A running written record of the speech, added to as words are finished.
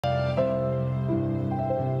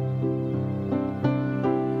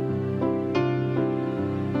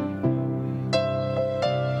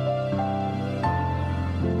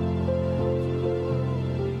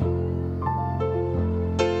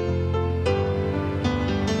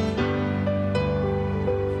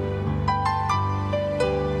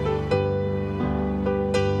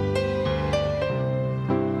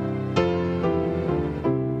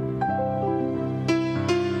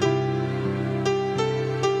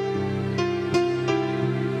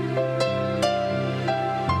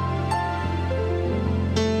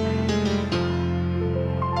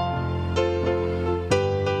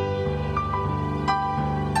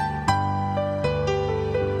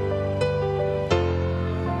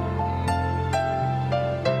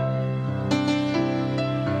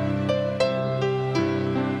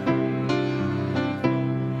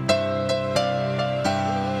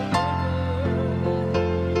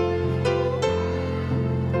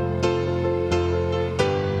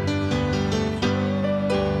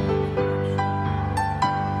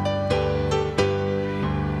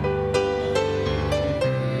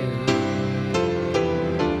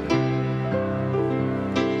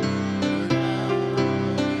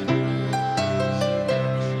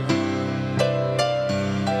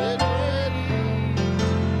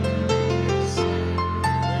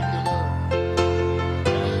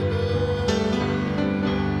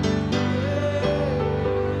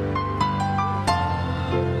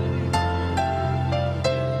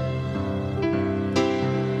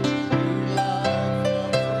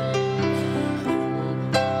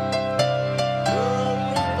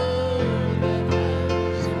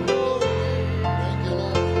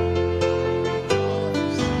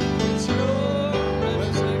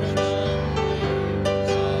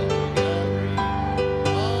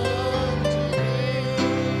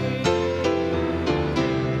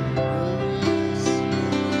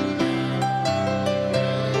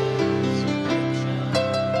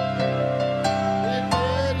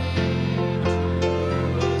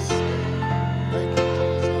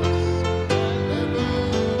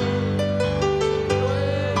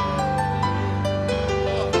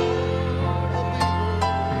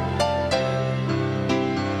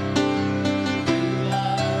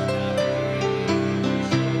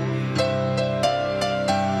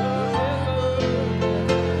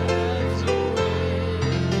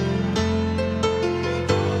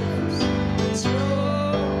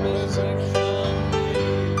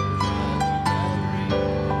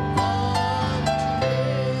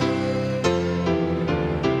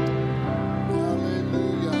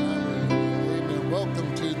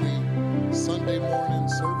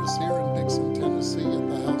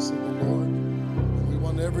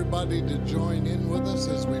ready to join in with us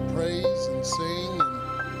as we praise and sing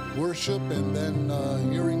and worship, and then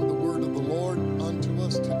hearing the word of the Lord unto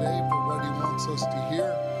us today for what he wants us to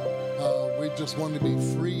hear. We just want to be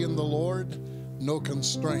free in the Lord, no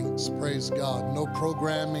constraints, praise God, no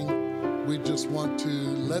programming. We just want to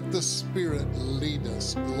let the Spirit lead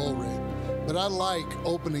us, glory. But I like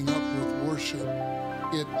opening up with worship.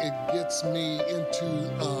 It gets me into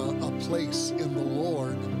a place in the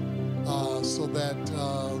Lord so that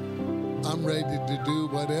I'm ready to do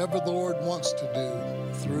whatever the Lord wants to do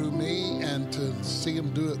through me and to see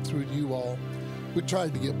him do it through you all. We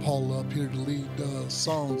tried to get Paul up here to lead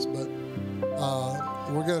songs, but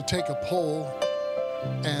we're going to take a poll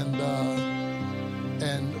and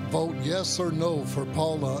vote yes or no for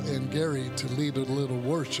Paula and Gary to lead a little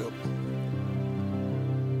worship.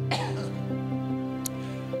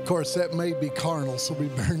 Of course, that may be carnal, so we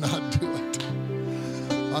better not do it.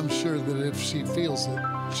 I'm sure that if she feels it,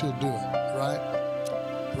 she'll do it, right?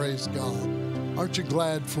 Praise God. Aren't you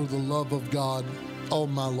glad for the love of God? Oh,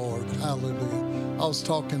 my Lord. Hallelujah. I was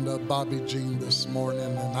talking to Bobby Jean this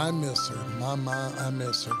morning, and I miss her. I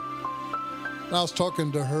miss her. And I was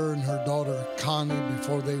talking to her and her daughter, Connie,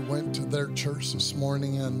 before they went to their church this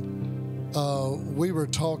morning, and we were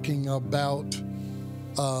talking about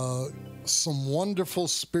some wonderful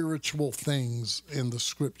spiritual things in the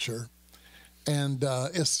scripture. And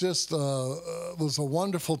it's just was a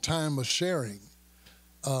wonderful time of sharing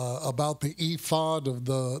about the ephod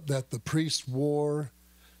that the priest wore,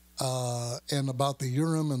 and about the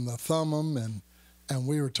Urim and the Thummim, and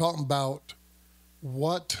we were talking about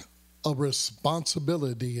what a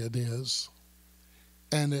responsibility it is,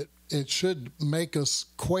 and it should make us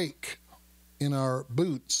quake in our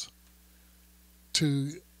boots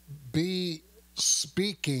to be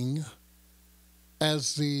speaking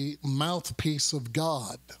as the mouthpiece of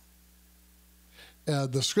God.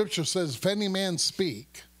 The scripture says, if any man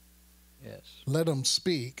speak, yes, let him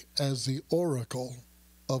speak as the oracle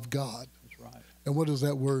of God. That's right. And what does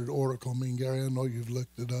that word oracle mean, Gary? I know you've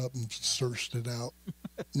looked it up and searched it out.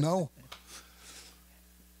 No?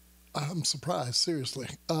 I'm surprised, seriously.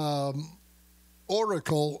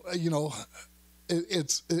 Oracle,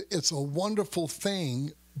 it's a wonderful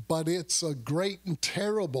thing, but it's a great and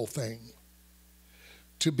terrible thing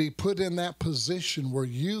to be put in that position where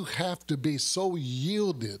you have to be so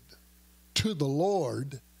yielded to the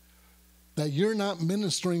Lord that you're not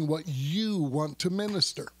ministering what you want to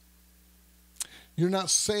minister. You're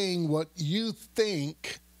not saying what you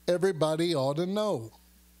think everybody ought to know.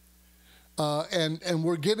 And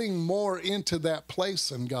we're getting more into that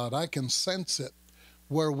place in God. I can sense it,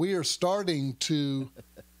 where we are starting to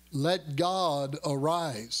let God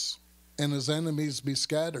arise and his enemies be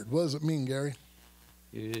scattered. What does it mean, Gary?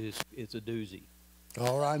 It's a doozy.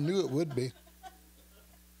 Oh, I knew it would be.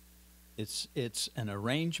 It's an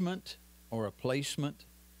arrangement or a placement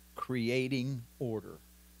creating order.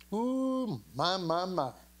 Ooh, my.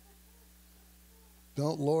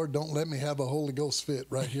 Lord, don't let me have a Holy Ghost fit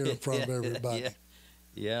right here in front of everybody.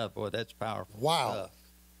 Yeah, boy, that's powerful. Wow. Stuff.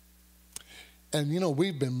 And,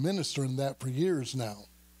 we've been ministering that for years now.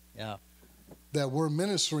 Yeah. That we're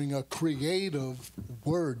ministering a creative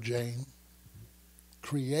word, Jane.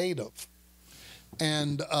 Creative.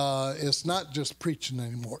 And it's not just preaching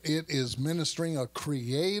anymore. It is ministering a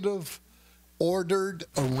creative, ordered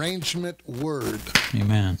arrangement word.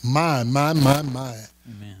 Amen. My. Amen.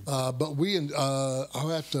 But I'll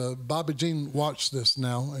have to, Bobby Jean, watch this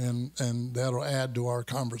now, and that'll add to our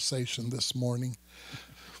conversation this morning.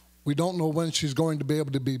 We don't know when she's going to be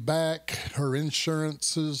able to be back. Her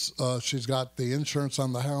insurances, she's got the insurance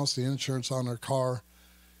on the house, the insurance on her car,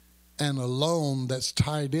 and a loan that's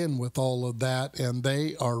tied in with all of that, and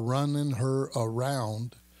they are running her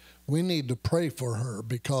around. We need to pray for her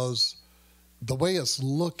because the way it's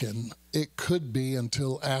looking, it could be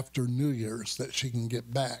until after New Year's that she can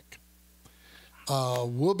get back.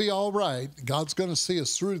 We'll be all right. God's going to see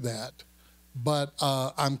us through that. But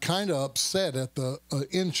I'm kind of upset at the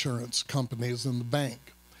insurance companies and the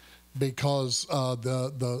bank because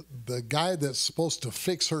the guy that's supposed to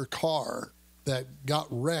fix her car that got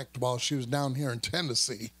wrecked while she was down here in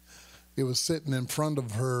Tennessee, it was sitting in front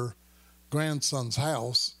of her grandson's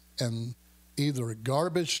house, and either a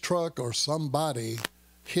garbage truck or somebody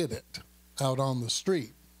hit it out on the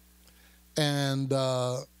street. And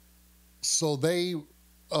so they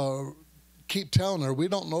keep telling her, we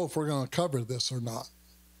don't know if we're going to cover this or not.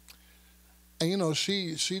 And,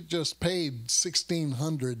 she just paid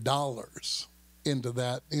 $1,600 into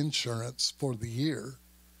that insurance for the year.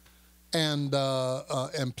 And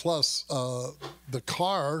plus the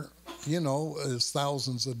car, is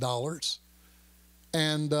thousands of dollars.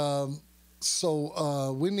 And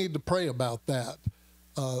so we need to pray about that.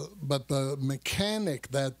 But the mechanic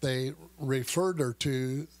that they referred her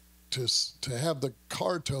to have the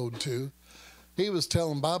car towed to, he was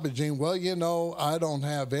telling Bobby Jean, well, you know, I don't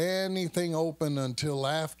have anything open until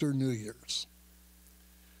after New Year's.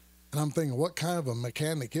 And I'm thinking, what kind of a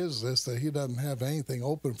mechanic is this that he doesn't have anything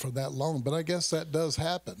open for that long? But I guess that does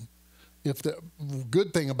happen. If the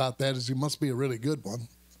good thing about that is he must be a really good one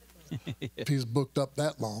if he's booked up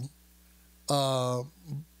that long.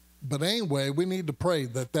 But anyway, we need to pray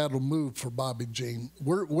that that'll move for Bobby Jean.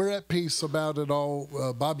 We're at peace about it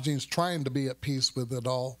all. Bobby Jean's trying to be at peace with it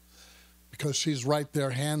all because she's right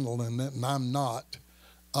there handling it, and I'm not.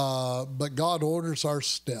 But God orders our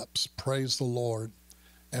steps. Praise the Lord.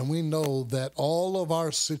 And we know that all of our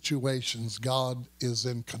situations, God is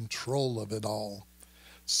in control of it all.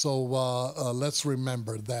 So let's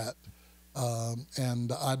remember that.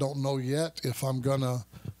 And I don't know yet if I'm going to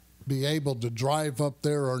be able to drive up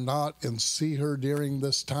there or not and see her during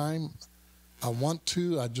this time. I want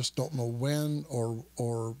to. I just don't know when or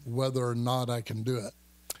whether or not I can do it.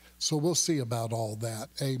 So we'll see about all that.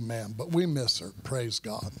 Amen. But we miss her. Praise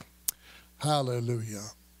God.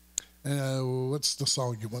 Hallelujah. What's the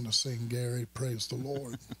song you want to sing, Gary? Praise the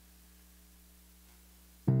Lord.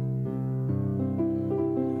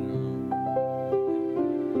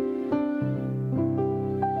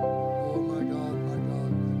 Oh, my God, my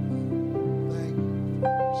God, my God. Thank you,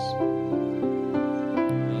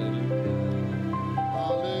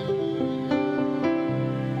 Hallelujah.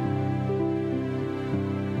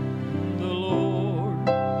 The Lord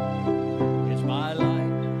is my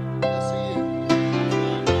light. Yes, He is. I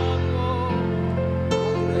shall not walk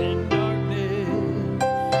in darkness.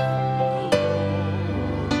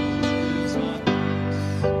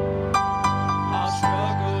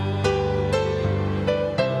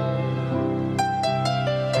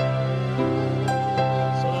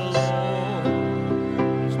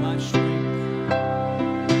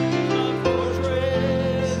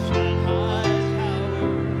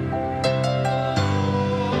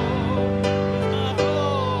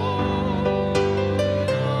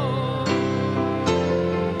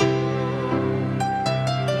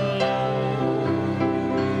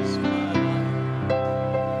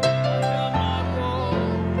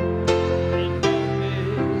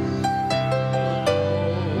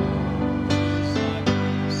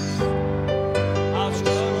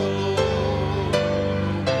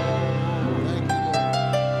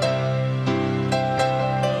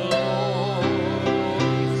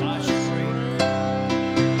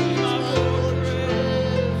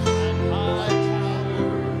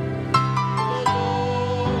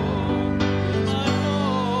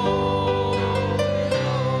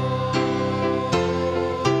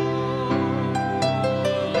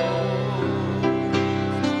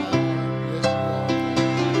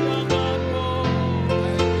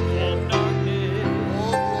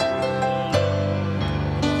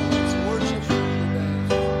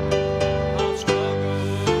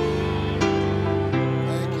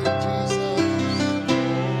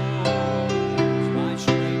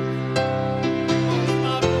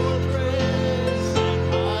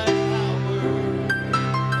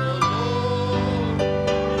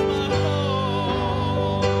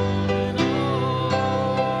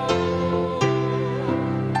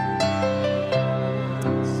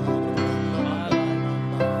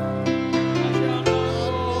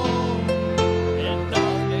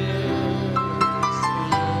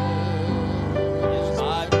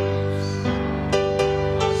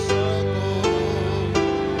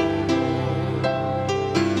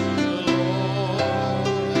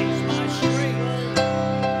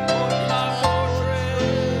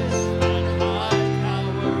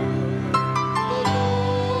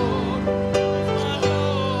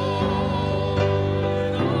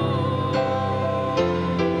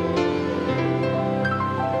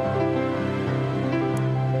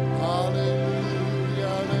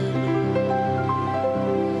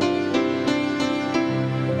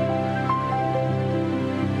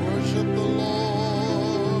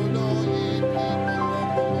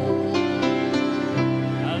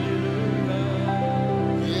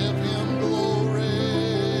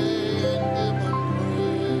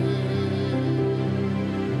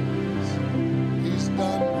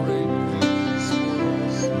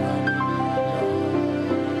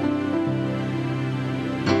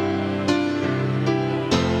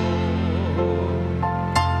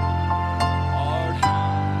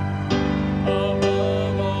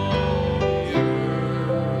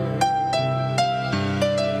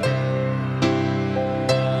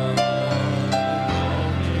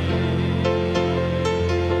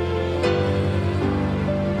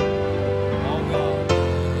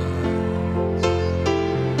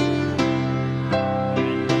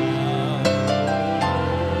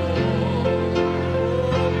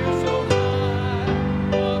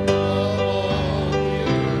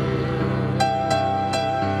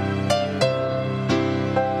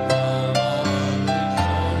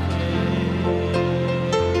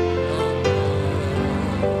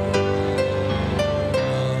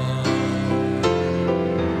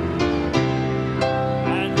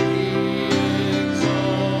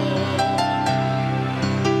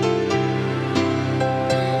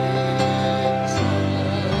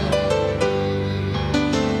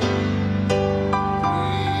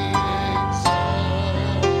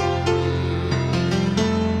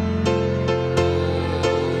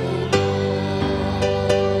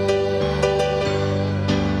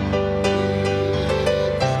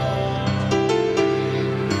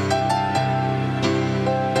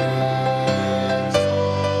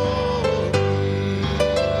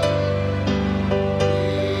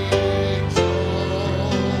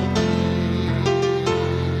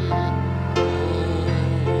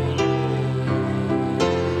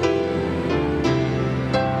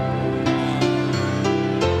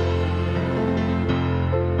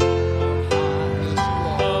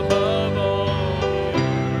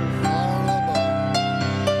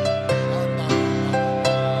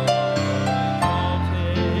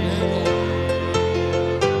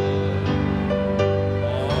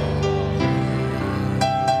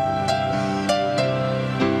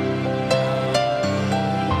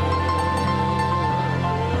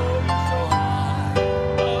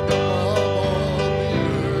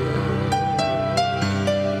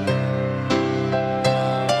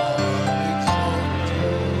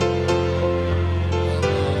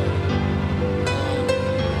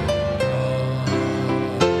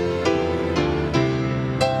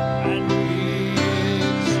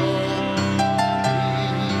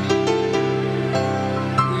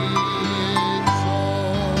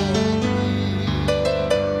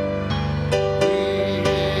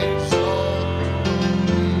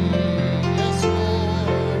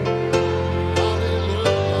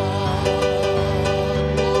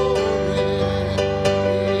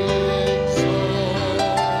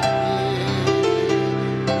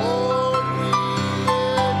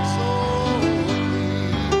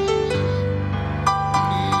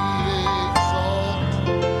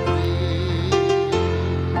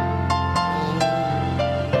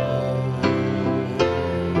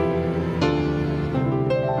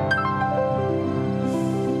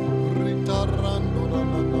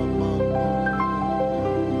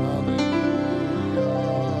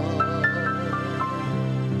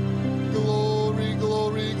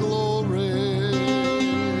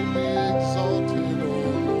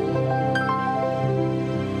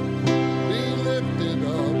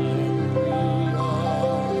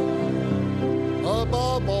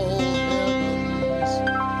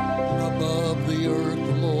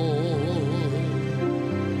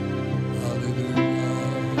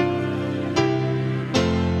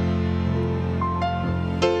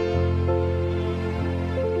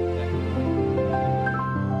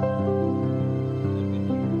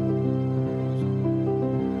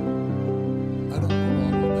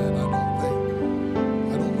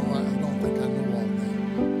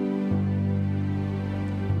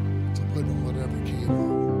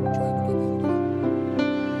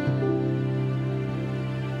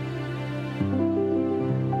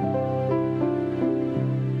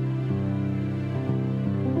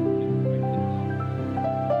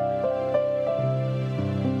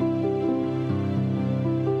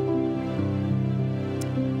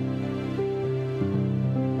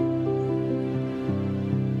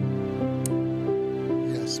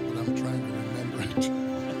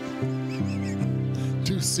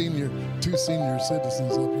 two senior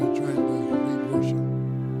citizens up here trying to lead worship.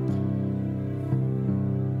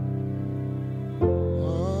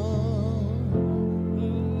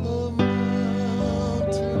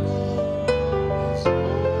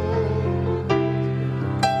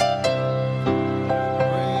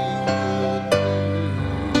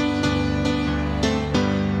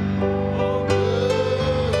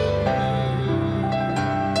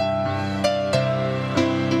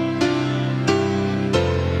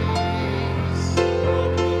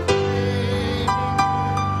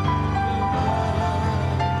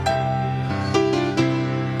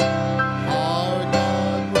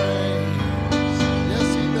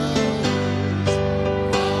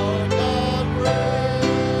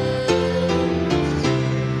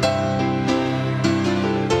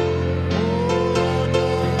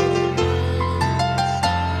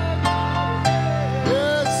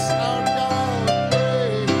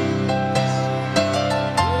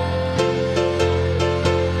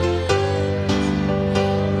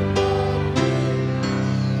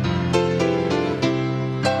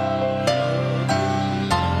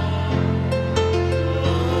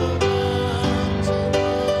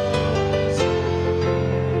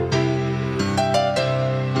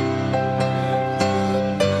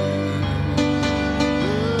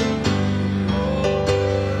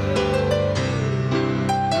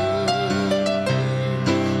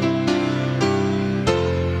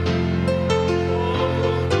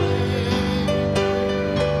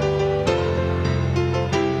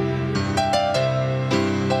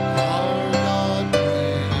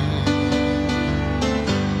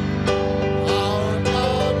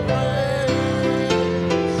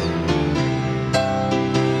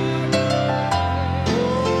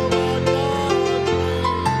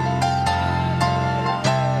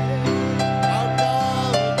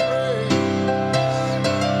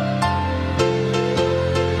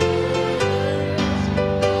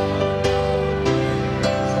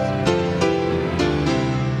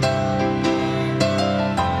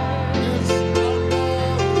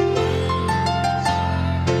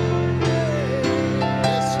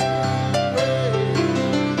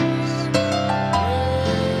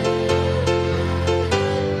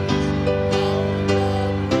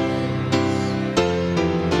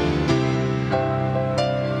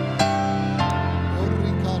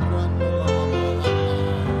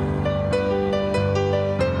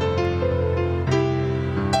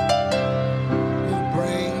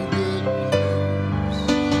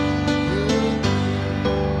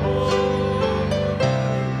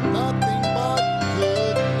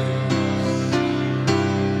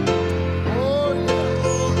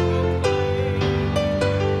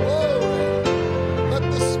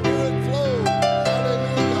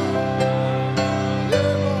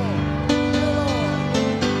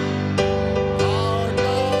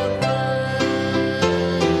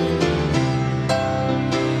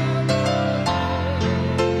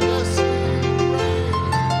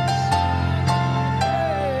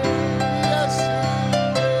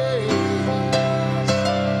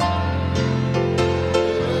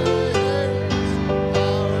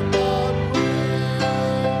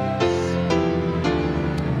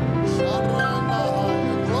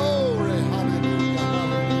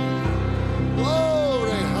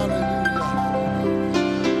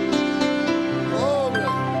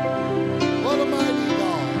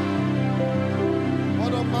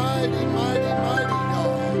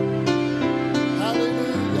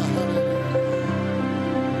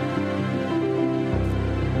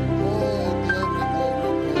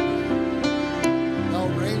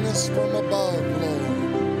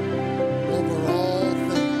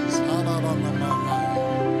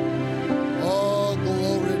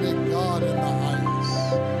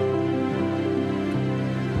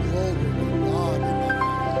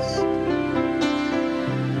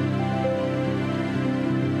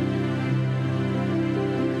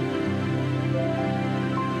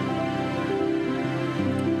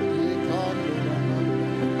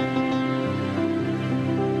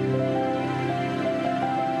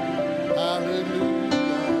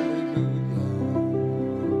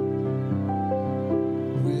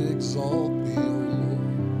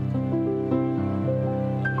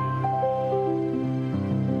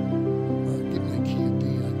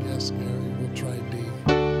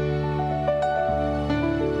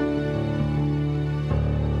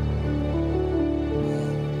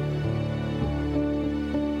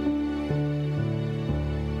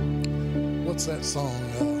 What's that song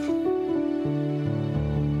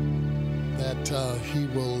that he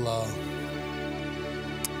will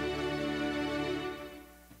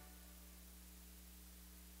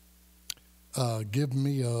give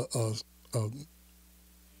me a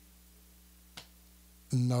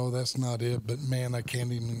No, that's not it. But man, I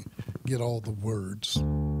can't even get all the words. I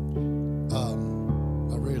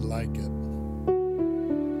really like it.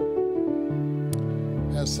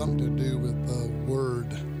 It has something to do with the Word,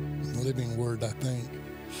 the living Word, I think.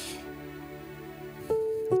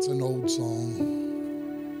 It's an old song.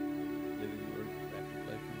 Living Word, after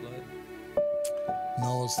flesh and blood. No, I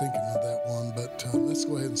was thinking of that one, but let's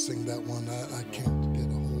go ahead and sing that one. I can't get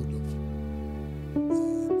a hold of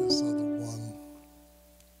this other one.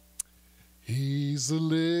 He's a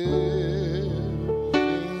living Word,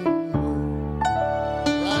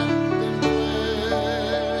 wrapped in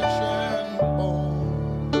flesh and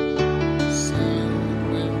bone,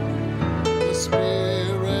 sealed with the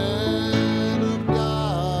Spirit of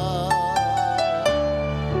God,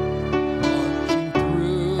 marching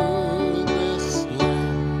through this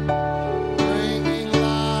land, bringing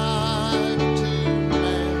life to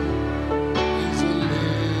man. He's a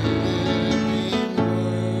living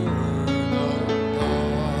Word of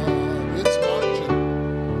God. It's marching.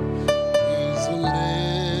 He's a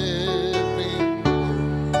living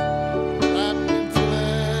Word, wrapped in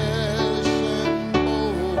flesh and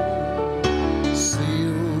bone,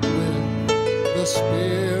 sealed with the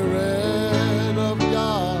Spirit of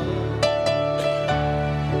God,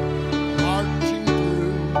 marching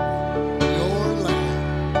through your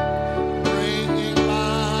land, bringing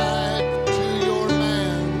life to your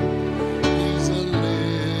man. He's a living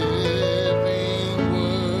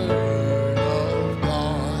Word of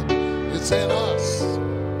God. It's in us.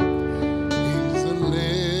 He's a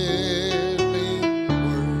living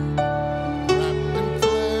Word, wrapped in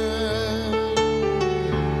flesh,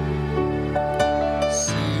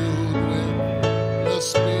 sealed with the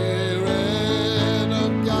Spirit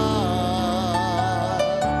of God,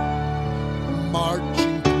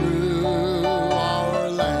 marching through our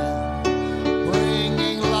land,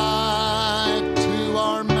 bringing life to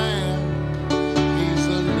our man. He's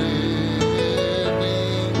a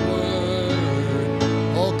living Word.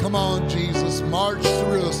 Oh, come on, Jesus, march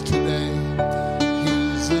through us today.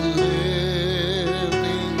 He's a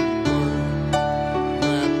living Word,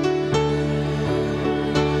 wrapped in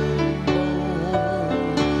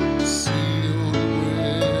sealed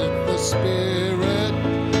with the Spirit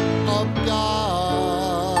of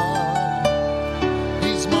God.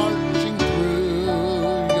 He's marching through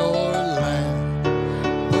your land,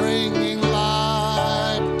 bringing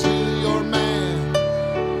life to your man.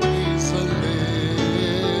 He's a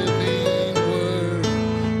living Word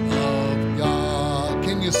of God.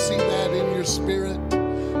 Can you see that in your spirit?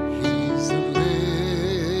 He's a living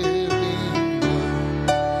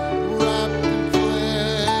Word, wrapped in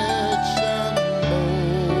flesh and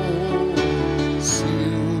bone,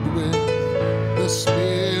 sealed with the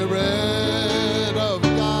Spirit of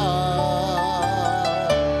God,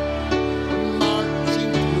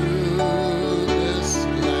 marching through this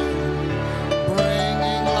land,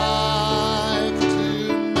 bringing life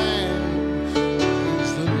to man.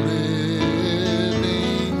 He's the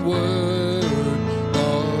living Word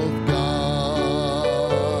of God.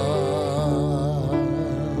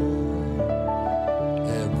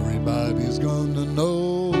 Everybody's gonna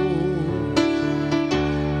know.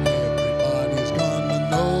 Everybody's gonna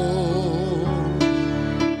know.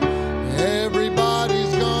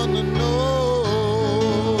 Everybody's gonna know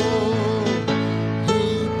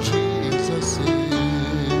who Jesus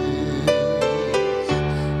is.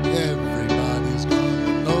 Everybody's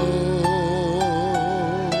gonna know.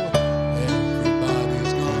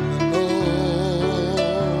 Everybody's gonna know.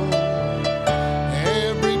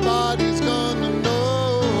 Everybody's gonna know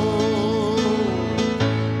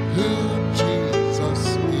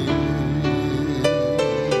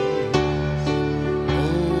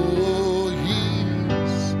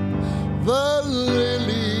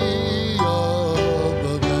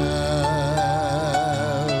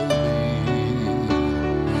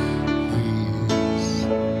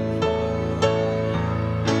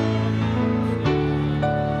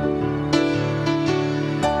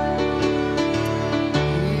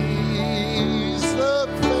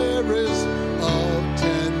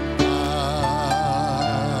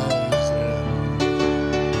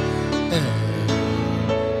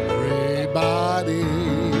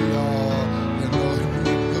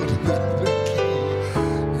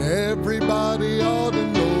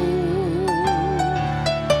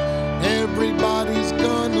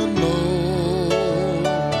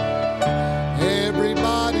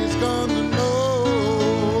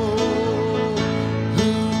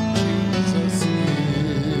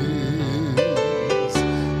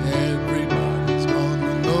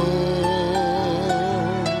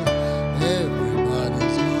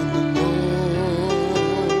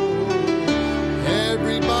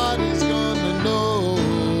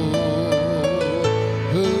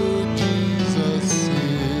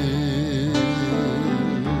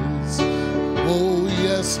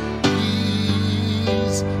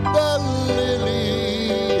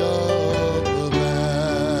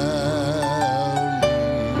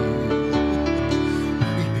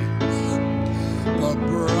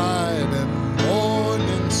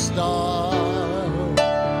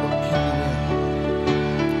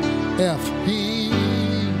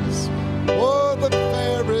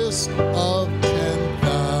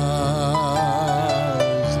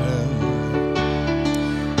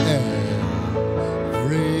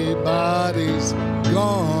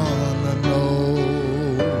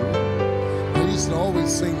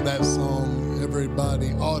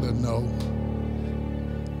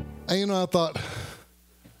And I thought,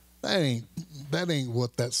 that ain't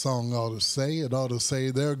what that song ought to say. It ought to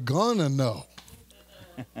say, they're gonna know.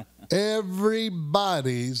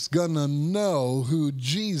 Everybody's gonna know who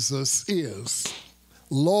Jesus is.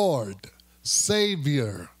 Lord,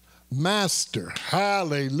 Savior, Master,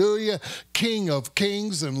 hallelujah, King of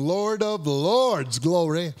kings and Lord of lords,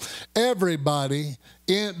 glory. Everybody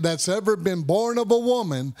that's ever been born of a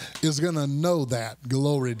woman is going to know that,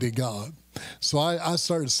 glory to God. So I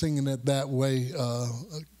started singing it that way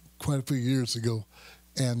quite a few years ago.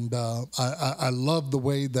 And I love the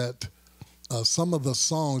way that some of the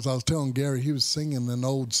songs, I was telling Gary, he was singing an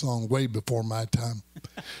old song way before my time.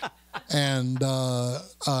 And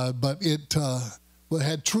but it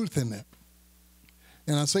had truth in it.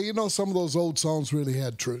 And I say, some of those old songs really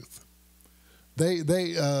had truth. They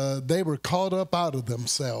were caught up out of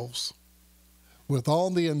themselves with all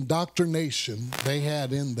the indoctrination they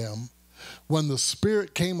had in them. When the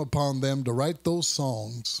Spirit came upon them to write those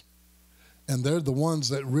songs, and they're the ones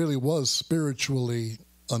that really was spiritually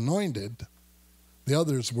anointed, the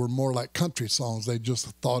others were more like country songs. They just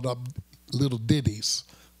thought up little ditties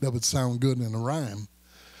that would sound good in a rhyme.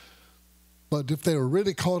 But if they were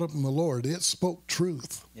really caught up in the Lord, it spoke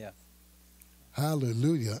truth. Yeah.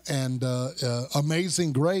 Hallelujah. And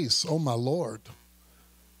Amazing Grace, oh my Lord.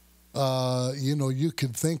 You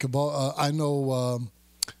could think of all, I know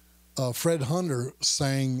Fred Hunter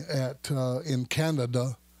sang in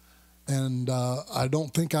Canada, and I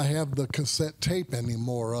don't think I have the cassette tape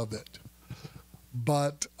anymore of it.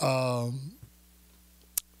 But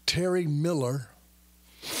Terry Miller,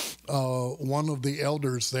 one of the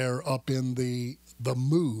elders there up in the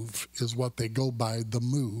Move is what they go by, the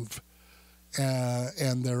Move.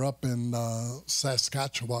 And they're up in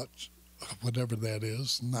Saskatchewan, whatever that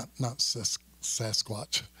is, not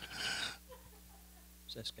Sasquatch.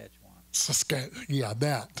 Saskatchewan. Yeah,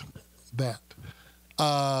 that.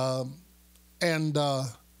 And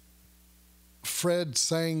Fred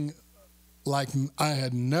sang like I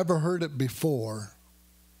had never heard it before.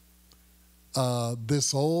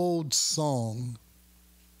 This old song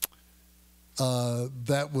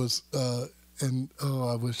that was,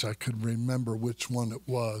 I wish I could remember which one it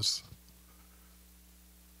was.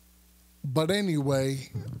 But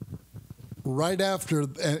anyway, right after,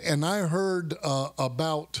 and I heard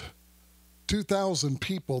about 2,000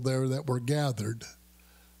 people there that were gathered.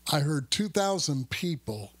 I heard 2,000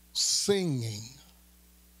 people singing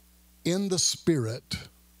in the Spirit,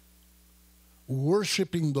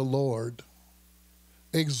 worshiping the Lord,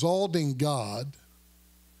 exalting God,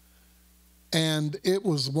 and it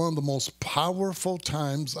was one of the most powerful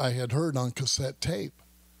times I had heard on cassette tape.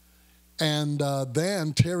 And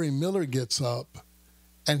then Terry Miller gets up,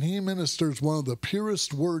 and he ministers one of the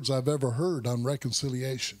purest words I've ever heard on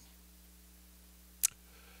reconciliation.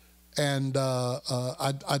 And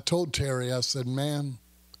I told Terry, I said, man,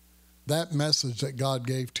 that message that God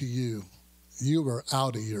gave to you, you were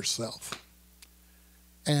out of yourself.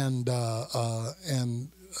 And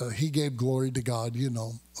he gave glory to God,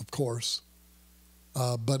 of course.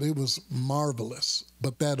 But it was marvelous.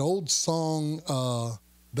 But that old song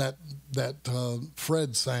that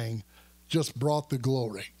Fred sang just brought the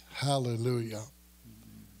glory. Hallelujah.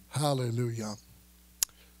 Hallelujah.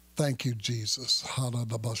 Thank you, Jesus.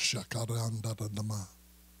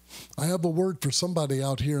 I have a word for somebody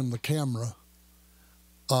out here in the camera.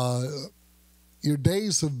 Your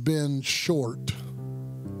days have been short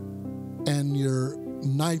and your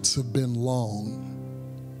nights have been long.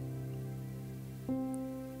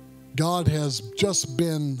 God has just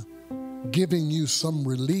been giving you some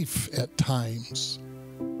relief at times,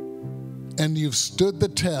 and you've stood the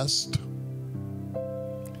test.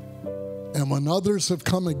 And when others have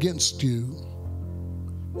come against you,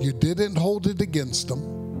 you didn't hold it against them.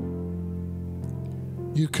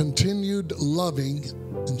 You continued loving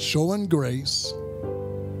and showing grace.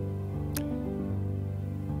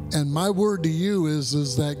 And my word to you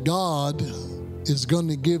is that God is going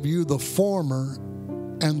to give you the former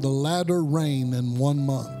and the latter rain in 1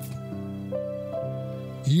 month.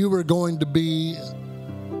 You are going to be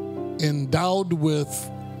endowed with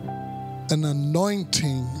an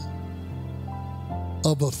anointing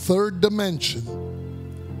of a third dimension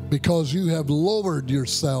because you have lowered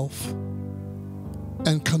yourself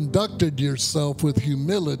and conducted yourself with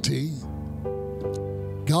humility.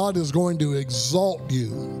 God is going to exalt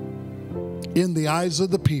you in the eyes of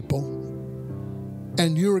the people,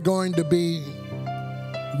 and you are going to be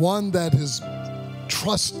one that is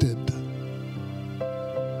trusted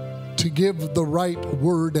to give the right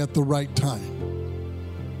word at the right time.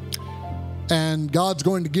 And God's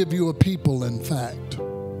going to give you a people, in fact,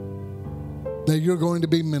 that you're going to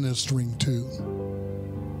be ministering to.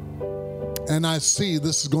 And I see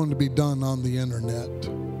this is going to be done on the internet.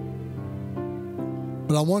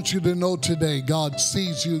 But I want you to know today, God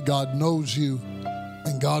sees you, God knows you,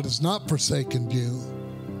 and God has not forsaken you.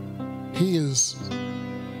 He is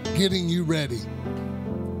getting you ready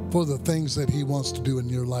for the things that He wants to do in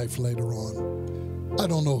your life later on. I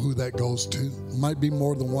don't know who that goes to. It might be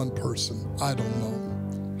more than one person. I don't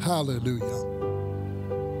know. Hallelujah.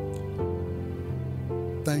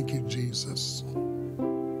 Thank you, Jesus.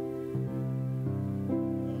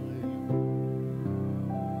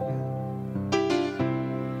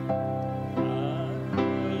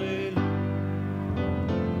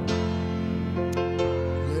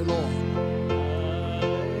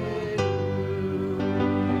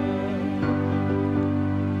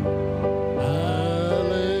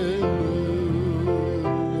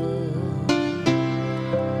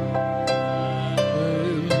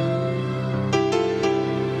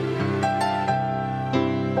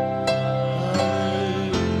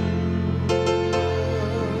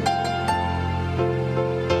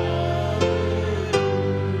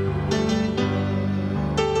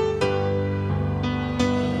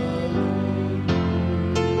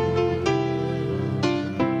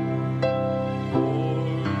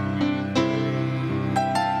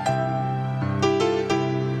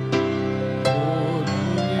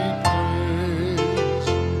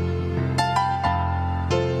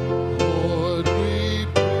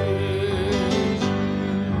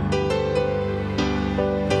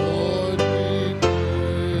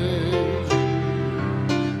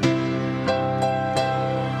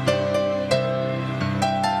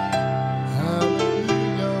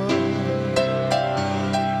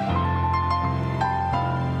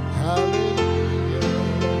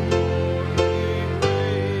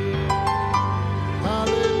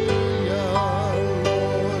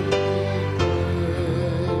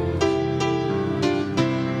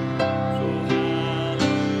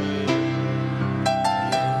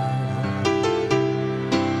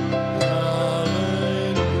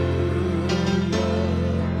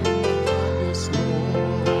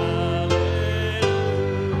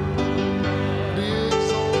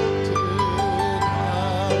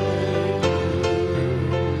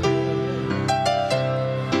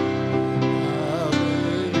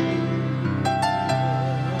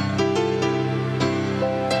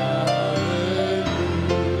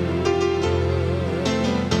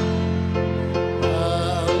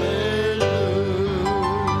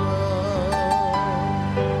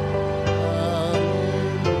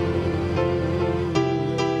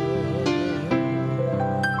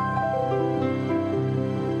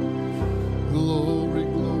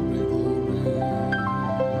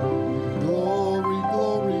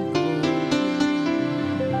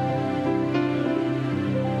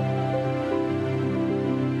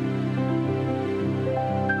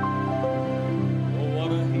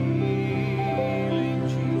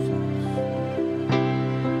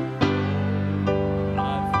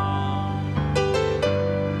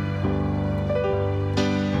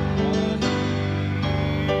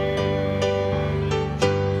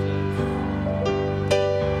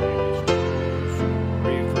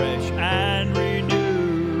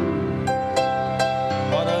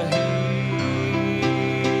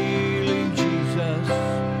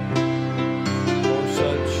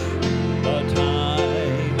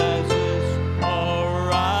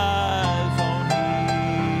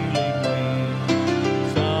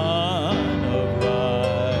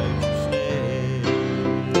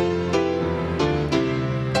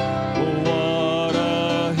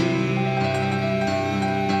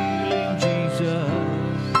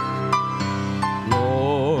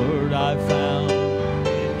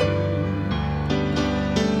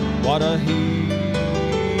 What a healing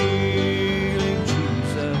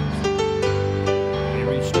Jesus. He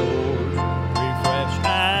restores, refresh,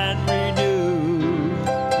 and renew.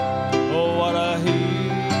 Oh, what a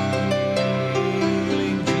healing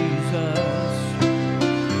Jesus.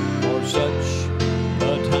 For such a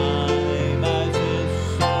time as this,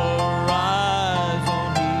 arise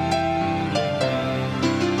on healing rain,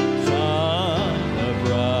 Son of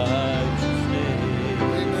righteousness.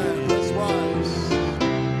 Amen. Let's rise.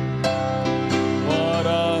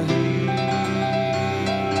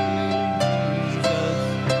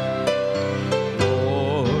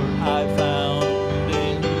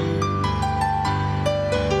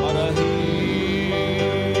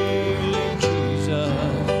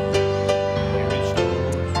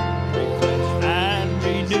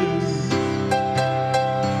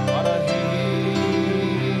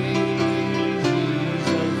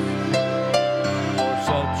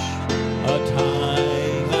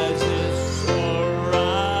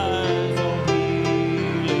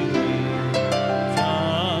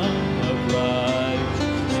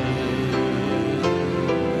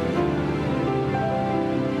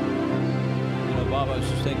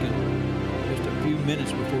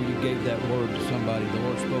 before you gave that word to somebody, the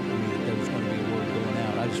Lord spoke to me that there was going to be a word going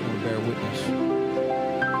out. I just want to bear witness.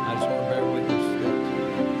 I just want to bear witness that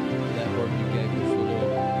that word you gave was the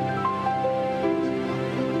Lord.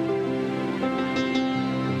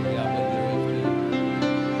 Yeah, I believe there is too.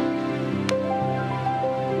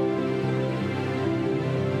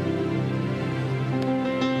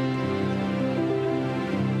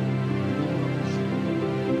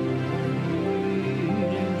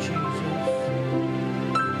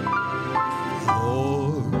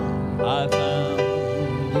 Lord, I found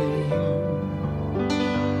in you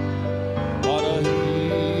what a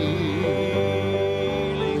healing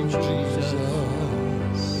Jesus.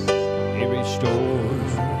 He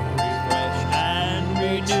restores, refresh, and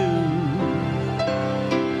renew.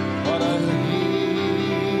 What a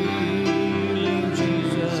healing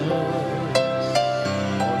Jesus.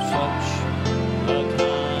 For such a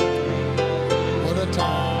time What a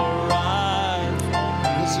time. arise.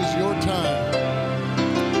 This is your time.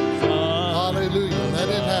 Hallelujah. Let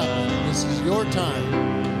it happen. This is your time.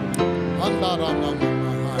 What a healing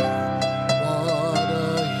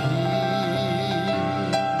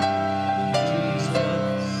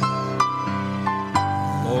Jesus.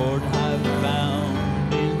 Lord, I've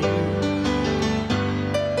found in you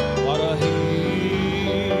what a healing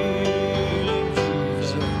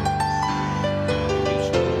Jesus.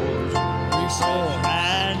 Restores, Restore.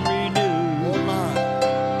 and renew. Oh my.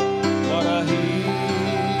 What a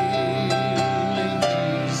healing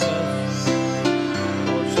Jesus.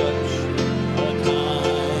 For such a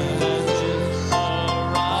time as this,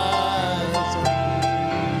 arise,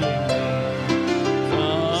 healing me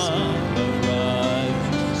from the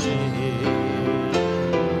righteousness.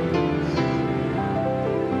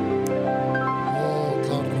 Oh,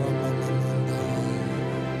 Karamamamanda.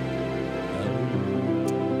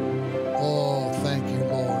 Oh, thank you,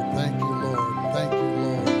 Lord. Thank you, Lord. Thank you,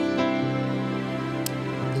 Lord.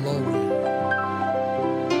 Glory.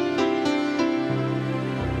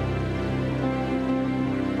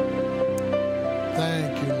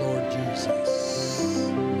 Thank you, Lord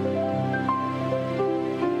Jesus.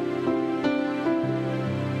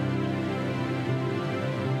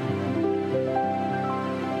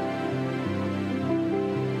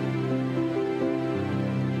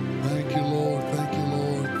 Thank you, Lord. Thank you,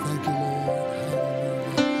 Lord. Thank you, Lord.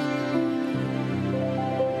 Hallelujah.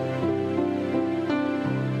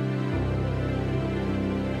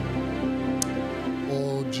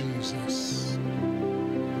 Oh, Jesus.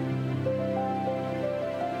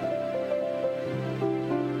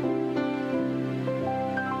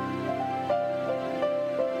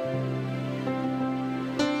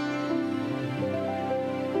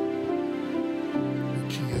 What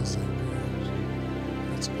key is that, girls?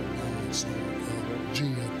 Let's go down. It's G,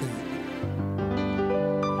 I think.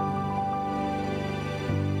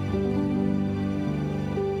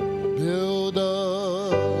 Build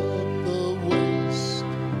up the waste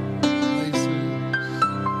places,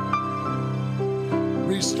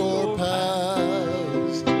 restore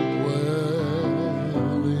past dwelling,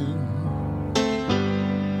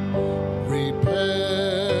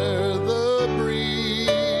 repair the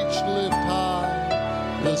breach, lift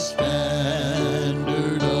high the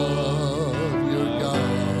standard of your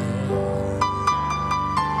God.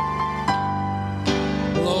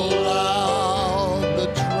 Blow loud the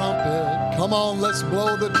trumpet. Come on, let's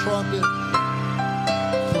blow the trumpet.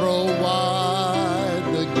 Throw wide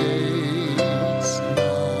the gates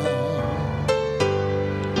now.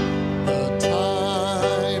 The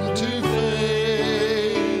time to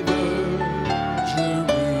favor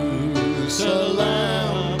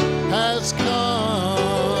Jerusalem has come.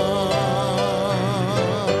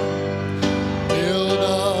 Build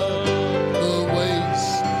up the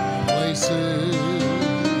waste places,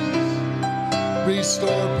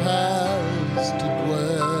 restore paths to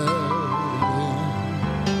dwell in,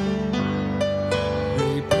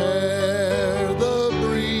 repair the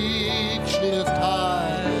breach, lift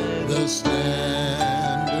high the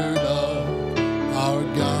standard of our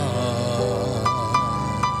God.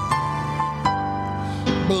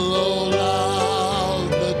 Blow loud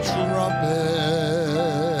the trumpet,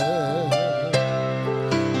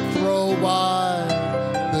 throw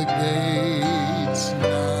wide the gates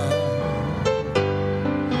now.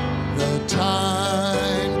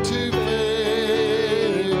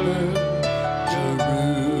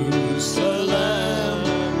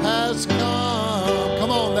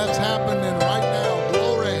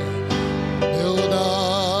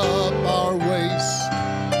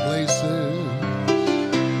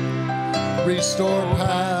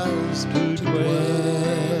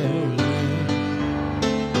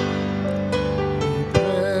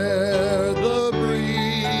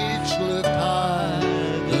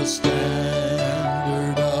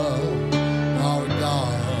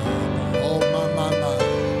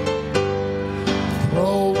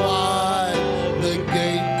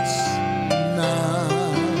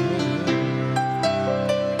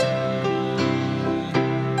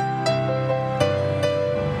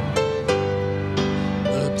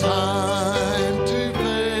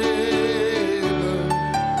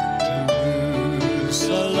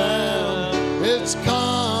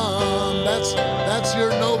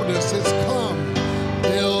 goodness, it's come.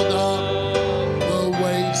 Build up the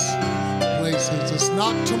waste places. It's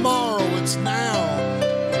not tomorrow, it's now.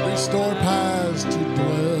 Restore paths to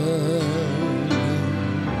dwell.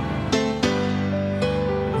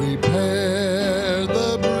 Repair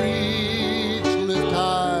the breach, lift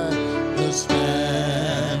high the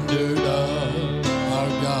standard of our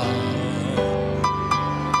God.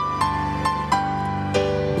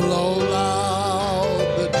 Blow loud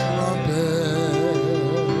the trumpet,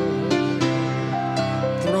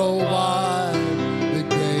 throw wide the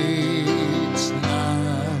gates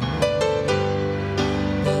now.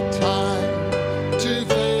 The time to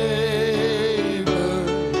favor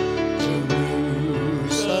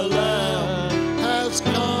Jerusalem has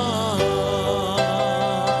come.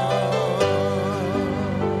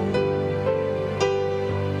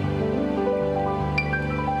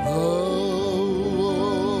 The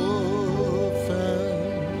wolf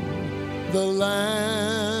and the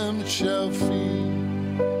lamb shall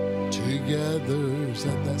feed together. Is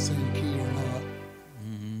that same key or not?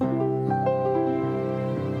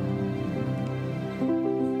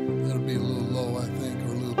 That'll be a little low, I think, or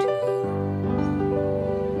a little too high.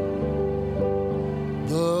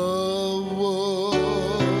 The wolf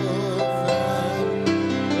and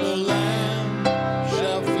the lamb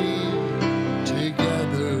shall feed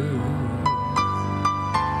together.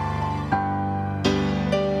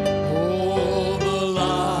 Oh, the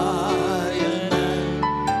lion and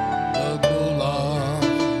the bullock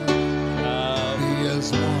be as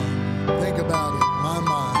one. Think about it, my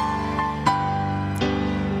mind.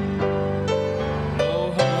 No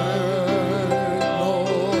hurt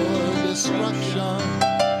nor destruction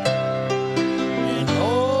in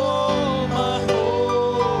all my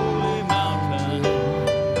holy mountain.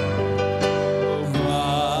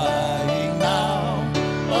 Crying now,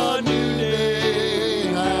 a new day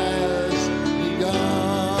has begun.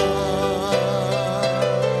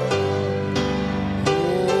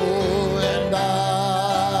 Oh, and I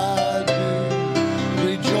do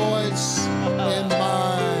rejoice in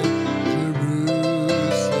my Jerusalem.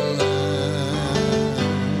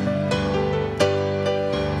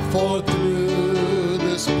 For through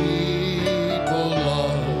this people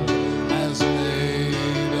love has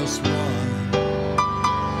made us one.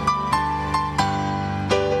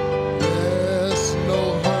 Yes, no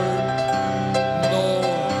hurt, nor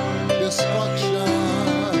destruction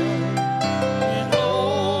in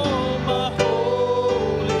all my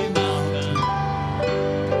holy mountain.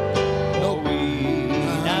 No, we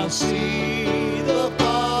now see the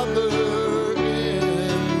Father in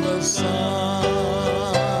the Son.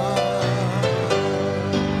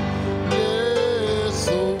 Yes,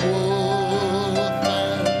 the wolf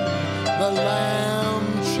and the lamb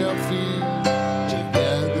shall feed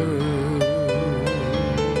together.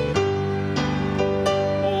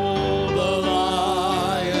 Oh, the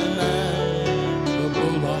lion and the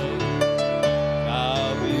bullock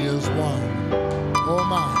be as one. Oh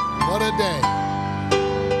my, what a day.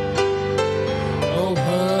 No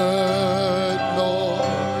hurt, nor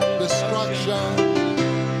destruction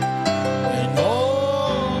in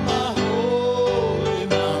all my holy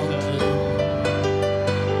mountain.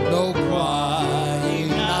 No crying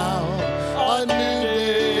now, a new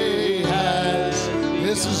day has.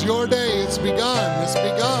 This is your day, it's begun, it's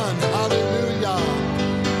begun. Hallelujah.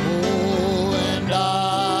 Oh, and I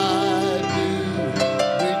do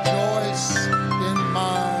rejoice in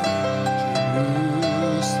my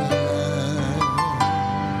Jerusalem.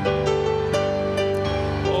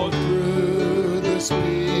 For through this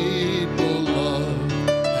people love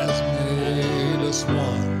has made us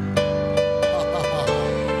one.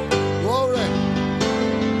 Glory.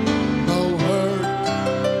 No hurt,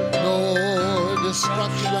 nor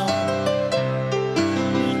destruction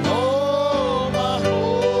in all my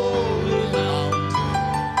holy mountain.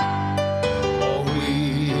 For we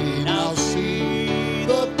now see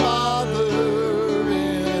the Father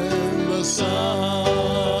in the Son.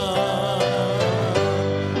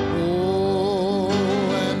 Oh,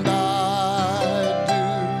 and I do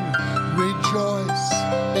rejoice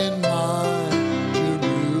in my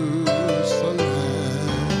Jerusalem.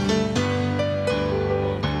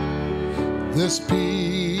 This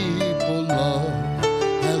people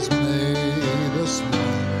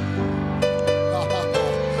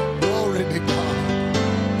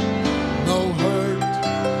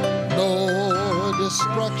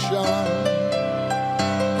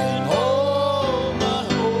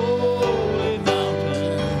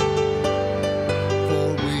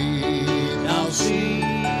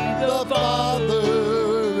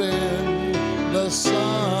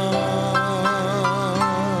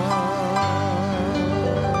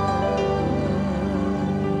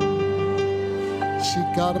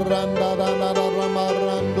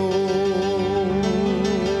Ikarandararamarando.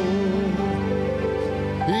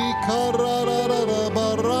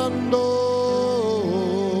 Ikarararabarando.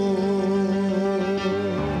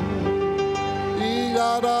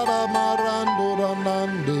 Igararamarando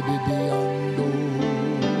ranande didiando.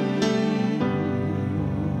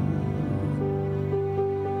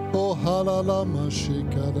 Oh halalama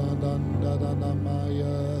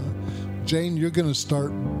shikadandandanamaya. Jane, you're going to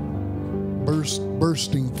start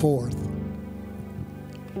bursting forth.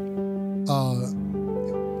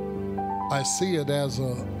 I see it as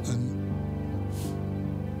a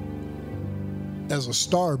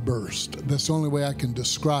starburst. That's the only way I can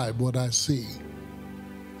describe what I see.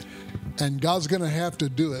 And God's going to have to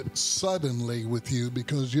do it suddenly with you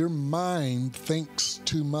because your mind thinks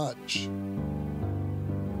too much.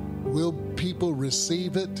 Will people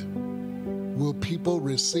receive it? Will people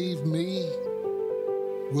receive me?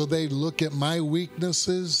 Will they look at my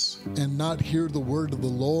weaknesses and not hear the word of the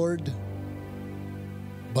Lord?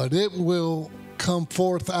 But it will come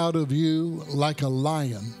forth out of you like a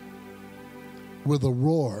lion with a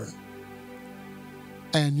roar.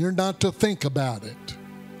 And you're not to think about it.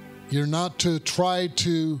 You're not to try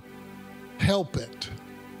to help it.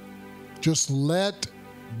 Just let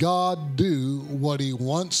God do what he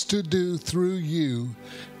wants to do through you,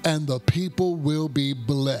 and the people will be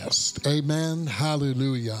blessed. Amen.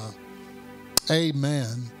 Hallelujah.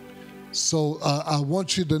 Amen. So I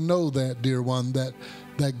want you to know that, dear one, that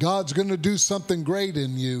God's going to do something great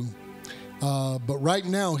in you. But right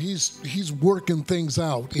now, he's working things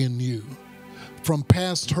out in you from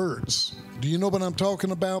past hurts. Do you know what I'm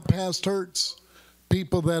talking about, past hurts?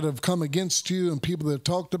 People that have come against you and people that have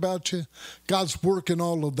talked about you. God's working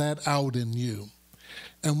all of that out in you.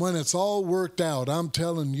 And when it's all worked out, I'm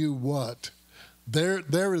telling you what,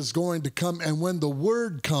 there is going to come, and when the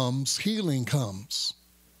word comes, healing comes.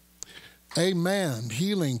 Amen.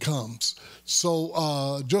 Healing comes.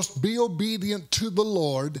 So just be obedient to the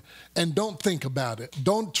Lord and don't think about it.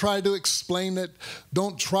 Don't try to explain it.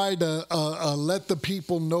 Don't try to let the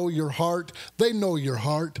people know your heart. They know your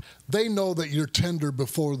heart. They know that you're tender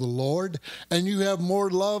before the Lord and you have more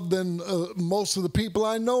love than most of the people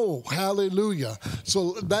I know. Hallelujah.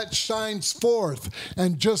 So that shines forth,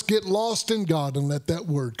 and just get lost in God and let that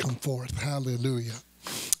word come forth. Hallelujah.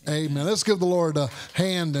 Amen. Let's give the Lord a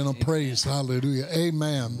hand and a praise. Hallelujah.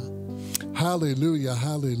 Amen. Hallelujah.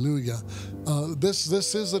 Hallelujah.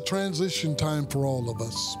 This is a transition time for all of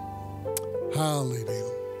us. Hallelujah.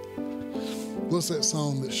 What's that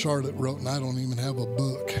song that Charlotte wrote, and I don't even have a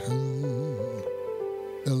book?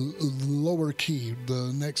 The lower key,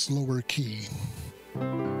 the next lower key.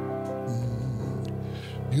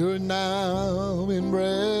 You're now in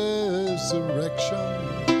resurrection.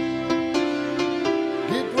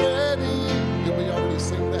 Get ready. Did we already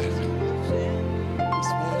sing that this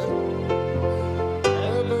morning?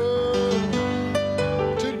 Ever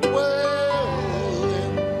to dwell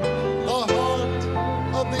in the heart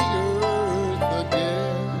of the earth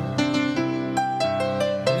again.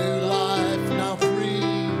 New life now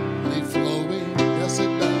freely flowing. Yes,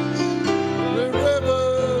 it does. The river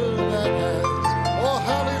that has, oh,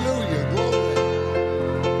 hallelujah, glory.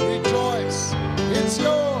 Rejoice. It's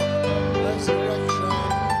your resurrection.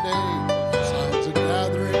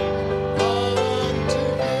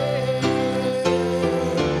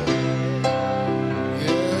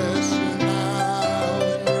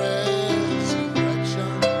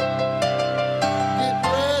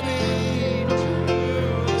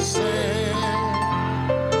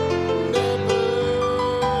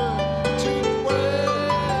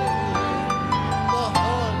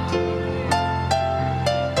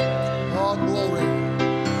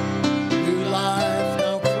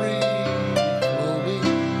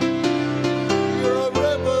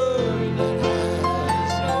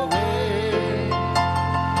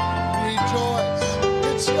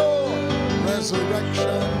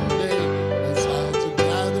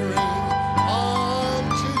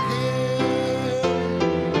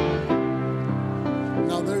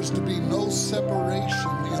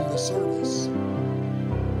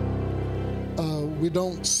 We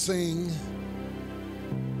don't sing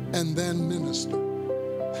and then minister.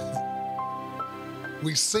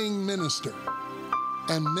 We sing, minister,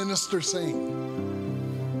 and minister, sing.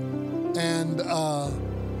 And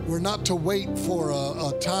we're not to wait for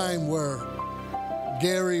a time where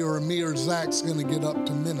Gary or me or Zach's going to get up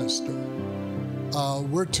to minister.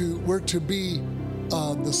 We're to be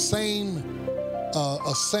the same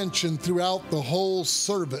ascension throughout the whole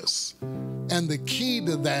service. And the key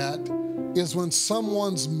to that is when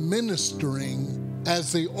someone's ministering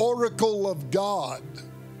as the oracle of God,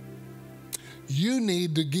 You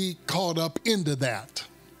need to get caught up into that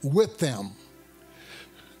with them.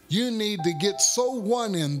 You need to get so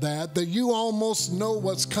one in that you almost know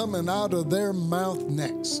what's coming out of their mouth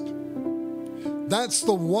next. That's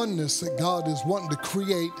the oneness that God is wanting to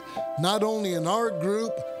create, not only in our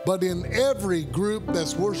group, but in every group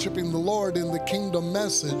that's worshiping the Lord in the kingdom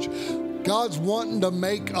message. God's wanting to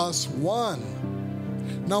make us one.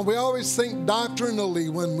 Now, we always think doctrinally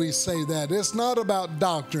when we say that. It's not about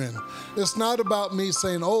doctrine. It's not about me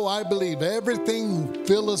saying, oh, I believe everything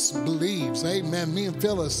Phyllis believes. Amen. Me and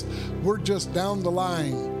Phyllis, we're just down the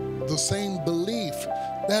line, the same belief.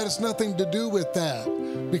 That has nothing to do with that.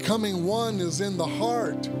 Becoming one is in the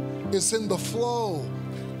heart. It's in the flow.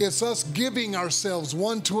 It's us giving ourselves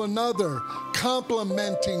one to another,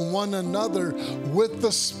 complementing one another with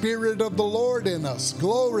the Spirit of the Lord in us.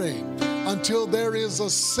 Glory. Until there is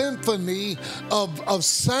a symphony of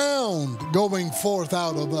sound going forth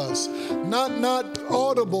out of us. Not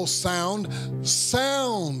audible sound,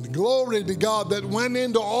 glory to God, that went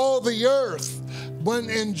into all the earth.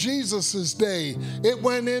 When in Jesus' day, it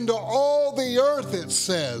went into all the earth, it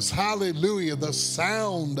says. Hallelujah, the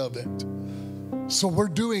sound of it. So we're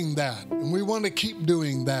doing that, and we want to keep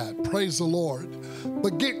doing that. Praise the Lord.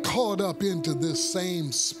 But get caught up into this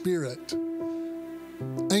same Spirit.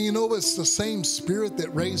 And you know, it's the same Spirit that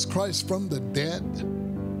raised Christ from the dead.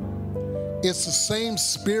 It's the same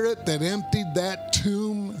Spirit that emptied that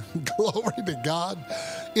tomb. Glory to God.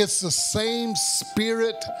 It's the same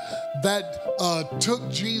Spirit that took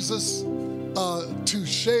Jesus to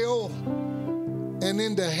Sheol and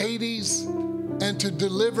into Hades, and to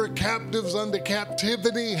deliver captives unto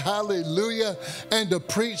captivity, hallelujah, and to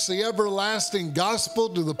preach the everlasting gospel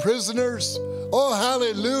to the prisoners. Oh,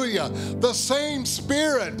 hallelujah. The same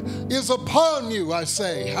Spirit is upon you, I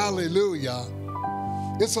say, hallelujah.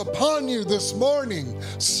 It's upon you this morning.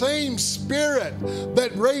 Same Spirit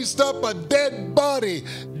that raised up a dead body,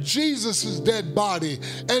 Jesus' dead body,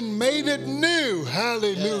 and made it new,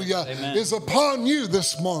 hallelujah, is upon you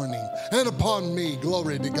this morning and upon me.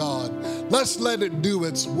 Glory to God. Let's let it do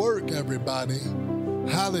its work, everybody.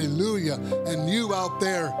 Hallelujah. And you out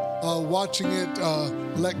there watching it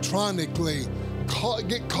electronically,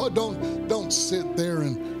 get caught. Don't sit there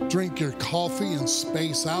and drink your coffee and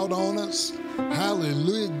space out on us.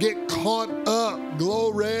 Hallelujah. Get caught up.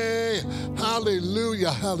 Glory.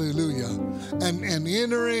 Hallelujah. Hallelujah. And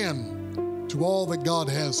enter in to all that God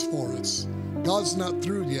has for us. God's not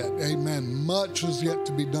through yet. Amen. Much is yet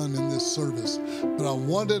to be done in this service. But I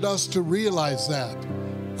wanted us to realize that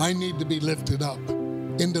I need to be lifted up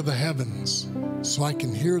into the heavens so I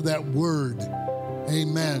can hear that word.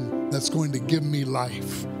 Amen. That's going to give me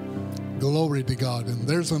life. Glory to God. And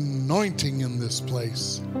there's anointing in this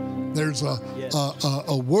place. There's a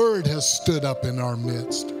word has stood up in our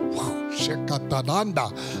midst.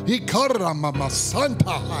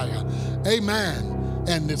 Amen.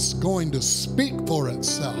 And it's going to speak for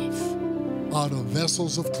itself out of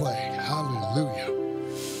vessels of clay. Hallelujah.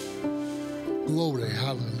 Glory.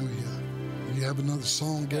 Hallelujah. You have another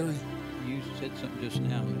song, Gary? You said something just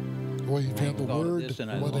now. Well, you have a word, this in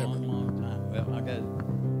a whatever. long time. Well,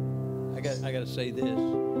 I got to say this.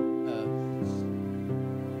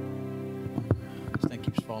 This thing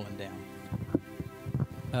keeps falling down.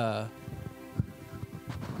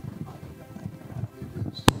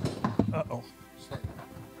 Uh-oh.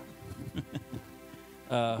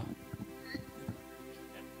 Well,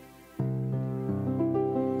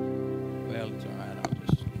 it's all right.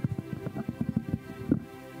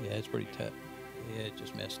 Yeah, it's pretty tough. Yeah, it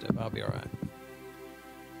just messed up. I'll be all right.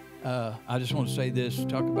 I just want to say this.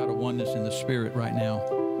 Talk about a oneness in the Spirit right now.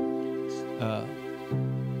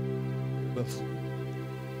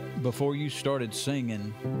 Before you started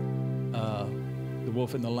singing The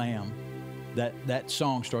Wolf and the Lamb, that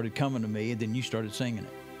song started coming to me, and then you started singing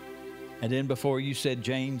it. And then before you said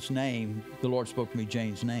Jane's name, the Lord spoke to me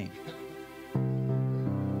Jane's name.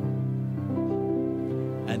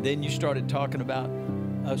 And then you started talking about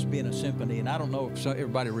us being a symphony. And I don't know if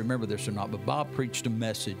everybody remember this or not, but Bob preached a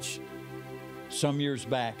message some years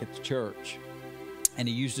back at the church. And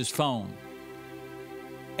he used his phone.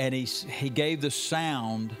 And he gave the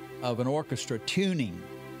sound of an orchestra tuning,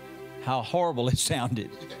 how horrible it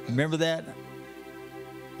sounded. Remember that?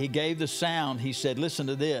 He gave the sound. He said, listen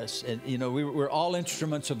to this. And, you know, we're all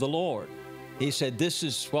instruments of the Lord. He said, this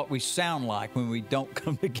is what we sound like when we don't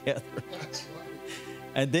come together.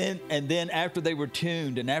 And then after they were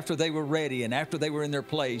tuned and after they were ready and after they were in their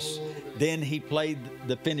place, then he played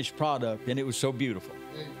the finished product, and it was so beautiful.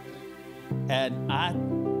 And I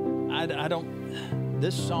don't,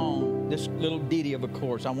 this song, this little ditty of a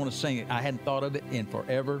chorus, I want to sing it. I hadn't thought of it in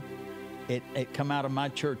forever. It come out of my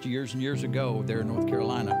church years and years ago there in North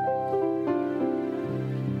Carolina.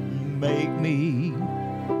 Make me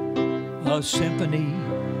a symphony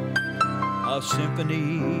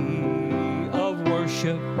of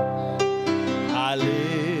worship. I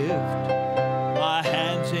lift my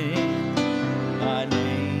hands in thy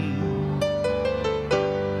name.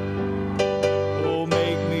 Oh,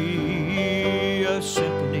 make me a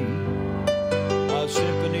symphony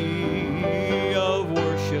of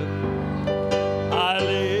worship. I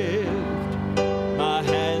lift my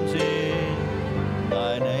hands in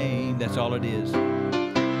thy name. That's all it is. Oh,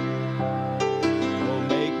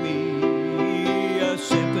 make me a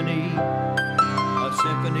symphony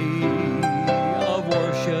of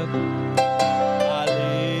worship. I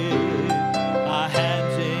lift my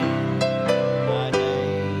hands in thy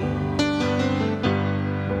name.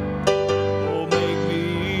 Oh, make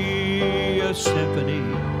me a symphony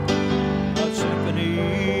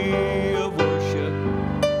of worship.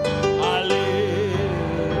 I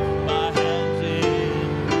lift my hands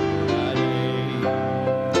in thy name.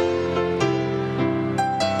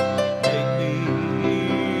 Make me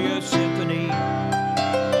a symphony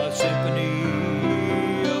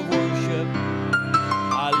of worship.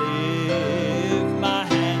 I lift my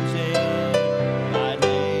hands in thy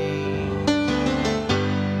name.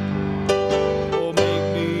 Oh,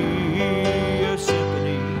 make me a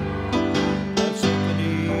symphony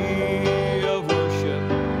of worship.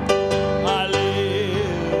 I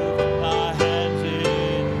lift my hands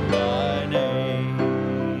in thy name.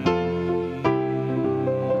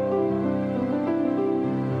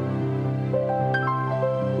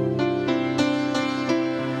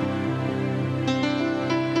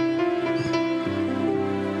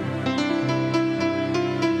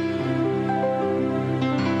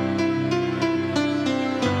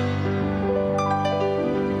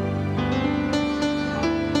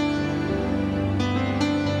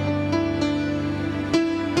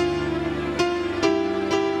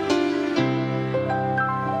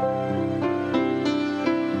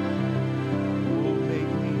 Oh,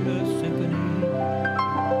 make me a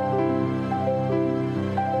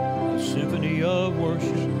symphony of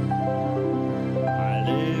worship. I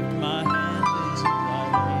lift my hands in thy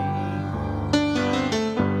name.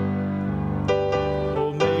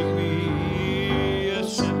 Oh, make me a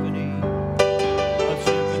symphony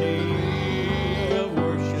of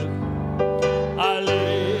worship. I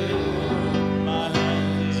lift my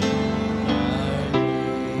hands in thy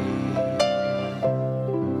name.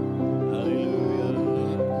 Hallelujah.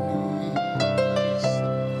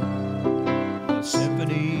 A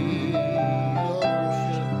symphony of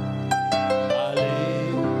worship. I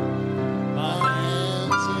lift my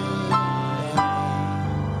hands in thy name.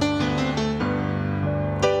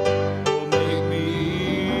 Oh, make me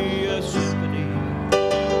a symphony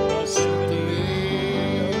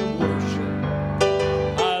of worship.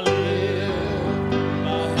 I lift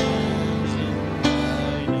my hands in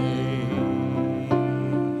thy name.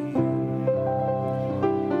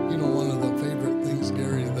 You know, one of the favorite things,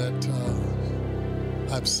 Gary, that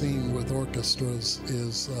I've seen with orchestras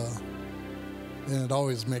is, and it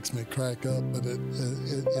always makes me crack up, but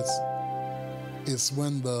it's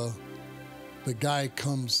when the guy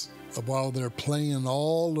comes while they're playing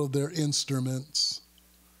all of their instruments,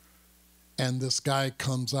 and this guy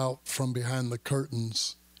comes out from behind the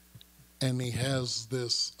curtains, and he has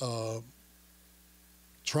this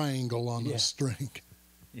triangle on Yeah. a string.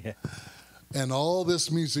 Yeah. And all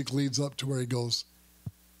this music leads up to where he goes,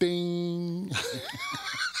 ding.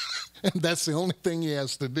 And that's the only thing he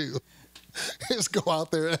has to do is go out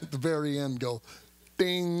there at the very end, go,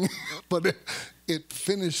 ding. But it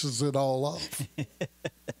finishes it all off.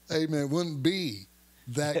 Amen. It wouldn't be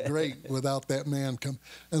that great without that man come.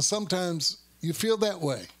 And sometimes you feel that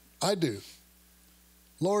way. I do.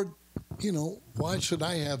 Lord, you know, why should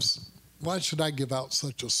I give out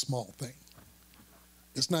such a small thing?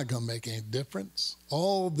 It's not going to make any difference.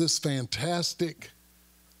 All this fantastic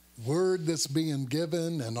word that's being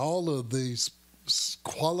given and all of these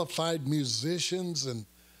qualified musicians, and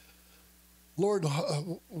Lord,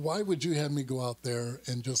 why would you have me go out there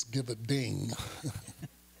and just give a ding?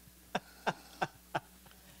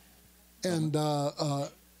 And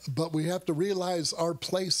but we have to realize our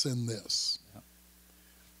place in this.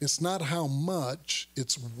 It's not how much,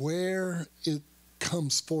 it's where it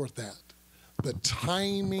comes forth at. The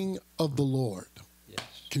timing of the Lord. Yes.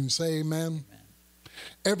 Can you say amen? Amen.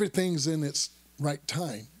 Everything's in its right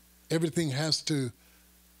time. Everything has to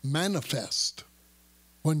manifest.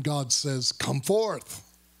 When God says, come forth,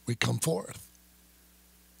 we come forth.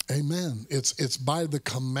 Amen. It's by the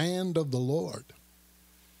command of the Lord.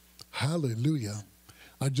 Hallelujah.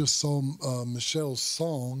 I just saw Michelle's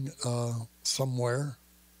song somewhere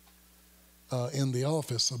in the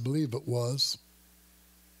office, I believe it was.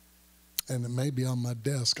 And it may be on my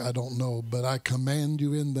desk, I don't know. But I command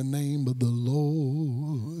you in the name of the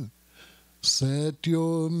Lord, set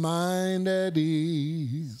your mind at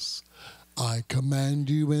ease. I command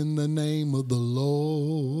you in the name of the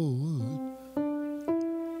Lord.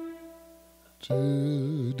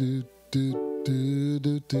 Do, do, do, do,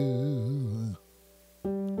 do, do.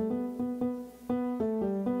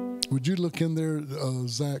 Would you look in there,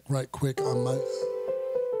 Zach, right quick on my...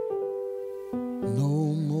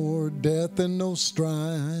 No more death and no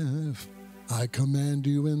strife. I command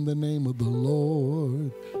you in the name of the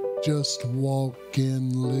Lord. Just walk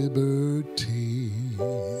in liberty.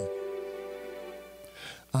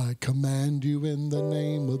 I command you in the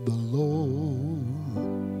name of the Lord.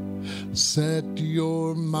 Set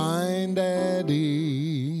your mind at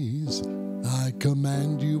ease. I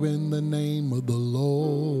command you in the name of the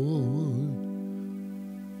Lord.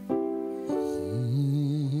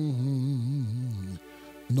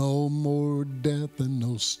 No more death and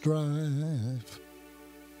no strife.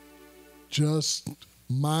 Just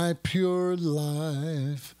my pure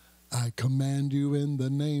life. I command you in the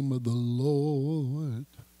name of the Lord.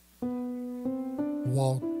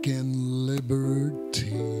 Walk in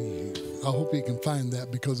liberty. I hope you can find that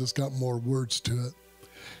because it's got more words to it.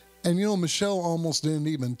 And you know, Michelle almost didn't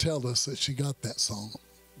even tell us that she got that song.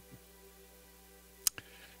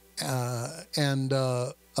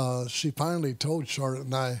 She finally told Charlotte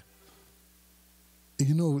and I,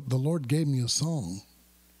 you know, the Lord gave me a song.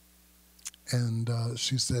 And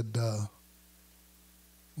she said,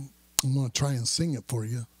 I'm going to try and sing it for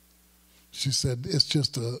you. She said, it's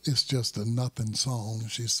just a nothing song.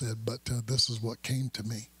 She said, but this is what came to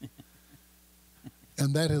me.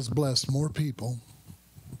 And that has blessed more people.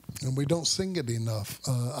 And we don't sing it enough.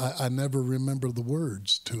 I never remember the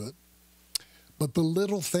words to it. But the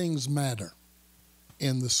little things matter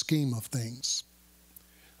in the scheme of things.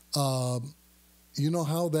 You know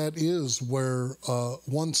how that is where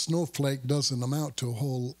one snowflake doesn't amount to a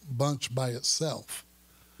whole bunch by itself.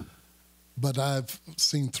 But I've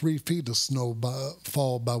seen 3 feet of snow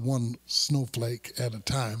fall by one snowflake at a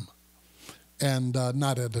time. And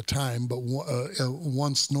not at a time, but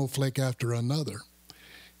one snowflake after another.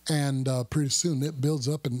 And pretty soon it builds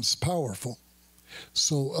up and it's powerful.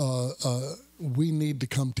 So we need to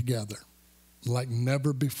come together like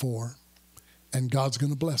never before. And God's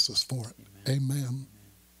going to bless us for it. Amen.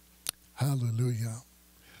 Hallelujah.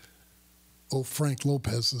 Oh, Frank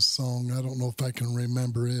Lopez's song. I don't know if I can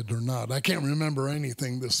remember it or not. I can't remember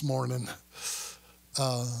anything this morning.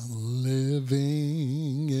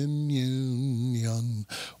 Living in union,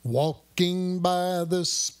 walking by the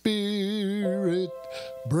Spirit,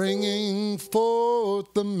 bringing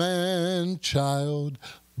forth the man-child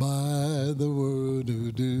by the word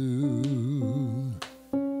of do.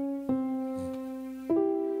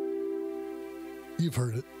 You've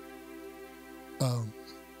heard it.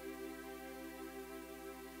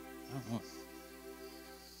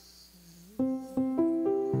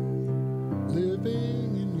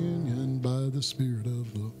 Living in union by the Spirit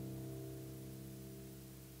of the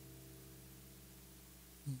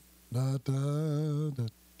da, da, da,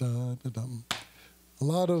 da, da, da. A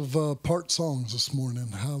lot of part songs this morning.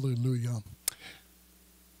 Hallelujah.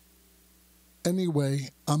 Anyway,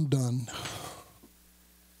 I'm done.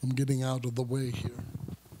 I'm getting out of the way here.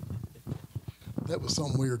 That was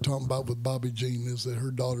something we were talking about with Bobby Jean, is that her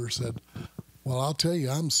daughter said, well, I'll tell you,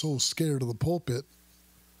 I'm so scared of the pulpit.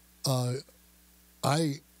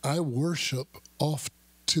 I worship off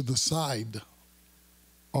to the side,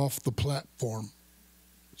 off the platform.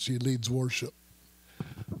 She leads worship.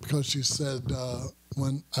 Because she said,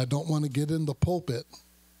 when I don't want to get in the pulpit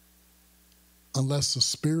unless the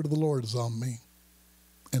Spirit of the Lord is on me.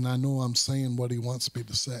 And I know I'm saying what he wants me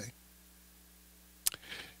to say.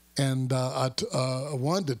 And I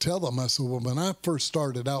wanted to tell them, I said, well, when I first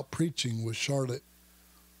started out preaching with Charlotte,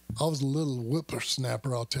 I was a little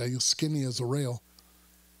whippersnapper, I'll tell you, skinny as a rail.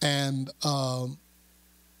 And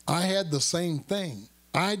I had the same thing.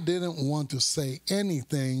 I didn't want to say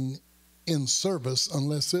anything in service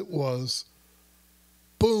unless it was,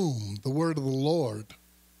 boom, the word of the Lord.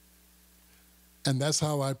 And that's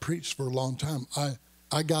how I preached for a long time.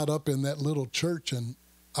 I got up in that little church and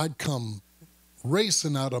I'd come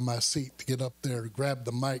racing out of my seat to get up there, grab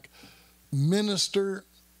the mic, minister,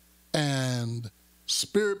 and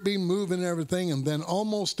Spirit be moving everything. And then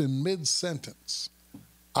almost in mid-sentence,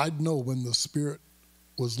 I'd know when the Spirit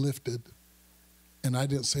was lifted and I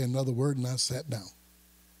didn't say another word and I sat down.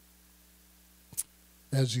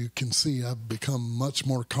 as you can see, I've become much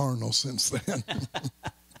more carnal since then.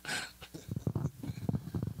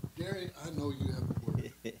 Gary, I know you have a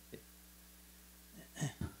word. If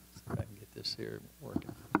I can get this here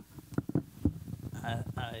working.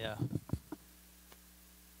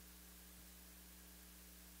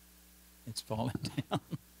 It's falling down.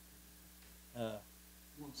 You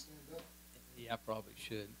want to stand up? Yeah, I probably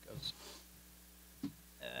should, because it'd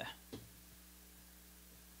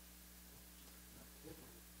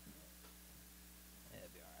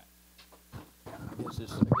be all right. I guess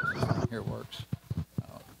this thing here works.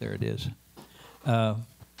 Oh, there it is.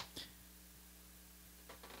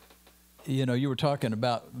 You know, you were talking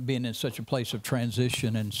about being in such a place of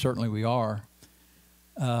transition, and certainly we are.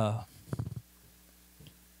 You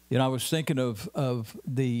know, I was thinking of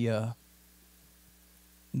the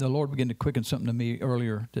Lord began to quicken something to me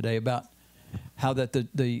earlier today about how that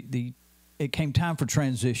it came time for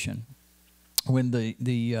transition when the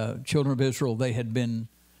children of Israel, they had been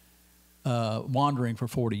wandering for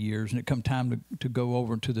 40 years, and it come time to go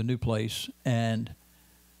over to the new place, and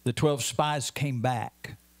the 12 spies came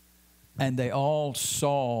back, and they all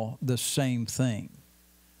saw the same thing,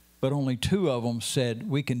 but only 2 of them said,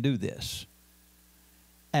 "We can do this,"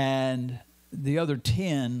 and the other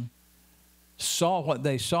 10 saw what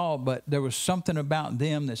they saw, but there was something about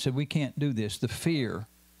them that said, "We can't do this," the fear.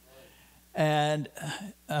 And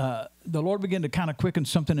the Lord began to kind of quicken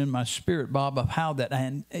something in my spirit, Bob, of how that,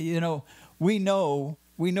 and you know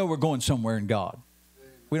we're going somewhere in God.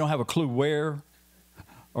 We don't have a clue where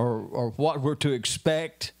or what we're to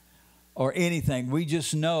expect or anything. We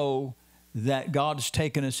just know that God's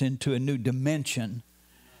taken us into a new dimension.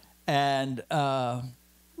 And,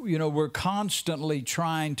 you know, we're constantly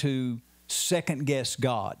trying to second guess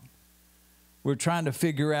God. We're trying to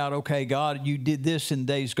figure out, okay, God, you did this in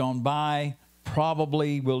days gone by.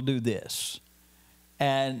 Probably we'll do this.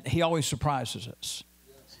 And he always surprises us.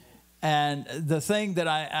 And the thing that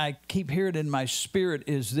I keep hearing in my spirit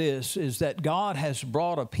is this, is that God has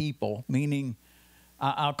brought a people, meaning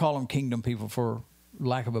I'll call them kingdom people for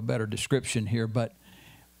lack of a better description here, but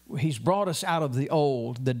he's brought us out of the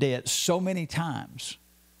old, the dead, so many times.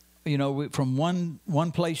 You know, from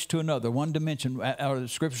one place to another, one dimension, or the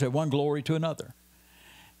scripture said, one glory to another.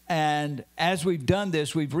 And as we've done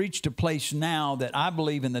this, we've reached a place now that I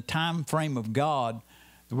believe in the time frame of God,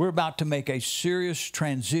 we're about to make a serious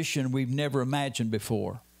transition we've never imagined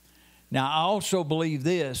before. Now, I also believe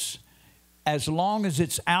this, as long as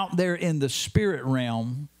it's out there in the spirit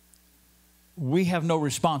realm, we have no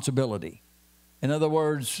responsibility. In other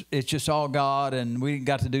words, it's just all God and we ain't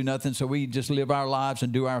got to do nothing, so we just live our lives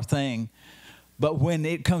and do our thing. But when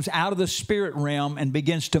it comes out of the spirit realm and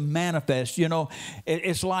begins to manifest, you know,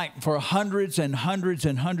 it's like for hundreds and hundreds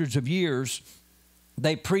and hundreds of years,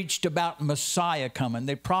 they preached about Messiah coming.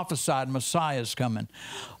 They prophesied Messiah's coming.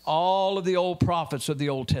 All of the old prophets of the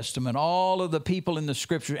Old Testament, all of the people in the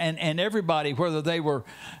Scripture, and everybody, whether they were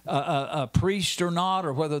a priest or not,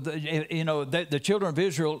 or whether the children of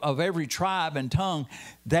Israel of every tribe and tongue,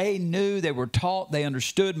 they knew, they were taught, they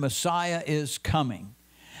understood Messiah is coming.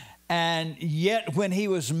 And yet, when he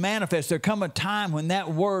was manifest, there come a time when that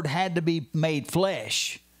word had to be made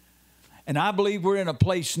flesh. And I believe we're in a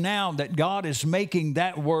place now that God is making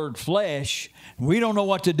that word flesh. We don't know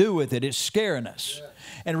what to do with it. It's scaring us. Yeah.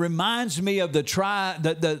 And it reminds me of the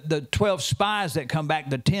 12 spies that come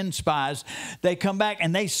back, the 10 spies. They come back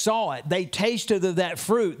and they saw it. They tasted of that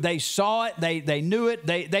fruit. They saw it. They knew it.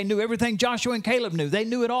 They knew everything Joshua and Caleb knew. They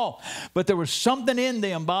knew it all. But there was something in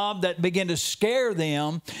them, Bob, that began to scare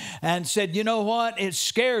them and said, you know what? It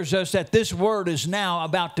scares us that this word is now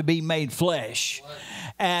about to be made flesh. Right.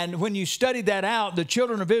 And when you study that out, the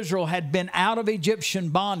children of Israel had been out of Egyptian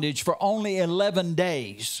bondage for only 11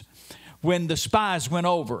 days when the spies went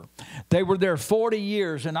over. They were there 40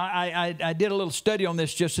 years, and I did a little study on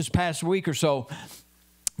this just this past week or so.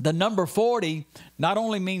 The number 40 not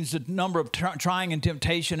only means the number of trying and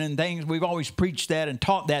temptation and things. We've always preached that and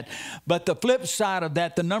taught that. But the flip side of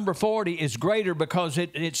that, the number 40 is greater because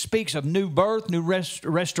it speaks of new birth, new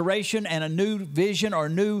restoration, and a new vision or a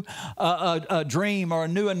new a dream or a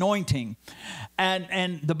new anointing.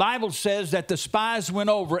 And the Bible says that the spies went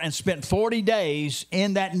over and spent 40 days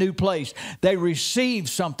in that new place. They received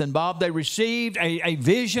something, Bob. They received a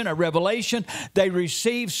vision, a revelation. They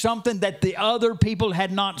received something that the other people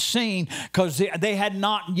had not not seen because they had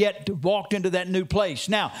not yet walked into that new place.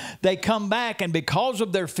 Now, they come back, and because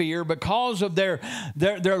of their fear, because of their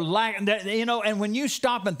lack, and when you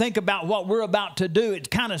stop and think about what we're about to do, it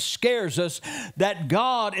kind of scares us that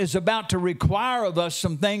God is about to require of us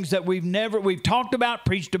some things that we've talked about,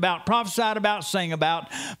 preached about, prophesied about, sang about,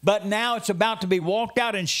 but now it's about to be walked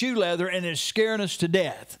out in shoe leather, and it's scaring us to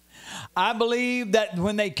death. I believe that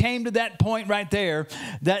when they came to that point right there,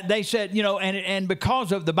 that they said, and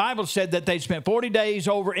because of the Bible said that they spent 40 days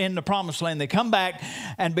over in the promised land, they come back,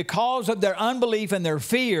 and because of their unbelief and their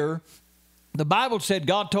fear, the Bible said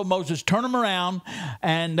God told Moses, turn them around,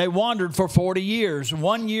 and they wandered for 40 years.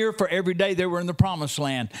 1 year for every day they were in the promised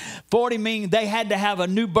land. 40 meaning they had to have a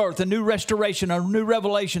new birth, a new restoration, a new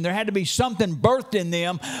revelation. There had to be something birthed in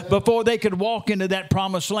them before they could walk into that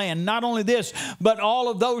promised land. Not only this, but all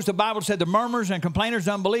of those, the Bible said, the murmurers and complainers,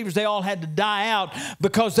 unbelievers, they all had to die out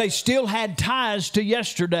because they still had ties to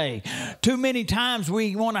yesterday. Too many times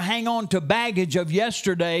we want to hang on to baggage of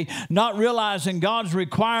yesterday, not realizing God's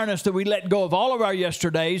requiring us that we let go of all of our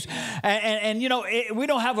yesterdays. We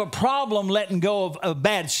don't have a problem letting go of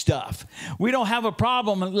bad stuff. We don't have a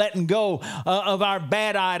problem letting go of our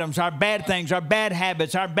bad items, our bad things, our bad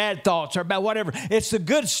habits, our bad thoughts, our bad whatever. It's the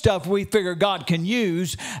good stuff we figure God can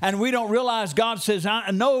use, and we don't realize God says,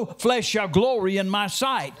 no flesh shall glory in my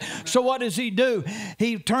sight. So what does he do?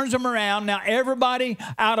 He turns them around. Now everybody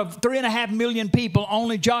out of 3.5 million people,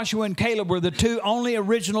 only Joshua and Caleb were the two only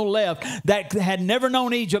original left that had never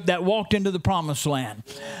known Egypt that walked into the promised land.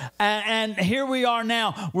 And here we are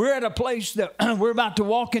now. We're at a place that we're about to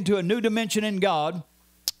walk into a new dimension in God.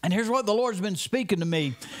 And here's what the Lord's been speaking to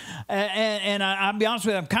me. And I'll be honest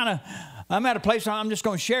with you, I'm at a place where I'm just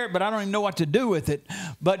going to share it, but I don't even know what to do with it.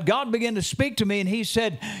 But God began to speak to me, and he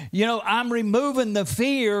said, I'm removing the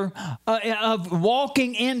fear of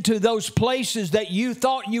walking into those places that you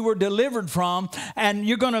thought you were delivered from, and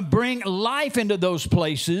you're going to bring life into those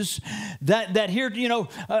places that here,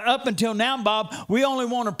 up until now, Bob, we only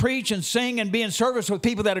want to preach and sing and be in service with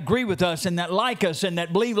people that agree with us and that like us and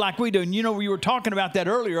that believe like we do. And we were talking about that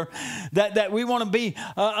earlier, that we want to be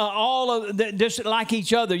just like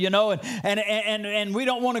each other, and we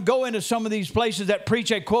don't want to go into some of these places that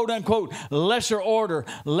preach a quote-unquote lesser order,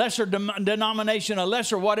 lesser denomination, a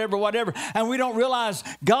lesser whatever. And we don't realize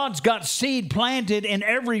God's got seed planted in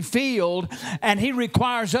every field, and he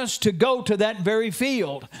requires us to go to that very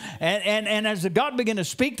field. And as God began to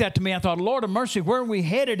speak that to me, I thought, Lord of mercy, where are we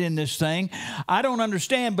headed in this thing? I don't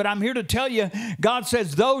understand, but I'm here to tell you, God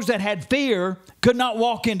says those that had fear could not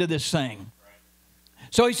walk into this thing.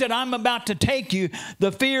 So he said, I'm about to take you.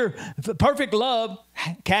 The perfect love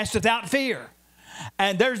casteth out fear.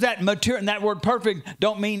 And there's that mature, and that word perfect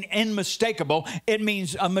don't mean unmistakable. It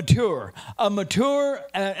means a mature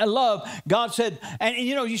love. God said, and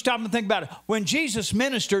you stop and think about it. When Jesus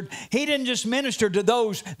ministered, he didn't just minister to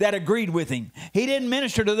those that agreed with him. He didn't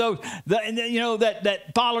minister to those that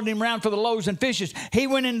followed him around for the loaves and fishes. He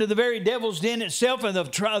went into the very devil's den itself, and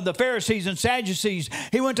the Pharisees and Sadducees.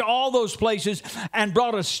 He went to all those places and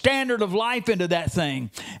brought a standard of life into that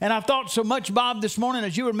thing. And I thought so much, Bob, this morning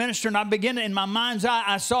as you were ministering, I began in my mind.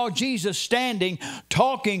 I saw Jesus standing,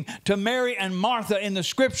 talking to Mary and Martha in the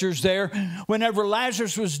scriptures there whenever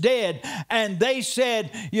Lazarus was dead. And they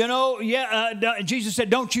said, Jesus said,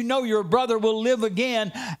 don't you know your brother will live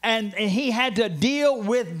again? And he had to deal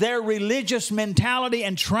with their religious mentality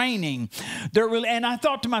and training. And I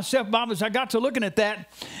thought to myself, Bob, as I got to looking at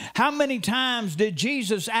that, how many times did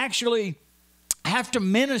Jesus actually have to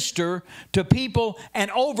minister to people and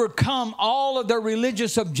overcome all of their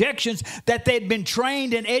religious objections that they'd been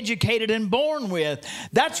trained and educated and born with?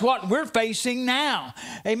 That's what we're facing now.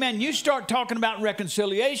 Amen. You start talking about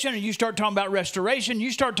reconciliation, and you start talking about restoration,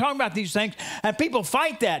 you start talking about these things, and people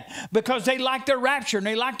fight that because they like their rapture, and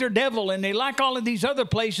they like their devil, and they like all of these other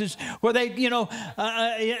places where they,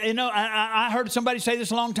 I heard somebody say this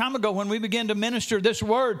a long time ago when we began to minister this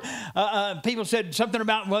word. People said something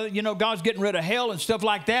about, God's getting rid of hell and stuff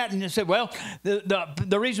like that, and they said, well,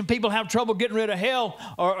 the reason people have trouble getting rid of hell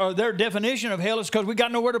or their definition of hell is because we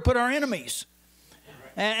got nowhere to put our enemies,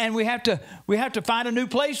 and we have to find a new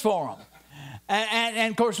place for them.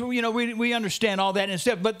 And of course, we understand all that and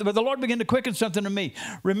stuff, but the Lord began to quicken something to me.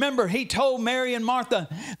 Remember, he told Mary and Martha,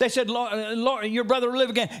 they said, Lord, your brother will live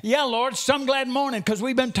again. Yeah, Lord, some glad morning, because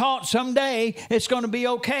we've been taught someday it's going to be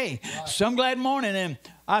okay. Right. Some glad morning. And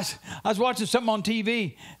I was watching something on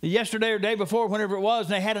TV yesterday or day before, whenever it was,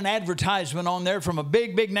 and they had an advertisement on there from a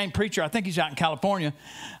big name preacher. I think he's out in California.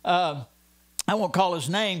 I won't call his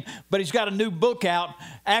name, but he's got a new book out,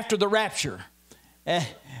 After the Rapture.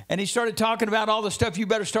 And he started talking about all the stuff you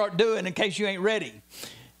better start doing in case you ain't ready.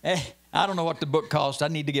 I don't know what the book cost. I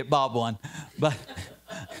need to get Bob one. But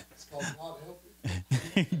It's called God Help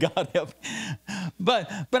You. God help.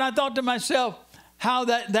 But I thought to myself, how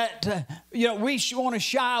we want to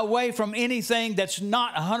shy away from anything that's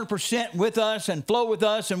not 100% with us and flow with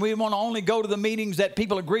us, and we want to only go to the meetings that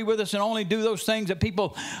people agree with us and only do those things that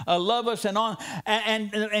people love us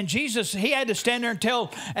and Jesus, he had to stand there and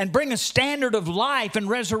tell and bring a standard of life and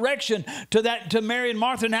resurrection to Mary and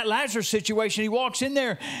Martha in that Lazarus situation. He walks in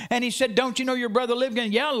there and he said, "Don't you know your brother lived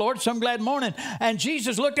again?" "Yeah, Lord, some glad morning." And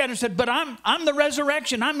Jesus looked at him and said, "But I'm the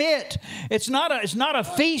resurrection. I'm it. It's not a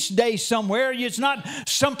feast day somewhere. It's not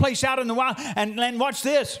someplace out in the wild." And watch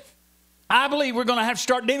this. I believe we're going to have to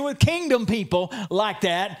start dealing with kingdom people like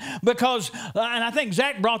that because, and I think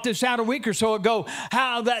Zach brought this out a week or so ago,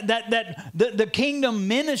 how the kingdom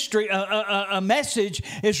ministry, a message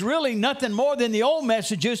is really nothing more than the old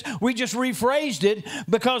messages. We just rephrased it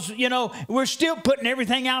because, we're still putting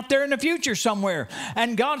everything out there in the future somewhere.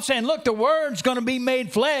 And God's saying, look, the word's going to be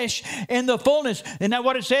made flesh in the fullness. Isn't that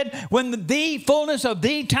what it said? When the fullness of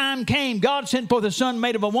the time came, God sent forth a son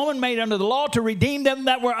made of a woman, made under the law, to redeem them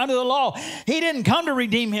that were under the law. He didn't come to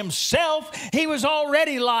redeem himself. He was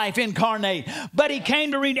already life incarnate. But he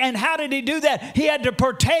came to redeem. And how did he do that? He had to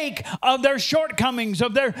partake of their shortcomings,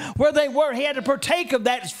 of where they were. He had to partake of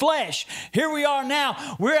that flesh. Here we are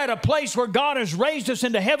now. We're at a place where God has raised us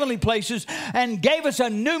into heavenly places and gave us a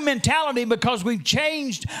new mentality because we've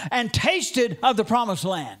changed and tasted of the promised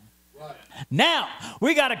land. Right. Now,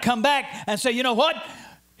 we got to come back and say, you know what?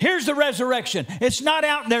 Here's the resurrection. It's not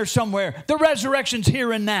out there somewhere. The resurrection's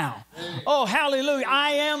here and now. Oh, hallelujah.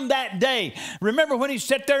 I am that day. Remember when he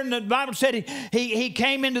sat there and the Bible said he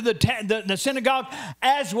came into the synagogue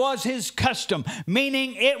as was his custom,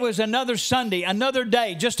 meaning it was another Sunday, another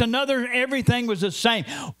day, just everything was the same.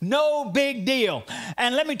 No big deal.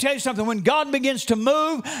 And let me tell you something. When God begins to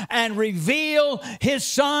move and reveal his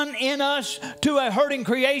son in us to a hurting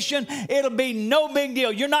creation, it'll be no big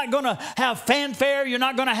deal. You're not going to have fanfare. You're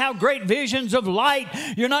not going to have great visions of light.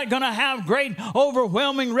 You're not going to have great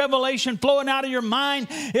overwhelming revelation flowing out of your mind.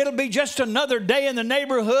 It'll be just another day in the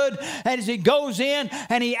neighborhood. And as he goes in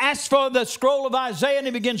and he asks for the scroll of Isaiah and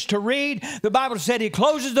he begins to read, the Bible said he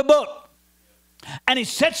closes the book. And he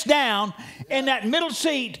sits down in that middle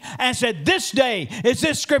seat and said, "This day is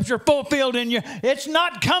this scripture fulfilled in you." It's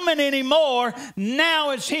not coming anymore. Now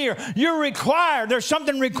it's here. You're required. There's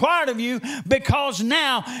something required of you because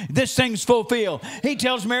now this thing's fulfilled. He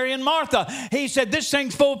tells Mary and Martha, he said, "This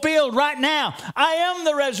thing's fulfilled right now. I am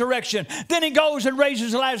the resurrection." Then he goes and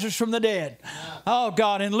raises Lazarus from the dead. Oh,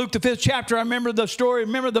 God. In Luke, the 5th chapter, I remember the story.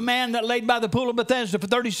 Remember the man that laid by the pool of Bethesda for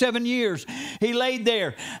 37 years. He laid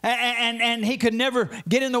there and he could never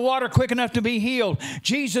get in the water quick enough to be healed.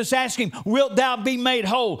 Jesus asked him, "Wilt thou be made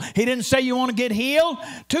whole?" He didn't say, "You want to get healed?"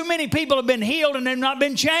 Too many people have been healed and they've not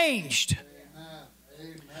been changed.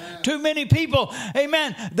 Too many people,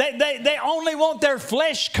 amen, they only want their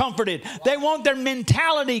flesh comforted. They want their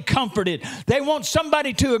mentality comforted. They want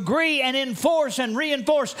somebody to agree and enforce and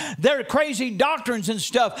reinforce their crazy doctrines and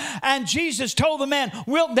stuff. And Jesus told the man,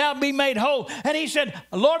 "Wilt thou be made whole?" And he said,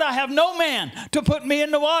 "Lord, I have no man to put me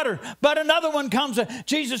in the water." But another one comes.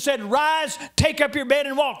 Jesus said, "Rise, take up your bed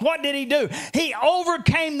and walk." What did he do? He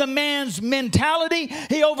overcame the man's mentality.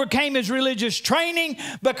 He overcame his religious training,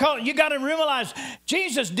 because you got to realize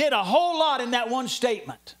Jesus did a whole lot in that one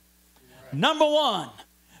statement. Right. Number one,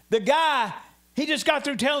 the guy, he just got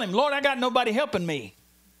through telling him, "Lord, I got nobody helping me.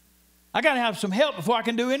 I got to have some help before I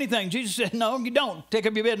can do anything." Jesus said, "No, you don't. Take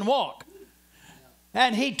up your bed and walk." Yeah.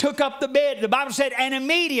 And he took up the bed. The Bible said, and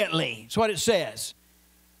immediately, that's what it says.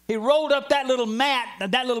 He rolled up that little mat,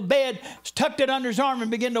 that little bed, tucked it under his arm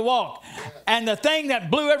and began to walk. Yeah. And the thing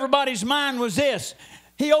that blew everybody's mind was this.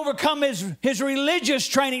 He overcome his religious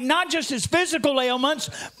training, not just his physical ailments,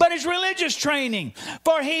 but his religious training.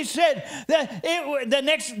 For he said that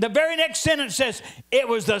the very next sentence says, "It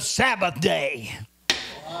was the Sabbath day."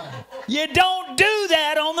 Wow. You don't do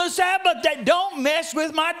that on the Sabbath day. Don't mess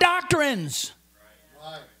with my doctrines.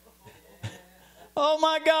 Right. Oh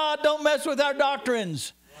my God, don't mess with our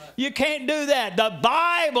doctrines. Right. You can't do that. The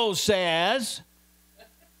Bible says...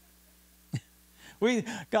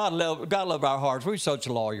 God love our hearts. We're such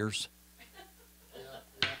lawyers.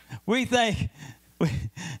 We think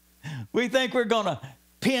we're going to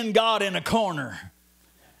pin God in a corner.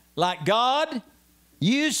 Like, "God,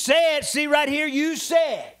 you said," see right here, "you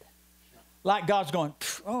said." Like God's going,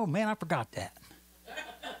 "Oh man, I forgot that."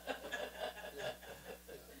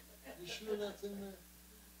 You sure that's in there?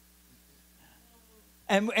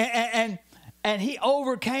 And he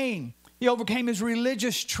overcame his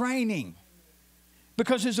religious training.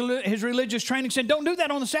 because his religious training said, don't do that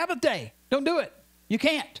on the Sabbath day. Don't do it. You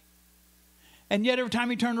can't. And yet every time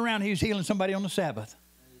he turned around, he was healing somebody on the Sabbath.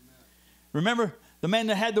 Amen. Remember the man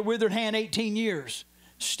that had the withered hand 18 years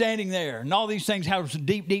standing there, and all these things have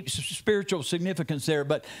deep, deep spiritual significance there.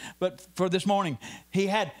 But for this morning, he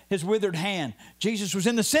had his withered hand. Jesus was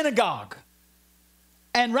in the synagogue.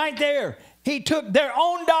 And right there, he took their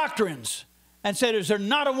own doctrines and said, is there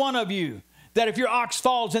not a one of you that if your ox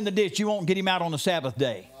falls in the ditch, you won't get him out on the Sabbath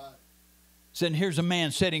day? Right. Said, here's a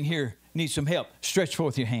man sitting here, needs some help. Stretch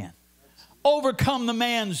forth your hand. Overcome the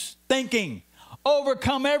man's thinking.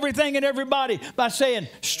 Overcome everything and everybody by saying,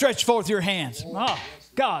 stretch forth your hands. Oh,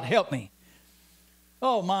 God, help me.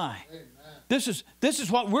 Oh, my. This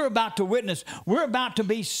is what we're about to witness. We're about to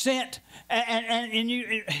be sent. And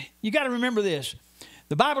you got to remember this.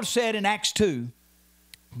 The Bible said in Acts 2,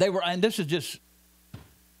 they were, and this is just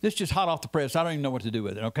hot off the press. I don't even know what to do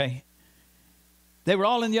with it, okay? They were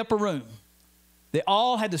all in the upper room. They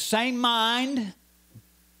all had the same mind.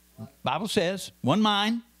 Bible says, one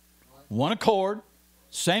mind, one accord,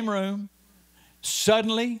 same room.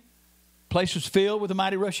 Suddenly, place was filled with a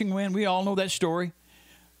mighty rushing wind. We all know that story.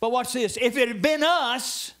 But watch this. If it had been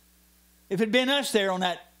us there on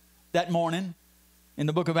that morning in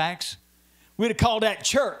the book of Acts, we'd have called that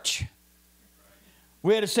church.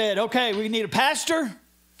 We'd have said, okay, we need a pastor.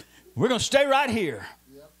 We're going to stay right here.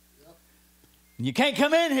 Yep. You can't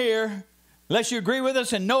come in here unless you agree with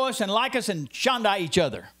us and know us and like us and shanda each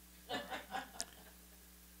other.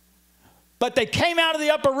 But they came out of the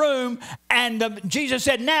upper room, and Jesus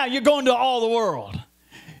said, now you're going to all the world.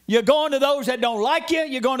 You're going to those that don't like you.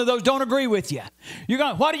 You're going to those that don't agree with you.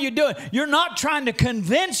 What are you doing? You're not trying to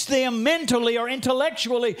convince them mentally or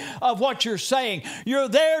intellectually of what you're saying. You're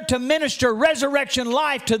there to minister resurrection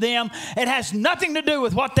life to them. It has nothing to do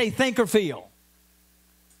with what they think or feel.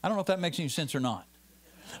 I don't know if that makes any sense or not.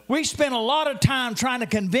 We spend a lot of time trying to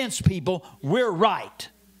convince people we're right.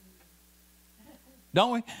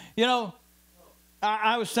 Don't we? You know,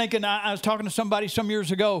 I was thinking, I was talking to somebody some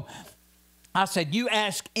years ago. I said, you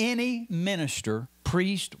ask any minister,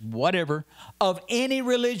 priest, whatever, of any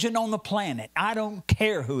religion on the planet. I don't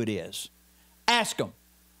care who it is. Ask them,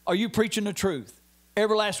 are you preaching the truth?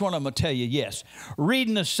 Every last one of them will tell you yes.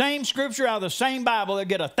 Reading the same scripture out of the same Bible, they'll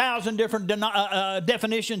get 1,000 different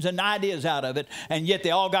definitions and ideas out of it, and yet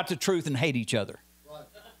they all got the truth and hate each other. Right.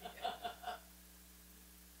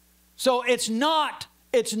 So it's not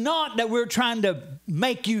that we're trying to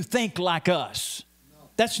make you think like us. No.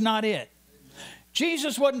 That's not it.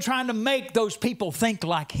 Jesus wasn't trying to make those people think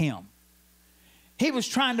like him. He was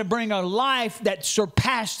trying to bring a life that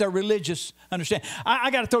surpassed their religious understanding.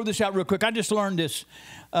 I got to throw this out real quick. I just learned this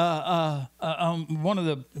on one of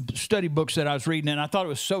the study books that I was reading, and I thought it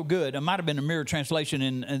was so good. It might have been a Mirror translation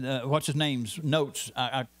in what's his name's notes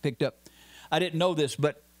I picked up. I didn't know this,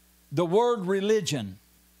 but the word religion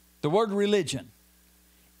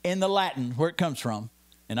in the Latin, where it comes from,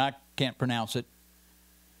 and I can't pronounce it,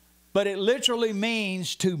 but it literally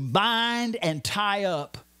means to bind and tie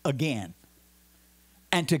up again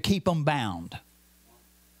and to keep them bound.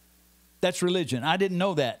 That's religion. I didn't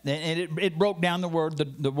know that. And it broke down the word.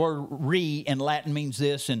 The word re in Latin means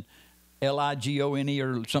this, and L-I-G-O-N-E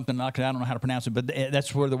or something like that. I don't know how to pronounce it, but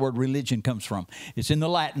that's where the word religion comes from. It's in the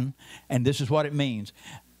Latin, and this is what it means.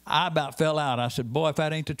 I about fell out. I said, boy, if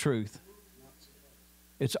that ain't the truth.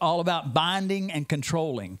 It's all about binding and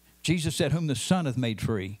controlling. Jesus said, whom the Son hath made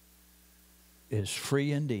free is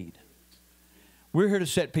free indeed. We're here to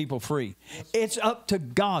set people free. It's up to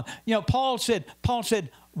God. You know, Paul said, I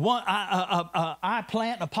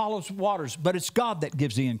plant, Apollos waters, but it's God that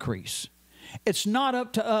gives the increase. It's not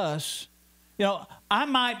up to us. You know, I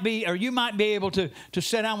might be, or you might be able to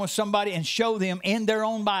sit down with somebody and show them in their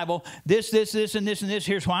own Bible, this, and this, and this.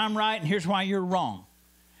 Here's why I'm right, and here's why you're wrong.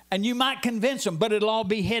 And you might convince them, but it'll all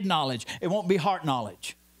be head knowledge. It won't be heart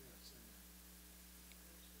knowledge.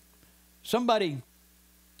 Somebody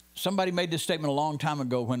made this statement a long time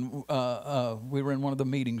ago when we were in one of the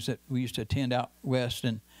meetings that we used to attend out west,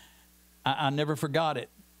 and I never forgot it.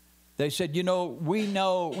 They said, you know, we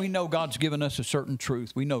know God's given us a certain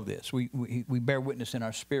truth. We know this. We bear witness in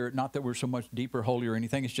our spirit. Not that we're so much deeper, holier, or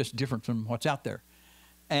anything. It's just different from what's out there.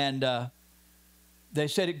 And they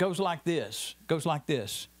said it goes like this. It goes like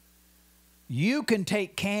this. You can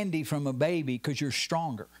take candy from a baby because you're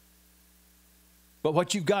stronger. But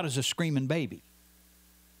what you've got is a screaming baby.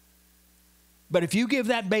 But if you give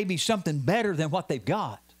that baby something better than what they've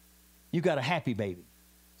got, you've got a happy baby.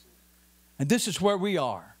 And this is where we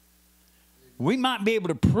are. We might be able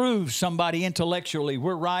to prove somebody intellectually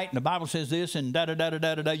we're right, and the Bible says this, and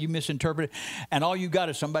da-da-da-da-da-da, you misinterpret it, and all you got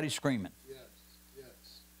is somebody screaming. Yes. Yes.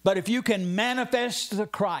 But if you can manifest the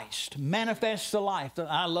Christ, manifest the life.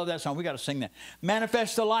 I love that song. We got to sing that.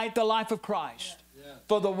 Manifest the life of Christ. Yeah.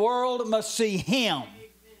 For the world must see Him.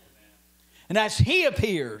 And as He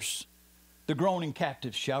appears, the groaning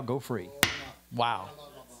captives shall go free. Wow.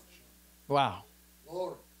 Wow.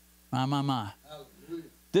 My.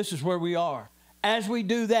 This is where we are. As we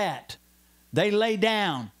do that, they lay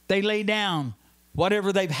down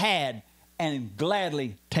whatever they've had and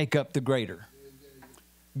gladly take up the greater.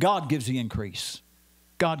 God gives the increase.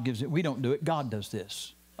 God gives it. We don't do it. God does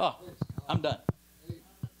this. Oh, I'm done.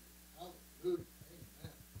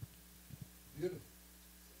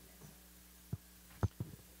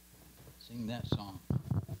 Sing that song.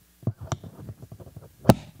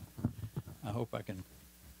 I hope I can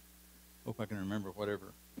remember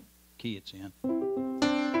whatever key it's in.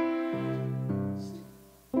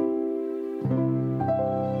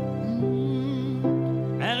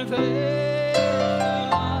 Manifest.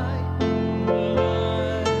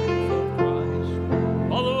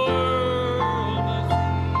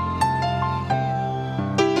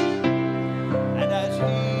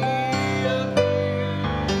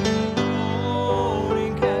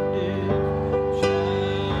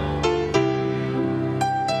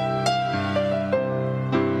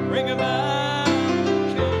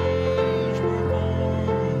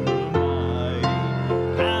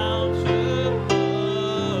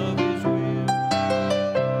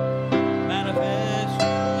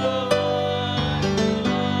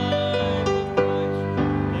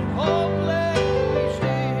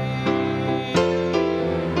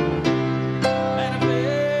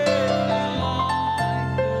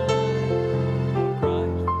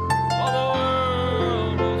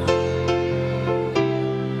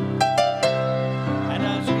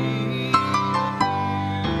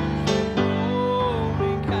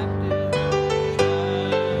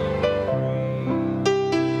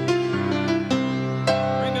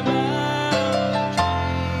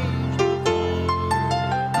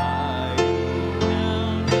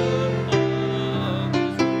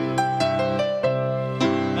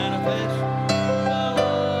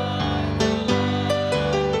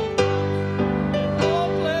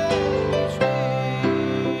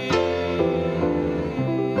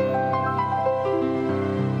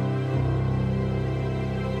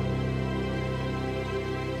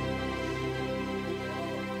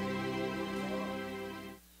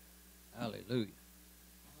 Hallelujah.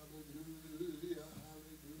 Hallelujah.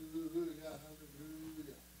 Hallelujah.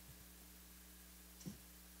 Hallelujah.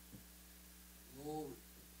 Glory.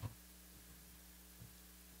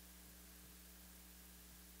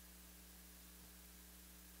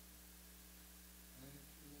 Thank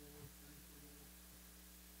you, Lord. Thank you, Lord.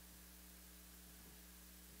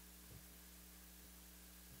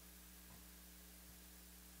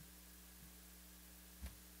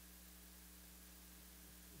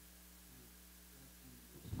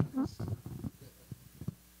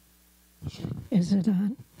 Is it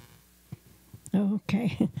on?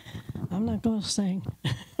 Okay. I'm not going to sing.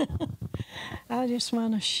 I just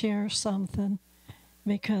want to share something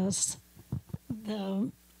because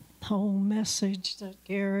the whole message that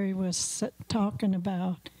Gary was talking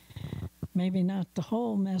about, maybe not the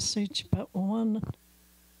whole message, but one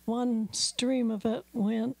stream of it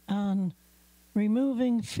went on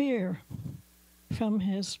removing fear from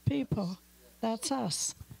his people. That's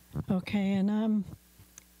us. Okay, and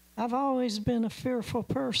I've always been a fearful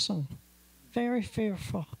person, very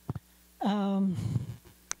fearful.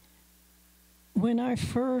 When I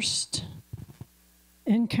first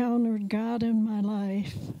encountered God in my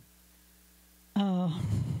life,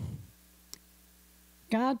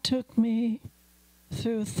 God took me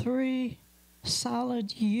through 3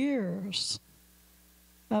 solid years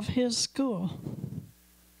of His school,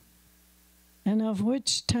 and of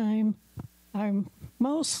which time I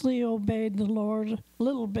mostly obeyed the Lord, a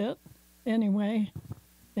little bit anyway,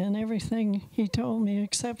 and everything He told me,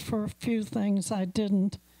 except for a few things I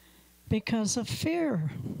didn't because of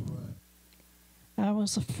fear. I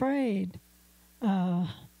was afraid.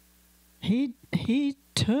 He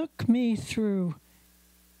took me through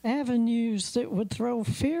avenues that would throw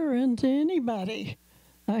fear into anybody.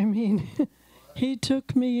 I mean, He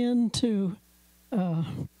took me into,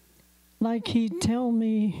 like He'd tell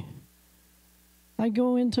me, I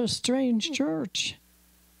go into a strange church,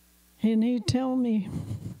 and He'd tell me,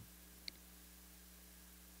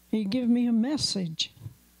 He'd give me a message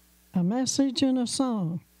and a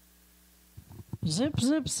song. Zip,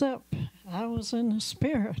 zip, zip. I was in the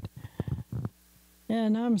Spirit.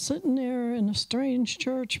 And I'm sitting there in a strange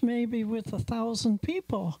church, maybe with 1,000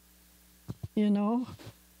 people, you know.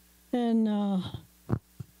 And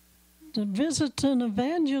the visiting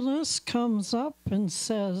evangelist comes up and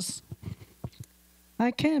says,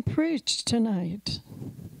 I can't preach tonight.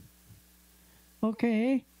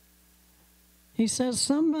 Okay. He says,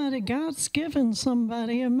 God's given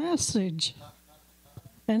somebody a message,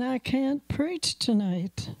 and I can't preach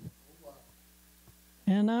tonight.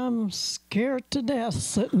 And I'm scared to death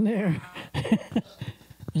sitting there.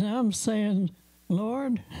 And I'm saying,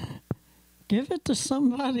 Lord, give it to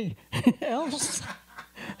somebody else.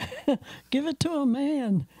 Give it to a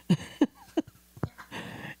man.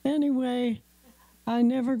 Anyway, I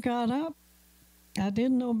never got up. I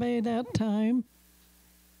didn't obey that time.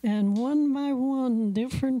 And one by one,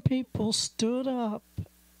 different people stood up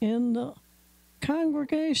in the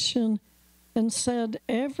congregation and said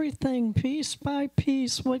everything piece by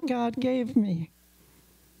piece what God gave me.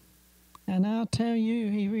 And I'll tell you,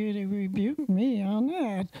 he really rebuked me on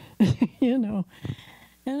that, you know.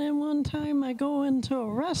 And then one time I go into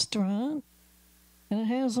a restaurant, and it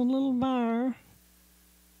has a little bar,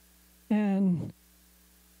 and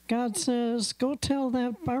God says, go tell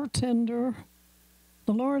that bartender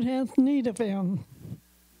the Lord hath need of him.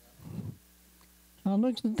 I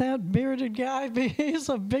looked at that bearded guy, he's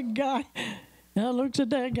a big guy. And I looked at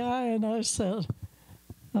that guy and I said,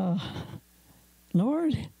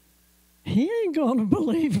 Lord, he ain't going to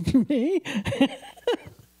believe me.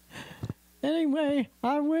 Anyway,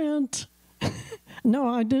 I went. No,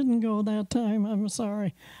 I didn't go that time. I'm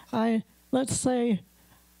sorry. Let's say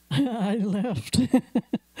I left.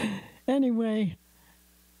 Anyway,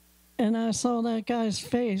 and I saw that guy's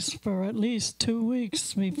face for at least 2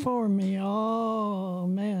 weeks before me. Oh,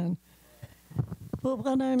 man. But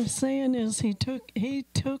what I'm saying is he took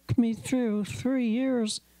me through 3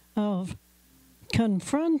 years of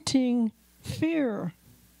confronting fear,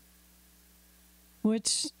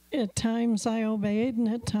 which at times I obeyed and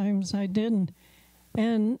at times I didn't.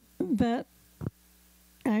 And that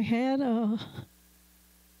I had a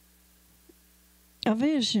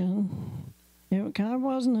vision. I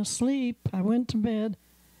wasn't asleep. I went to bed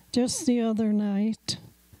just the other night.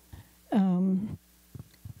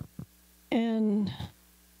 And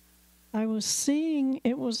I was seeing,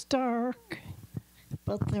 it was dark,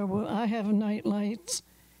 but I have night lights.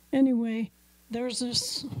 Anyway, there's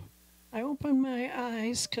this, I opened my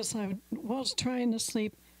eyes because I was trying to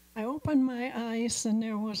sleep. I opened my eyes and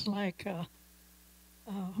there was like a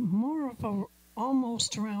more of a,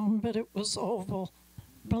 almost round, but it was oval,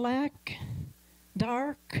 black,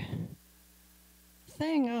 dark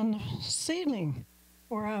thing on the ceiling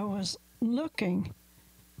where I was looking.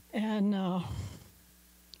 And I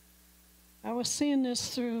was seeing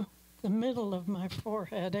this through the middle of my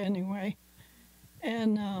forehead anyway.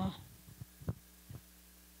 And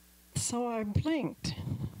so I blinked.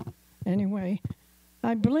 Anyway,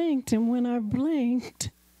 I blinked, and when I blinked,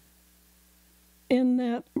 in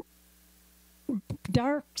that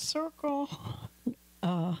dark circle,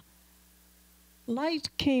 light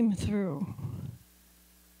came through.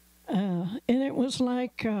 And it was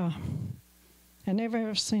like, I never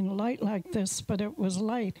have seen a light like this, but it was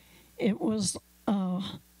light. It was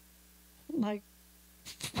like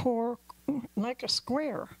a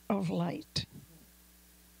square of light.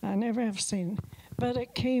 I never have seen, but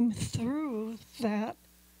it came through that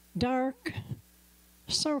dark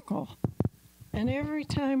circle. And every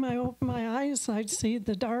time I opened my eyes, I'd see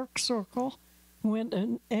the dark circle.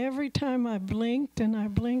 And every time I blinked, and I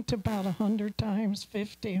blinked about 100 times,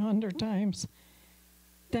 50, 100 times,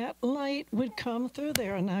 that light would come through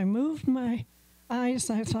there. And I moved my eyes.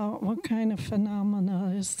 I thought, what kind of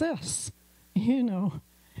phenomena is this? You know.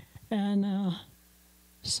 And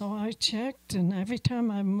so I checked, and every time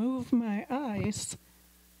I moved my eyes,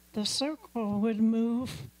 the circle would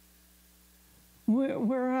move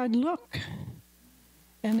where I'd look.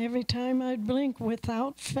 And every time I'd blink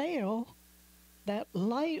without fail, that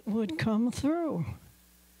light would come through.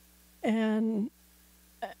 And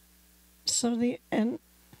so the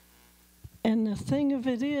thing of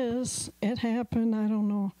it is, it happened, I don't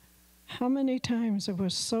know how many times. It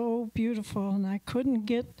was so beautiful, and I couldn't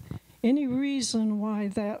get any reason why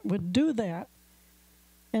that would do that.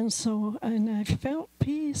 And so, and I felt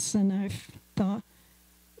peace, and I thought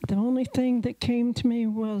the only thing that came to me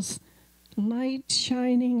was light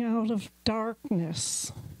shining out of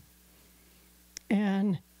darkness.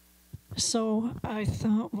 And so I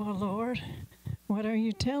thought, well, Lord, what are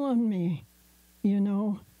you telling me? You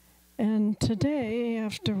know? And today,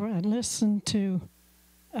 after I listened to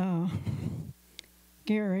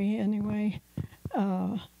Gary, anyway,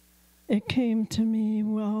 it came to me,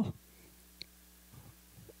 well,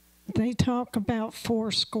 they talk about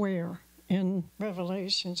 4 square in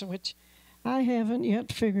Revelations, which I haven't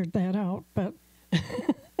yet figured that out, but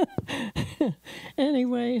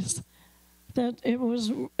anyways, that it was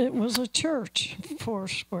a church,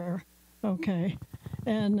 Foursquare, okay,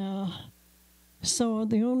 and so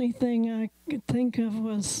the only thing I could think of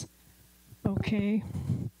was, okay,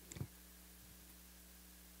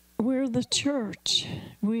 we're the church,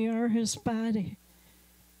 we are His body,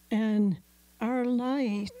 and our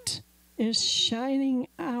light is shining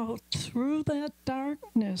out through that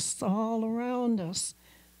darkness all around us.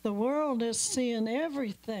 The world is seeing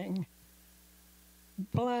everything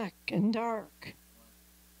black and dark,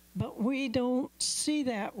 but we don't see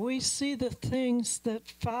that. We see the things that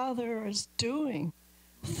Father is doing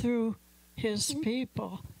through His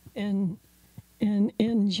people in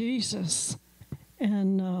Jesus.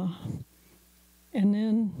 And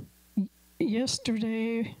then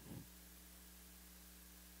yesterday,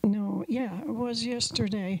 it was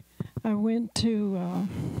yesterday, I went to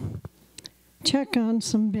check on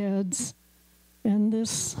some beds, and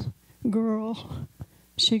this girl,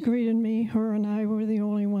 she greeted me. Her and I were the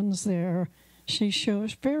only ones there. She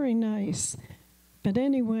shows very nice. But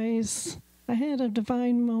anyways, I had a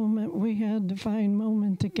divine moment. We had a divine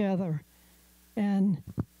moment together. And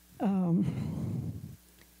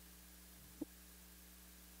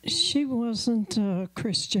she wasn't a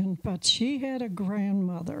Christian, but she had a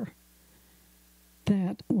grandmother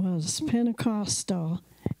that was Pentecostal,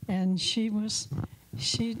 and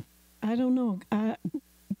I don't know,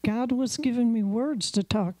 God was giving me words to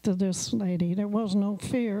talk to this lady. There was no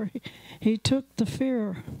fear. He took the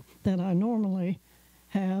fear that I normally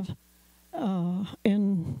have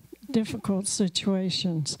in difficult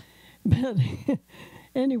situations. But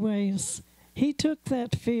anyways, He took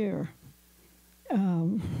that fear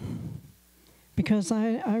because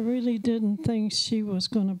I really didn't think she was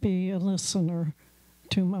going to be a listener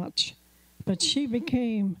too much. But she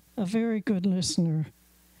became a very good listener.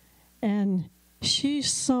 And she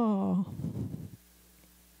started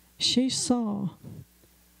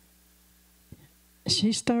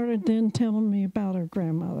then telling me about her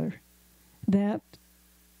grandmother, that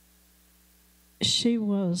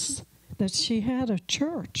she had a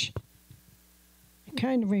church. It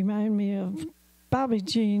kind of reminded me of Bobby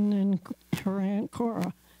Jean and her Aunt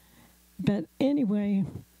Cora. But anyway,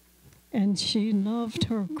 and she loved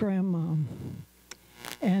her grandma.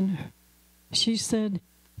 And she said,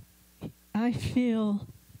 I feel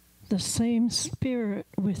the same spirit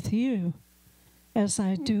with you as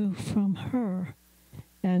I do from her.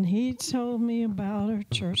 And he told me about her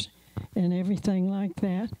church and everything like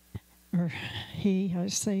that. Or I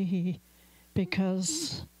say he,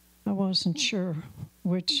 because I wasn't sure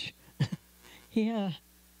which. Yeah,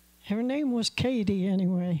 her name was Katie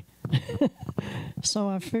anyway. So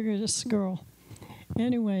I figured this girl.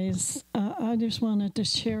 Anyways, I just wanted to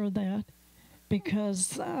share that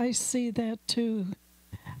because I see that too.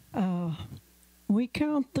 We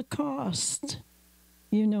count the cost,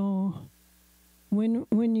 when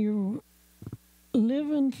you're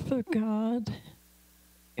living for God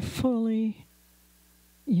fully,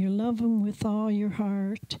 you love Him with all your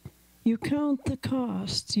heart, you count the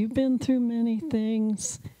cost. You've been through many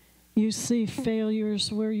things. You see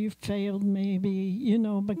failures where you failed maybe,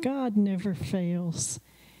 but God never fails.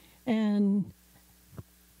 And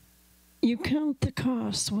you count the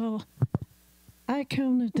cost. Well, I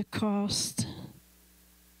counted the cost.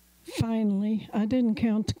 Finally, I didn't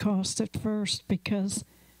count the cost at first because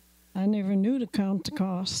I never knew to count the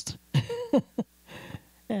cost.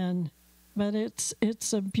 But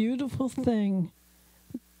it's a beautiful thing.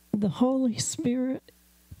 The Holy Spirit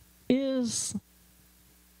is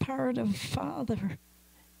part of Father.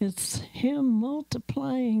 It's Him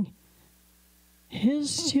multiplying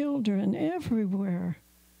His children everywhere.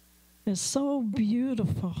 It's so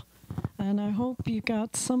beautiful. And I hope you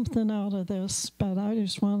got something out of this, but I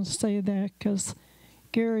just want to say that because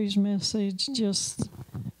Gary's message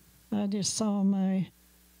I just saw my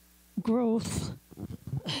growth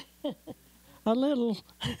a little.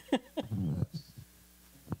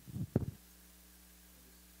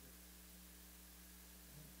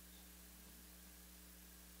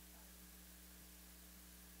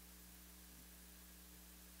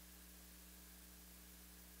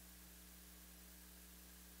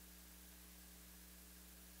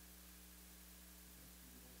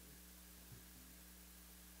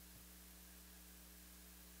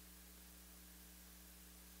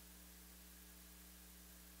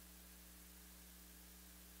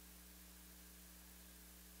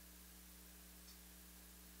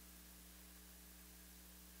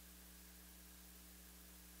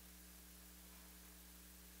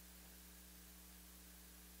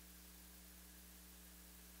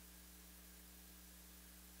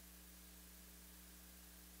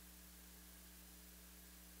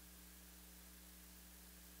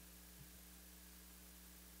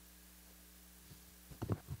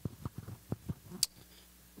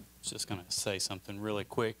 just going to say something really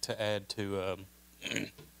quick to add to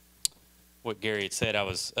what Gary had said. I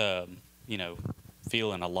was,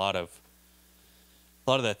 feeling a lot of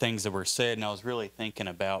the things that were said, and I was really thinking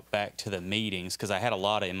about back to the meetings, because I had a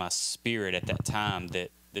lot in my spirit at that time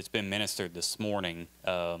that's been ministered this morning.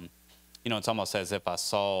 It's almost as if I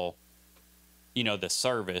saw, the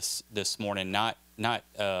service this morning, not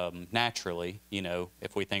naturally,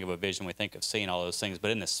 if we think of a vision, we think of seeing all those things, but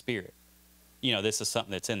in the spirit. This is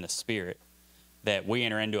something that's in the spirit, that we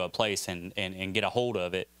enter into a place and get a hold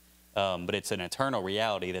of it, but it's an eternal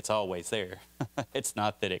reality that's always there. It's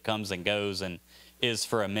not that it comes and goes and is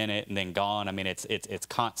for a minute and then gone. I mean, it's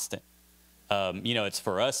constant. It's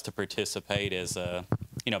for us to participate, as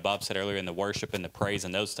Bob said earlier, in the worship and the praise,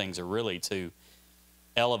 and those things are really to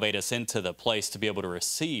elevate us into the place to be able to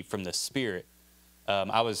receive from the Spirit.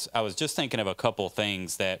 I was just thinking of a couple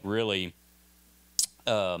things that really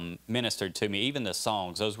ministered to me. Even the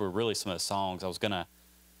songs; those were really some of the songs. I was gonna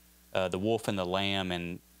the Wolf and the Lamb,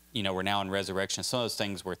 and we're now in Resurrection. Some of those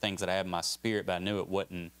things were things that I had in my spirit, but I knew it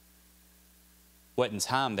wasn't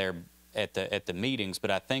time there at the meetings.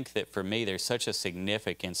 But I think that for me, there's such a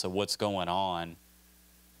significance of what's going on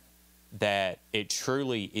that it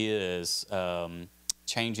truly is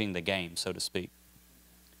changing the game, so to speak.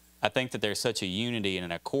 I think that there's such a unity and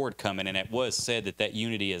an accord coming, and it was said that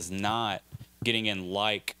unity is not getting in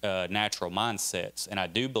natural mindsets. And I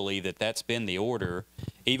do believe that that's been the order,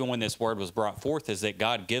 even when this word was brought forth, is that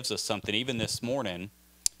God gives us something, even this morning,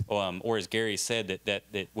 or as Gary said,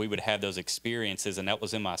 that we would have those experiences, and that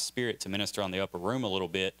was in my spirit to minister on the upper room a little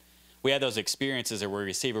bit. We had those experiences where we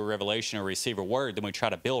receive a revelation or receive a word, then we try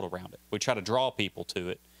to build around it. We try to draw people to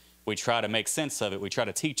it. We try to make sense of it. We try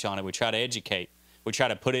to teach on it. We try to educate. We try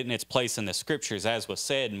to put it in its place in the Scriptures, as was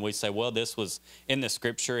said, and we say, well, this was in the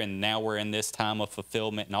Scripture, and now we're in this time of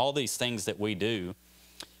fulfillment, and all these things that we do.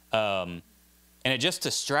 And it just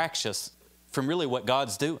distracts us from really what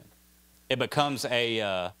God's doing. It becomes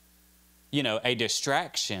a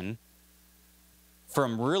distraction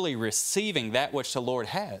from really receiving that which the Lord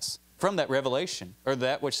has from that revelation, or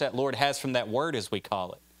that which that Lord has from that word, as we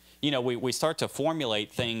call it. We start to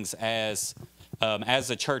formulate things as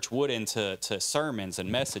the church would into sermons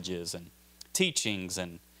and messages and teachings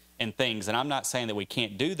and things. And I'm not saying that we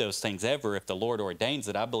can't do those things ever if the Lord ordains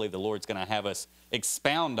it. I believe the Lord's going to have us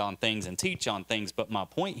expound on things and teach on things. But my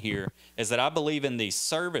point here is that I believe in these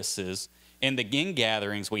services, in the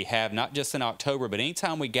gatherings we have, not just in October, but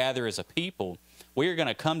anytime we gather as a people, we are going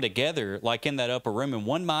to come together like in that upper room in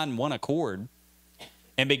one mind, one accord,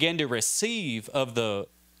 and begin to receive of the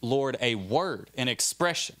Lord a word, an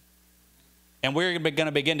expression. And we're going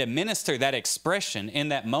to begin to minister that expression in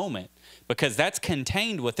that moment, because that's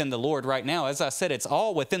contained within the Lord right now. As I said, it's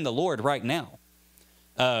all within the Lord right now.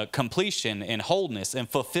 Completion and wholeness and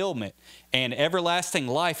fulfillment and everlasting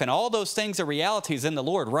life and all those things are realities in the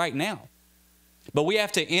Lord right now. But we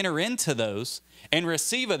have to enter into those and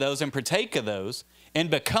receive of those and partake of those and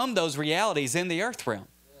become those realities in the earth realm.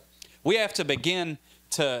 We have to begin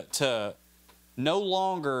to no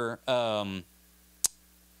longer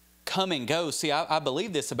come and go. See, I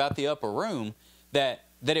believe this about the upper room, that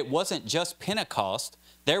it wasn't just Pentecost.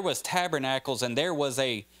 There was tabernacles and there was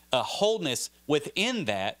a wholeness within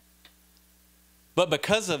that. But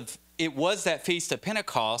because of it was that Feast of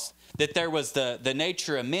Pentecost, that there was the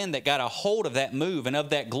nature of men that got a hold of that move and of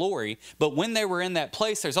that glory. But when they were in that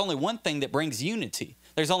place, there's only one thing that brings unity.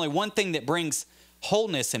 There's only one thing that brings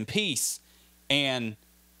wholeness and peace. And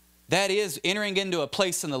that is entering into a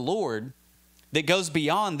place in the Lord that goes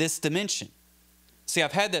beyond this dimension. See,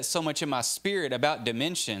 I've had that so much in my spirit about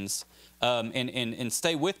dimensions. And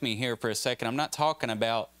stay with me here for a second. I'm not talking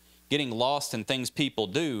about getting lost in things people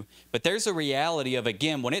do, but there's a reality of,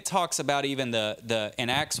 again, when it talks about even in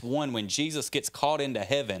Acts 1, when Jesus gets caught into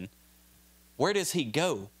heaven, where does he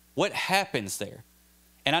go? What happens there?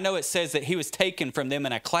 And I know it says that he was taken from them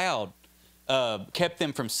in a cloud, kept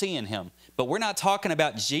them from seeing him. But we're not talking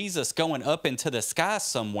about Jesus going up into the sky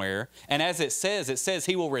somewhere. And as it says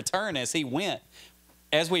he will return as he went.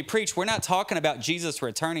 As we preach, we're not talking about Jesus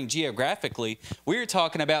returning geographically. We're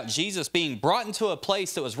talking about Jesus being brought into a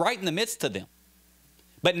place that was right in the midst of them.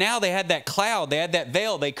 But now they had that cloud, they had that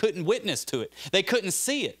veil, they couldn't witness to it. They couldn't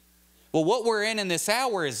see it. Well, what we're in this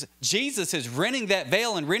hour is Jesus is rending that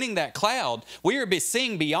veil and rending that cloud. We are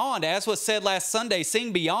seeing beyond, as was said last Sunday,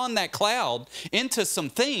 seeing beyond that cloud into some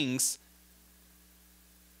things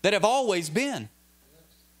that have always been,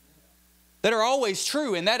 that are always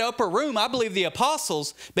true. In that upper room, I believe the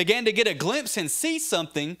apostles began to get a glimpse and see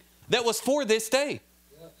something that was for this day.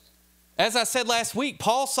 As I said last week,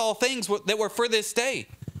 Paul saw things that were for this day.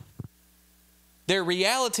 They're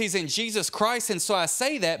realities in Jesus Christ. And so I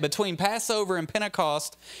say that between Passover and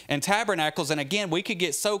Pentecost and tabernacles. And again, we could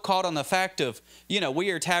get so caught on the fact of, we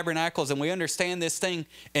are tabernacles and we understand this thing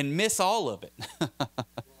and miss all of it.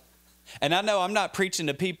 And I know I'm not preaching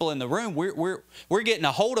to people in the room. We're getting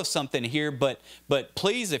a hold of something here, but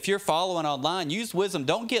please, if you're following online, use wisdom.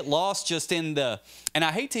 Don't get lost just in and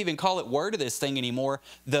I hate to even call it word of this thing anymore,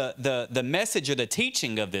 the message or the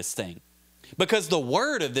teaching of this thing. Because the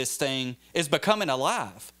word of this thing is becoming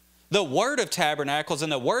alive. The word of tabernacles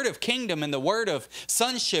and the word of kingdom and the word of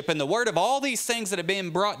sonship and the word of all these things that have been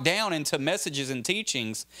brought down into messages and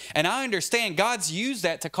teachings. And I understand God's used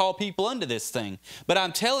that to call people into this thing. But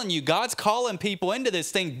I'm telling you, God's calling people into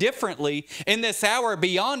this thing differently in this hour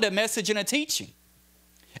beyond a message and a teaching.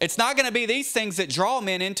 It's not going to be these things that draw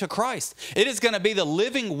men into Christ. It is going to be the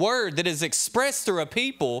living word that is expressed through a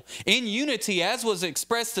people in unity, as was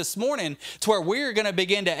expressed this morning, to where we're going to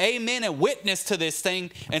begin to amen and witness to this thing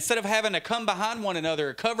instead of having to come behind one another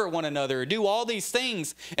or cover one another or do all these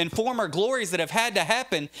things and former glories that have had to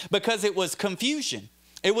happen because it was confusion.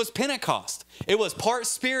 It was Pentecost. It was part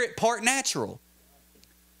spirit, part natural.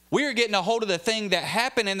 We are getting a hold of the thing that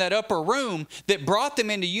happened in that upper room that brought them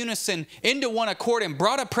into unison, into one accord, and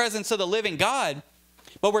brought a presence of the living God.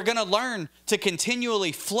 But we're going to learn to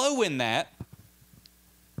continually flow in that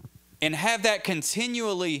and have that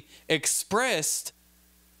continually expressed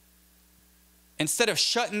instead of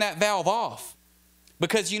shutting that valve off.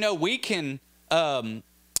 Because, we can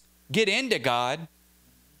get into God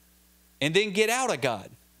and then get out of God.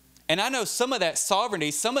 And I know some of that's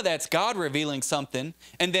sovereignty, some of that's God revealing something,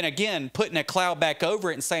 and then again, putting a cloud back over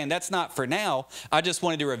it and saying, that's not for now. I just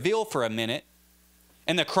wanted to reveal for a minute.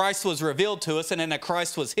 And the Christ was revealed to us, and then the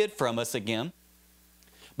Christ was hid from us again.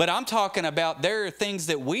 But I'm talking about there are things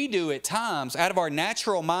that we do at times out of our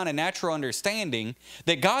natural mind and natural understanding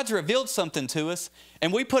that God's revealed something to us,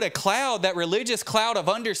 and we put a cloud, that religious cloud of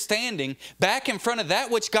understanding, back in front of that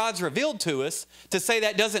which God's revealed to us to say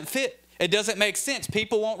that doesn't fit. It doesn't make sense.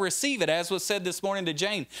 People won't receive it, as was said this morning to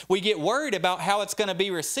Jane. We get worried about how it's going to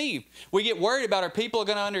be received. We get worried about are people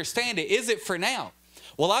going to understand it? Is it for now?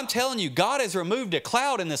 Well, I'm telling you, God has removed a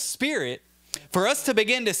cloud in the spirit for us to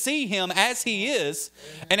begin to see him as he is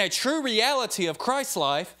and a true reality of Christ's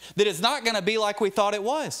life that is not going to be like we thought it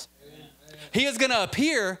was. He is going to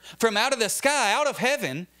appear from out of the sky, out of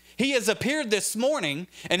heaven. He has appeared this morning,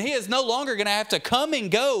 and he is no longer going to have to come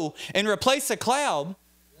and go and replace a cloud.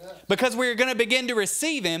 Because we're going to begin to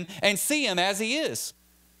receive him and see him as he is.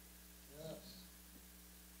 Yes.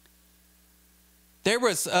 There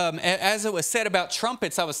was, as it was said about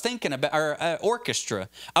trumpets, I was thinking about, or orchestra.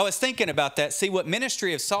 I was thinking about that. See, what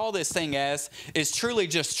ministry have saw this thing as is truly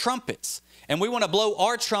just trumpets. And we want to blow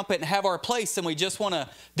our trumpet and have our place, and we just want to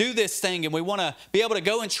do this thing, and we want to be able to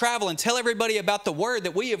go and travel and tell everybody about the word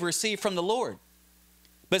that we have received from the Lord.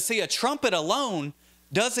 But see, a trumpet alone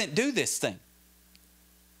doesn't do this thing.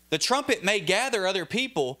 The trumpet may gather other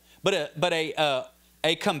people, but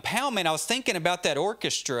a compoundment, I was thinking about that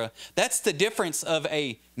orchestra, that's the difference of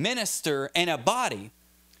a minister and a body.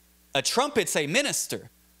 A trumpet's a minister,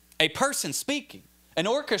 a person speaking. An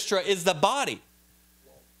orchestra is the body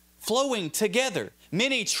flowing together.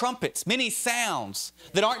 Many trumpets, many sounds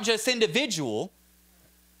that aren't just individual.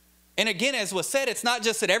 And again, as was said, it's not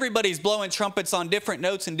just that everybody's blowing trumpets on different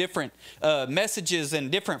notes and different messages and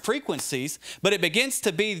different frequencies, but it begins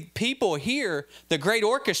to be people hear the great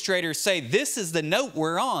orchestrators say, this is the note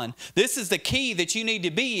we're on. This is the key that you need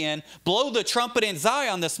to be in. Blow the trumpet in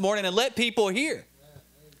Zion this morning and let people hear.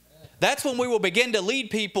 That's when we will begin to lead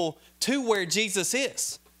people to where Jesus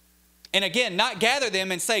is. And again, not gather them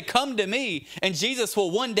and say, come to me, and Jesus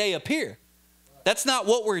will one day appear. That's not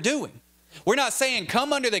what we're doing. We're not saying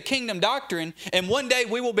come under the kingdom doctrine and one day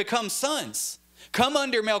we will become sons. Come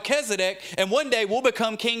under Melchizedek and one day we'll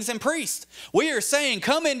become kings and priests. We are saying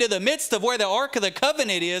come into the midst of where the Ark of the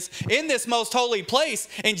Covenant is in this most holy place,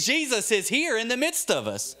 and Jesus is here in the midst of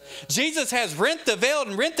us. Jesus has rent the veil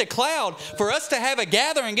and rent the cloud for us to have a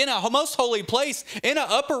gathering in a most holy place, in an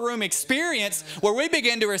upper room experience where we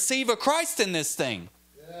begin to receive a Christ in this thing.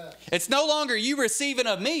 It's no longer you receiving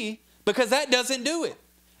of me, because that doesn't do it.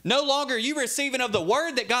 No longer you receiving of the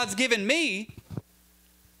word that God's given me,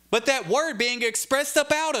 but that word being expressed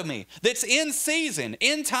up out of me. That's in season,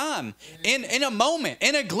 in time, in a moment,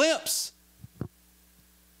 in a glimpse.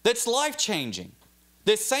 That's life-changing.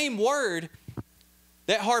 This same word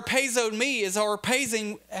that harpazoed me is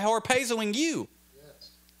harpazoing you. Yes.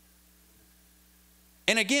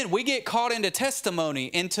 And again, we get caught into testimony,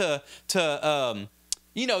 into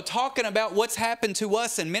talking about what's happened to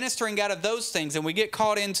us and ministering out of those things. And we get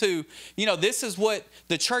caught into, this is what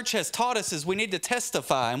the church has taught us is we need to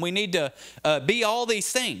testify and we need to be all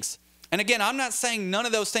these things. And again, I'm not saying none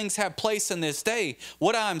of those things have place in this day.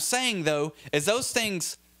 What I'm saying, though, is those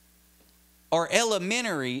things are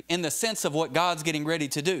elementary in the sense of what God's getting ready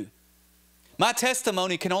to do. My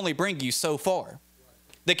testimony can only bring you so far.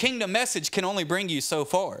 The kingdom message can only bring you so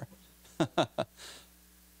far.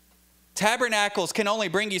 Tabernacles can only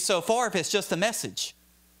bring you so far if it's just a message.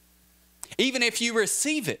 Even if you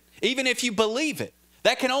receive it, even if you believe it,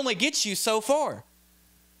 that can only get you so far.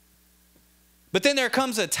 But then there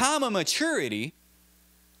comes a time of maturity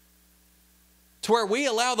to where we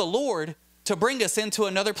allow the Lord to bring us into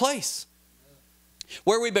another place,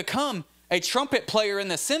 where we become a trumpet player in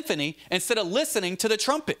the symphony instead of listening to the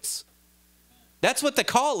trumpets. That's what the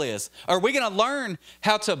call is. Are we going to learn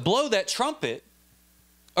how to blow that trumpet,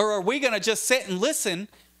 or are we going to just sit and listen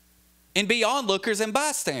and be onlookers and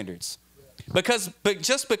bystanders? But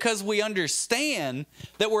just because we understand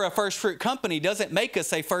that we're a first fruit company doesn't make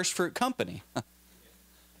us a first fruit company.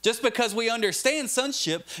 Just because we understand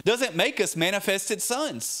sonship doesn't make us manifested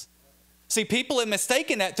sons. See, people have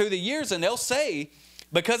mistaken that through the years, and they'll say,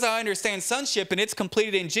 because I understand sonship and it's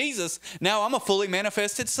completed in Jesus, now I'm a fully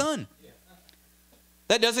manifested son.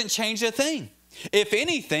 That doesn't change a thing. If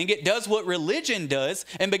anything, it does what religion does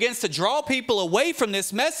and begins to draw people away from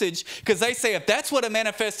this message, because they say, if that's what a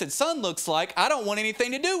manifested son looks like, I don't want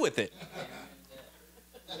anything to do with it.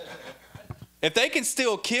 If they can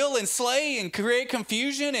still kill and slay and create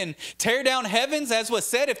confusion and tear down heavens, as was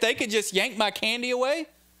said, if they could just yank my candy away,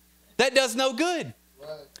 that does no good.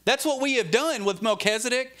 Right. That's what we have done with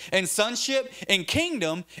Melchizedek and sonship and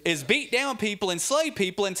kingdom, is beat down people and slay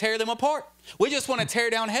people and tear them apart. We just want to tear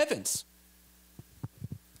down heavens.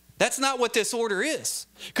 That's not what this order is.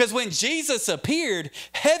 Because when Jesus appeared,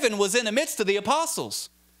 heaven was in the midst of the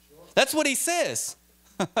apostles. That's what he says.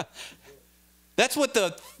 That's what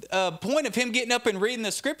the point of him getting up and reading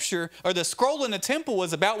the scripture or the scroll in the temple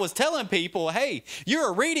was about, was telling people, hey,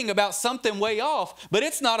 you're reading about something way off, but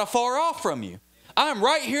it's not afar off from you. I'm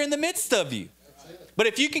right here in the midst of you. But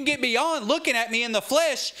if you can get beyond looking at me in the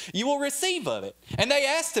flesh, you will receive of it. And they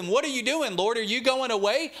asked him, what are you doing, Lord? Are you going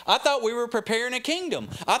away? I thought we were preparing a kingdom.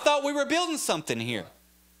 I thought we were building something here.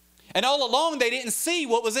 And all along, they didn't see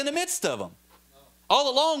what was in the midst of them.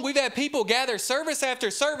 All along, we've had people gather service after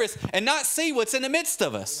service and not see what's in the midst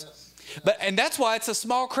of us. And that's why it's a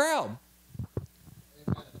small crowd.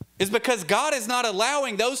 Is because God is not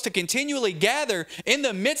allowing those to continually gather in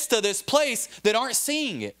the midst of this place that aren't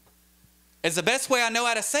seeing it. It's the best way I know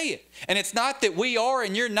how to say it. And it's not that we are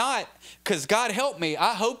and you're not, because God help me.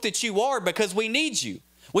 I hope that you are, because we need you.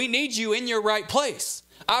 We need you in your right place.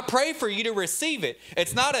 I pray for you to receive it.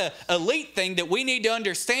 It's not an elite thing that we need to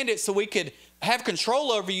understand it so we could have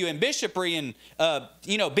control over you and bishopry and,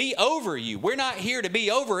 be over you. We're not here to be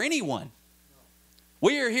over anyone.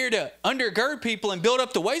 We are here to undergird people and build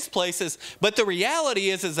up the waste places. But the reality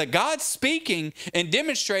is that God's speaking and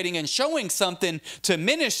demonstrating and showing something to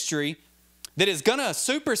ministry that is going to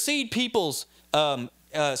supersede people's,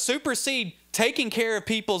 supersede taking care of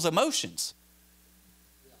people's emotions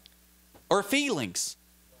or feelings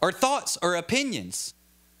or thoughts or opinions.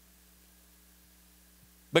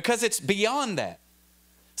 Because it's beyond that.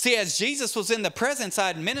 See, as Jesus was in the presence, I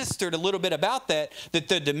had ministered a little bit about that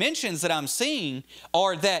the dimensions that I'm seeing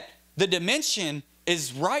are that the dimension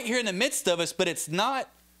is right here in the midst of us, but it's not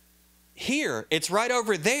here. It's right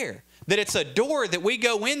over there. That it's a door that we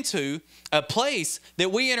go into, a place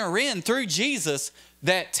that we enter in through Jesus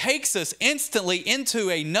that takes us instantly into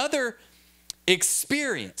another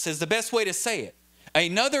experience, is the best way to say it.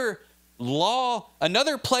 Another law,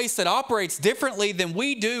 another place that operates differently than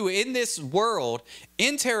we do in this world,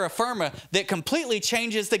 in terra firma, that completely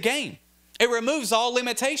changes the game. It removes all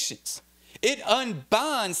limitations. It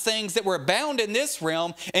unbinds things that were bound in this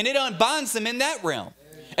realm, and it unbinds them in that realm.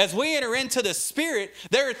 As we enter into the Spirit,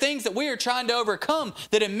 there are things that we are trying to overcome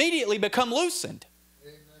that immediately become loosened.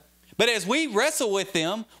 Amen. But as we wrestle with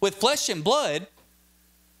them, with flesh and blood,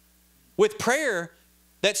 with prayer,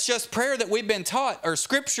 that's just prayer that we've been taught, or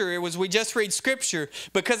Scripture, it was we just read Scripture,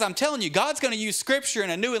 because I'm telling you, God's going to use Scripture in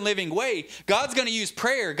a new and living way. God's going to use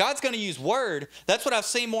prayer. God's going to use Word. That's what I've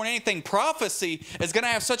seen more than anything. Prophecy is going to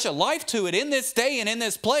have such a life to it in this day and in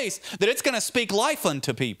this place that it's going to speak life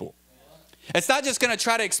unto people. It's not just going to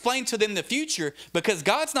try to explain to them the future, because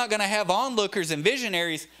God's not going to have onlookers and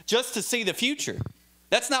visionaries just to see the future.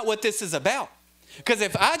 That's not what this is about. Because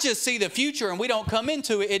if I just see the future and we don't come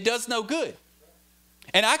into it, it does no good.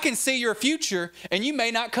 And I can see your future and you may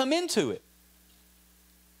not come into it.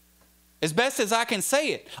 as best as I can say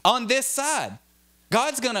it, on this side.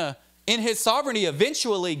 God's going to, in his sovereignty,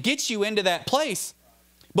 eventually get you into that place.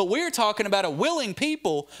 But we're talking about a willing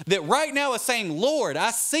people that right now is saying, Lord,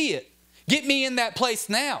 I see it. Get me in that place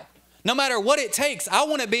now. No matter what it takes, I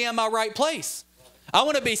want to be in my right place. I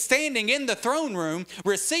want to be standing in the throne room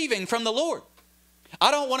receiving from the Lord. I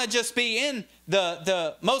don't want to just be in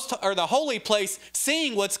the holy place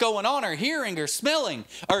seeing what's going on or hearing or smelling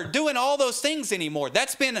or doing all those things anymore.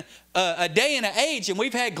 That's been a day and an age, and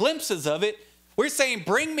we've had glimpses of it. We're saying,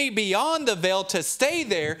 bring me beyond the veil to stay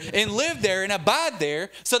there and live there and abide there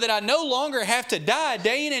so that I no longer have to die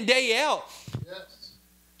day in and day out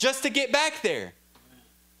just to get back there.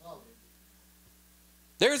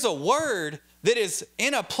 There's a word that is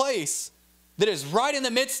in a place that is right in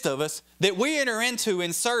the midst of us that we enter into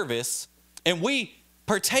in service and we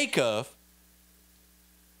partake of.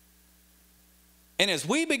 And as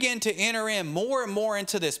we begin to enter in more and more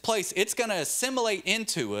into this place, it's going to assimilate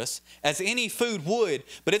into us as any food would,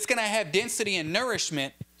 but it's going to have density and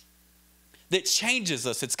nourishment that changes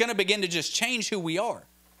us. It's going to begin to just change who we are.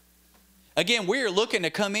 Again, we're looking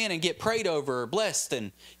to come in and get prayed over or blessed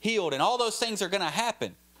and healed, and all those things are going to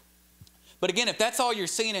happen. But again, if that's all you're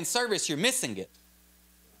seeing in service, you're missing it.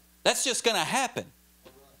 That's just going to happen.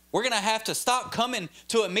 We're going to have to stop coming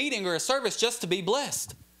to a meeting or a service just to be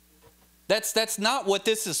blessed. That's not what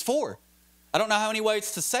this is for. I don't know how many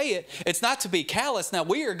ways to say it. It's not to be callous. Now,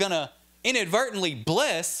 we are going to inadvertently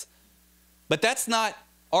bless, but that's not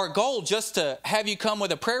our goal, just to have you come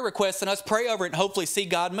with a prayer request and us pray over it and hopefully see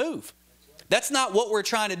God move. That's not what we're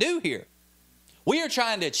trying to do here. We are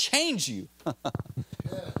trying to change you.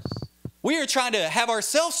 We are trying to have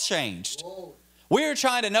ourselves changed. We are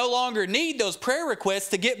trying to no longer need those prayer requests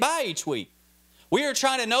to get by each week. We are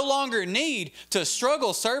trying to no longer need to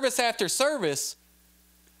struggle service after service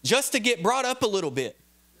just to get brought up a little bit.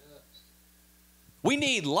 We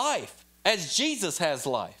need life as Jesus has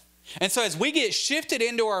life. And so as we get shifted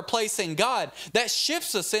into our place in God, that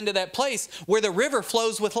shifts us into that place where the river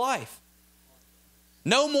flows with life.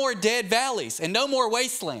 No more dead valleys and no more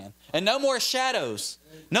wasteland and no more shadows.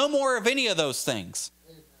 No more of any of those things.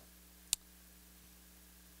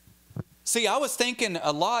 See, I was thinking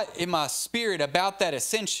a lot in my spirit about that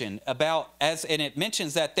ascension, and it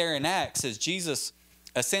mentions that there in Acts as Jesus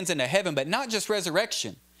ascends into heaven, but not just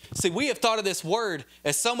resurrection. See, we have thought of this word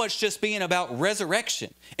as so much just being about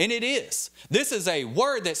resurrection, and it is. This is a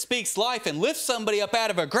word that speaks life and lifts somebody up out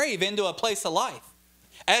of a grave into a place of life.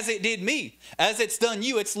 As it did me, as it's done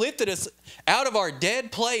you, it's lifted us out of our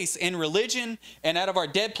dead place in religion and out of our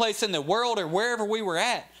dead place in the world or wherever we were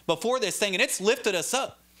at before this thing, and it's lifted us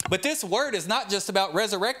up. But this word is not just about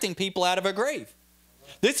resurrecting people out of a grave.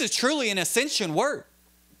 This is truly an ascension word,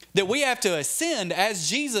 that we have to ascend as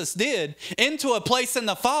Jesus did into a place in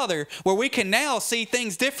the Father where we can now see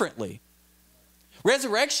things differently.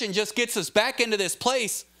 Resurrection just gets us back into this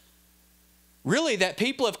place, really, that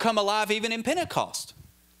people have come alive even in Pentecost.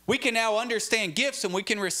 We can now understand gifts and we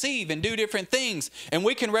can receive and do different things, and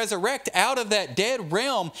we can resurrect out of that dead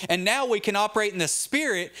realm, and now we can operate in the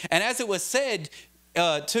Spirit. And as it was said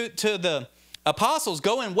to the apostles,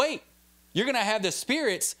 go and wait. You're going to have the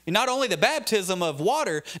Spirit's, not only the baptism of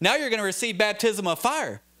water, now you're going to receive baptism of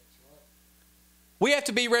fire. We have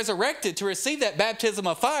to be resurrected to receive that baptism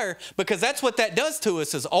of fire, because that's what that does to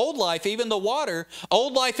us, is old life, even the water,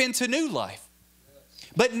 old life into new life.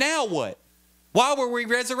 But now what? Why were we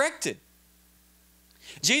resurrected?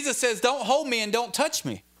 Jesus says, don't hold me and don't touch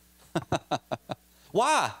me.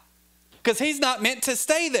 Why? Because he's not meant to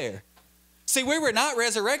stay there. See, we were not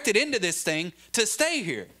resurrected into this thing to stay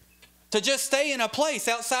here, to just stay in a place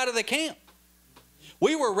outside of the camp.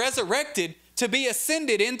 We were resurrected to be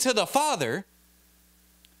ascended into the Father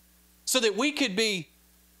so that we could be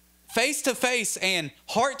face to face and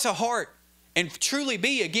heart to heart and truly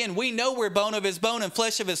be, again, we know we're bone of his bone and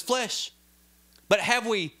flesh of his flesh. But have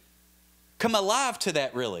we come alive to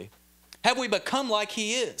that really? Have we become like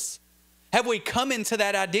he is? Have we come into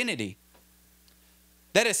that identity?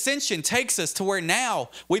 That ascension takes us to where now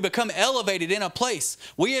we become elevated in a place.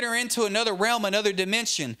 We enter into another realm, another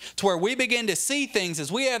dimension, to where we begin to see things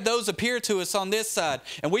as we have those appear to us on this side,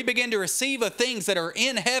 and we begin to receive of things that are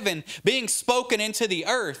in heaven being spoken into the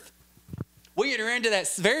earth. We enter into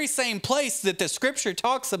that very same place that the scripture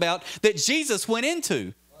talks about that Jesus went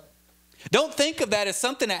into. Don't think of that as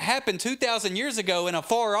something that happened 2,000 years ago and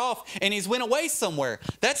afar off and he's went away somewhere.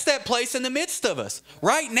 That's that place in the midst of us.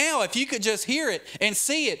 Right now, if you could just hear it and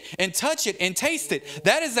see it and touch it and taste it,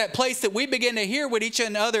 that is that place that we begin to hear what each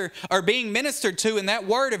other are being ministered to, and that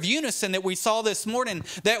word of unison that we saw this morning,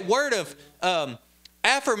 that word of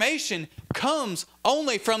affirmation comes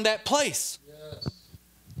only from that place. Yes.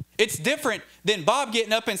 It's different than Bob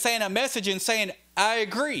getting up and saying a message and saying, I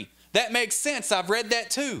agree. That makes sense. I've read that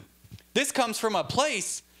too. This comes from a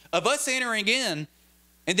place of us entering in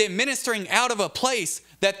and then ministering out of a place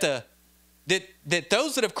that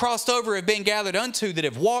those that have crossed over have been gathered unto, that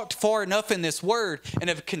have walked far enough in this word and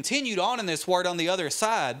have continued on in this word on the other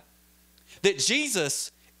side, that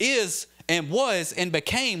Jesus is and was and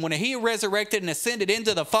became when he resurrected and ascended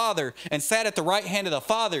into the Father and sat at the right hand of the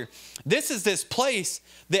Father. This is this place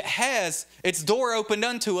that has its door opened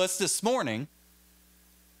unto us this morning,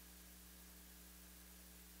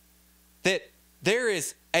 that there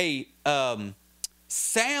is a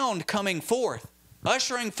sound coming forth,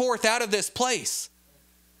 ushering forth out of this place.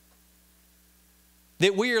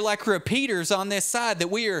 That we are like repeaters on this side, that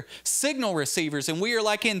we are signal receivers, and we are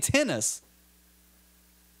like antennas.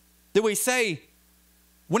 That we say,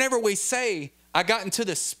 whenever we say, I got into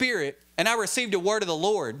the Spirit and I received a word of the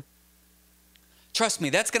Lord, trust me,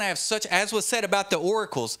 that's going to have such, as was said about the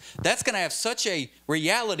oracles, that's going to have such a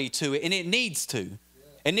reality to it, and it needs to.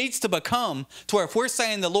 It needs to become to where if we're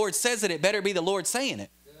saying the Lord says it, it better be the Lord saying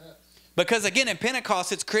it. Yes. Because again, in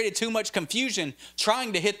Pentecost, it's created too much confusion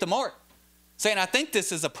trying to hit the mark. Saying, I think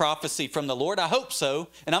this is a prophecy from the Lord. I hope so.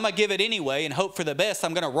 And I'm going to give it anyway and hope for the best.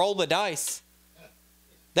 I'm going to roll the dice.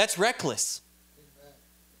 That's reckless. Amen.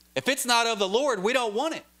 If it's not of the Lord, we don't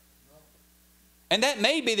want it. No. And that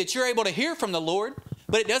may be that you're able to hear from the Lord,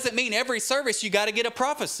 but it doesn't mean every service you got to get a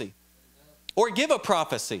prophecy. Amen. Or give a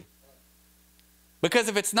prophecy. Because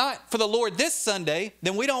if it's not for the Lord this Sunday,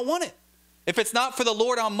 then we don't want it. If it's not for the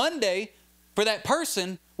Lord on Monday, for that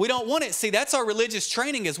person, we don't want it. See, that's our religious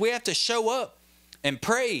training, is we have to show up and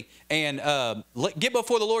pray and get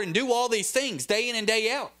before the Lord and do all these things day in and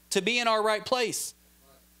day out to be in our right place.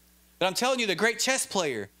 But I'm telling you, the great chess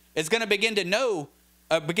player is going to begin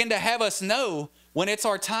to have us know when it's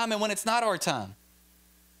our time and when it's not our time.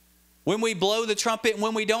 When we blow the trumpet and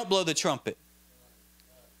when we don't blow the trumpet.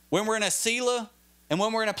 When we're in a Selah and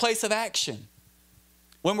when we're in a place of action.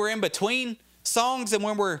 When we're in between songs and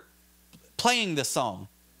when we're playing the song.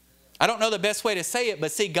 I don't know the best way to say it,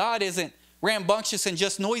 but see, God isn't rambunctious and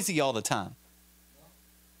just noisy all the time.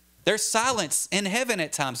 There's silence in heaven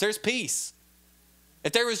at times. There's peace.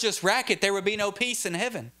 If there was just racket, there would be no peace in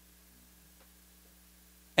heaven.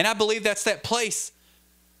 And I believe that's that place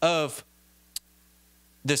of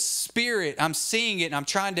the Spirit. I'm seeing it and I'm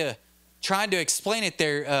trying to explain it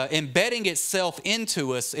there. Embedding itself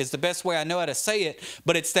into us is the best way I know how to say it.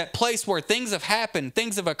 But it's that place where things have happened,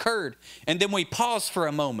 things have occurred, and then we pause for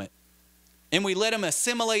a moment and we let them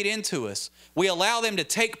assimilate into us. We allow them to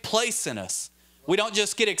take place in us. We don't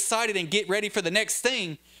just get excited and get ready for the next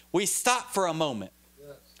thing. We stop for a moment.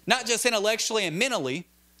 Yes. Not just intellectually and mentally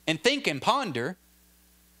and think and ponder,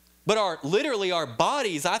 but literally our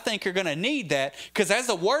bodies, I think, are going to need that, because as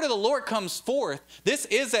the word of the Lord comes forth, this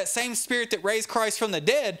is that same Spirit that raised Christ from the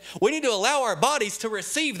dead. We need to allow our bodies to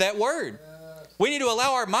receive that word. Yes. We need to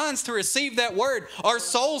allow our minds to receive that word, our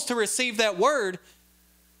souls to receive that word,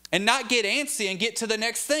 and not get antsy and get to the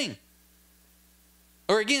next thing.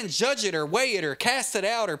 Or again, judge it or weigh it or cast it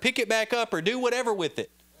out or pick it back up or do whatever with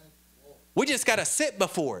it. We just got to sit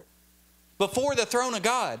before it, before the throne of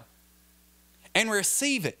God, and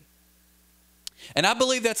receive it. And I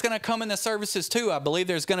believe that's going to come in the services too. I believe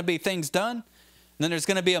there's going to be things done, and then there's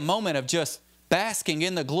going to be a moment of just basking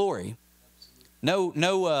in the glory. No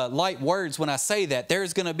light words when I say that.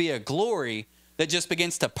 There's going to be a glory that just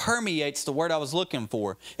begins to permeate. The word I was looking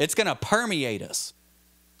for. It's going to permeate us.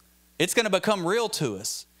 It's going to become real to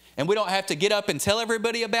us. And we don't have to get up and tell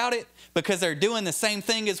everybody about it, because they're doing the same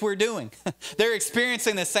thing as we're doing. They're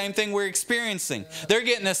experiencing the same thing we're experiencing. They're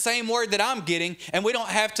getting the same word that I'm getting, and we don't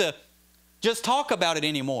have to just talk about it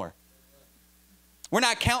anymore. We're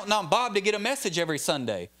not counting on Bob to get a message every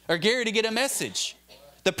Sunday or Gary to get a message.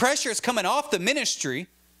 The pressure is coming off the ministry,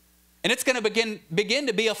 and it's going to begin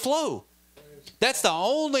to be a flow. That's the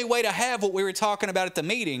only way to have what we were talking about at the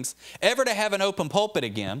meetings, ever to have an open pulpit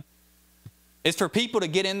again, is for people to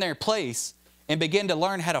get in their place and begin to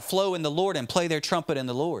learn how to flow in the Lord and play their trumpet in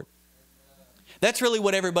the Lord. That's really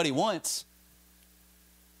what everybody wants.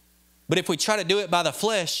 But if we try to do it by the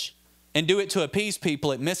flesh and do it to appease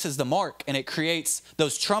people, it misses the mark, and it creates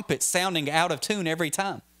those trumpets sounding out of tune every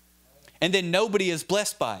time. And then nobody is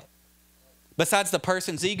blessed by it, besides the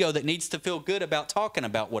person's ego that needs to feel good about talking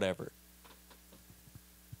about whatever.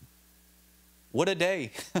 What a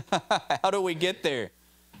day. How do we get there?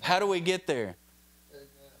 How do we get there?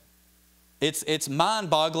 It's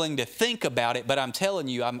mind-boggling to think about it, but I'm telling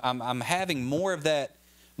you, I'm having more of that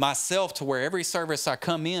myself, to where every service I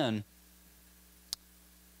come in,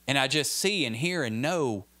 and I just see and hear and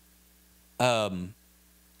know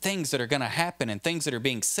things that are going to happen and things that are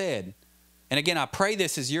being said. And again, I pray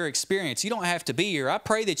this is your experience. You don't have to be here. I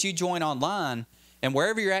pray that you join online, and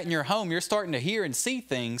wherever you're at in your home, you're starting to hear and see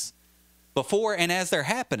things before and as they're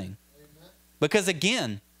happening. Amen. Because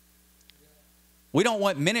again, we don't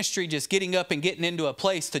want ministry just getting up and getting into a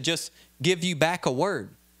place to just give you back a word.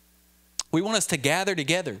 We want us to gather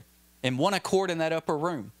together in one accord in that upper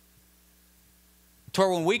room, to where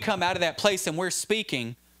when we come out of that place and we're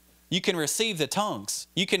speaking, you can receive the tongues.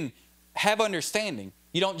 You can have understanding.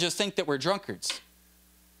 You don't just think that we're drunkards.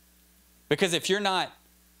 Because if you're not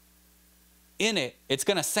in it, it's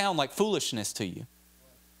going to sound like foolishness to you.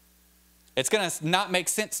 It's going to not make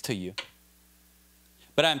sense to you.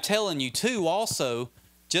 But I'm telling you too also,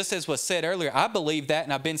 just as was said earlier, I believe that,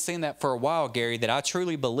 and I've been saying that for a while, Gary, that I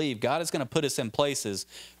truly believe God is going to put us in places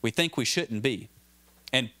we think we shouldn't be.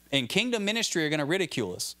 And kingdom ministry are going to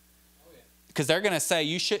ridicule us. Because they're going to say,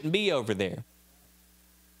 you shouldn't be over there.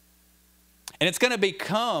 And it's going to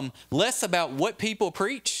become less about what people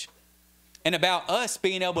preach and about us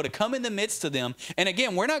being able to come in the midst of them. And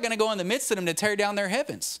again, we're not going to go in the midst of them to tear down their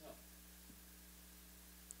heavens.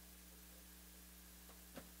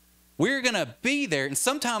 We're going to be there, and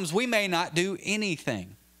sometimes we may not do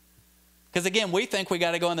anything. Because again, we think we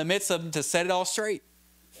got to go in the midst of them to set it all straight.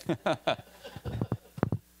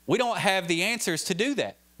 We don't have the answers to do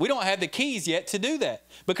that. We don't have the keys yet to do that,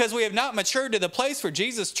 because we have not matured to the place for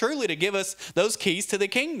Jesus truly to give us those keys to the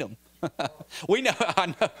kingdom. We know,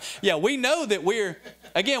 yeah, we know that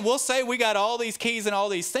again, we'll say we got all these keys and all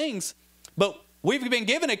these things, but we've been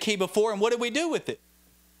given a key before, and what did we do with it?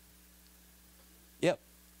 Yep.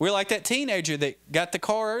 We're like that teenager that got the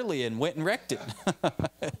car early and went and wrecked it.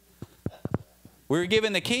 We were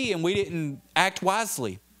given the key and we didn't act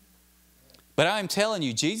wisely. But I'm telling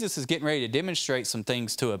you, Jesus is getting ready to demonstrate some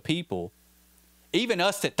things to a people, even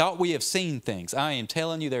us that thought we have seen things. I am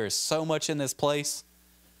telling you, there is so much in this place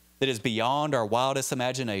that is beyond our wildest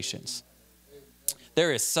imaginations.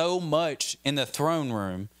 There is so much in the throne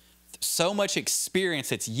room, so much experience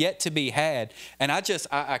that's yet to be had. And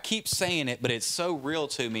I keep saying it, but it's so real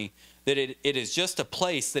to me that it is just a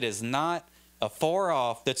place that is not afar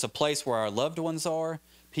off, that's a place where our loved ones are,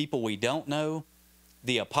 people we don't know,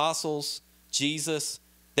 the apostles, Jesus.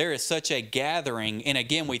 There is such a gathering, and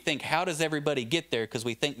again, we think, how does everybody get there? Because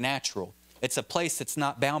we think natural. It's a place that's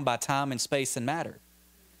not bound by time and space and matter.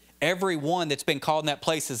 Everyone that's been called in that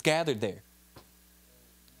place is gathered there.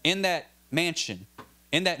 In that mansion,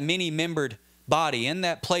 in that many-membered body, in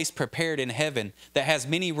that place prepared in heaven that has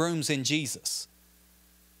many rooms in Jesus.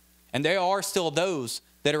 And there are still those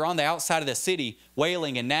that are on the outside of the city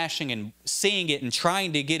wailing and gnashing and seeing it and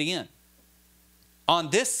trying to get in. On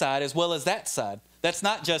this side as well as that side. That's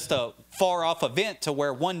not just a far-off event to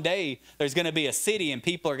where one day there's going to be a city and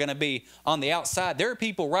people are going to be on the outside. There are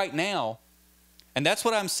people right now, and that's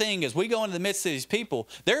what I'm seeing as we go into the midst of these people.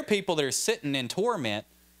 There are people that are sitting in torment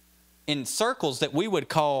in circles that we would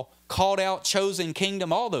call called out, chosen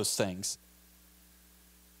kingdom, all those things.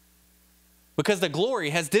 Because the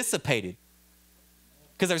glory has dissipated.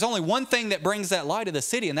 Because there's only one thing that brings that light of the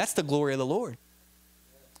city, and that's the glory of the Lord.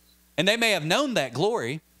 And they may have known that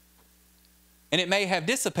glory, and it may have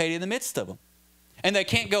dissipated in the midst of them. And they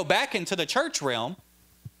can't go back into the church realm,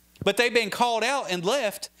 but they've been called out and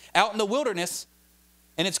left out in the wilderness,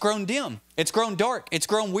 and it's grown dim. It's grown dark. It's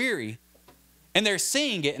grown weary. And they're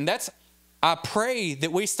seeing it, and I pray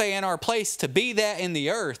that we stay in our place to be that in the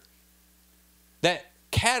earth, that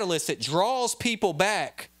catalyst that draws people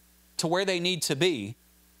back to where they need to be.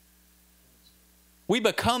 We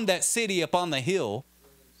become that city up on the hill.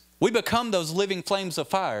 We become those living flames of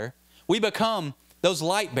fire. We become those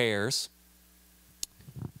light bearers.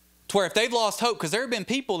 To where if they've lost hope, because there have been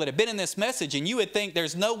people that have been in this message and you would think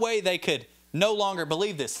there's no way they could no longer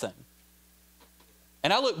believe this thing.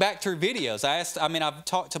 And I look back through videos. I've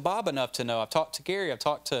talked to Bob enough to know. I've talked to Gary. I've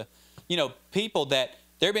talked to, people that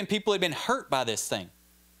there have been people that have been hurt by this thing.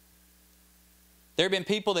 There have been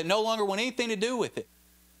people that no longer want anything to do with it.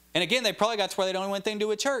 And again, they probably got to where they don't want anything to do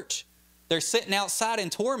with church. They're sitting outside in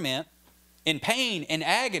torment, in pain, in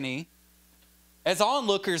agony, as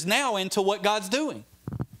onlookers now into what God's doing.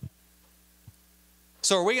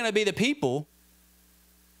 So are we going to be the people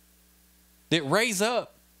that raise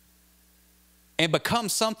up and become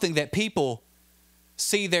something that people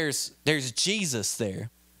see there's Jesus there?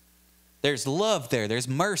 There's love there. There's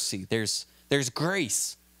mercy. There's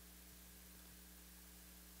grace.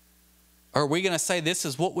 Or are we going to say this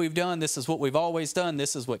is what we've done, this is what we've always done,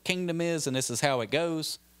 this is what kingdom is, and this is how it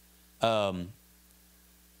goes? So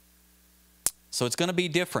it's going to be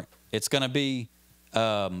different. It's going to be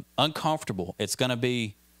uncomfortable. It's going to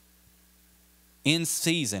be in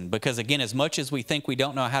season because, again, as much as we think we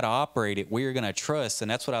don't know how to operate it, we are going to trust. And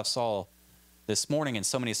that's what I saw this morning in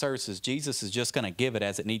so many services. Jesus is just going to give it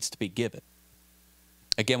as it needs to be given.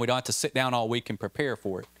 Again, we don't have to sit down all week and prepare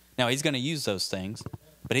for it. Now, he's going to use those things,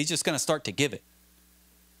 but he's just going to start to give it.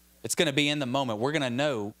 It's going to be in the moment. We're going to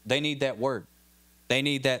know they need that word. They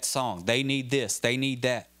need that song. They need this. They need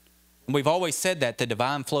that. And we've always said that, the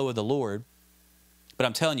divine flow of the Lord. But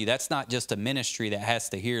I'm telling you, that's not just a ministry that has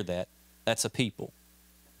to hear that. That's a people.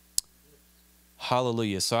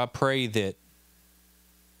 Hallelujah. So I pray that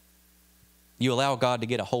you allow God to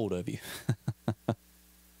get a hold of you.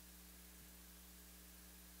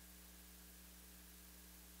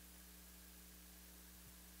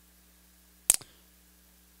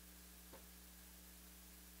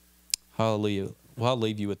 Hallelujah. Well, I'll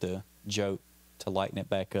leave you with a joke to lighten it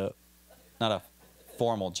back up. Not a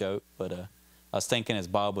formal joke, but I was thinking as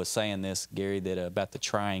Bob was saying this, Gary, that about the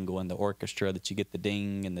triangle in the orchestra, that you get the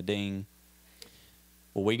ding and the ding.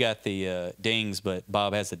 Well, we got the dings, but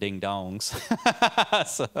Bob has the ding-dongs.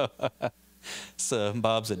 so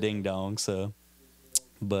Bob's a ding-dong. So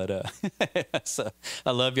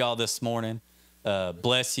I love y'all this morning.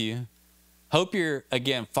 Bless you. Hope you're,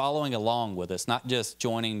 again, following along with us, not just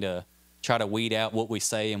joining to try to weed out what we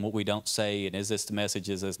say and what we don't say, and is this the message,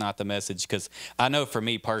 is this not the message? Because I know for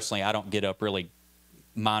me personally, I don't get up really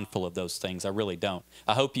mindful of those things. I really don't.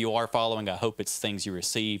 I hope you are following. I hope it's things you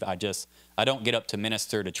receive. I don't get up to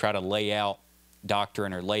minister to try to lay out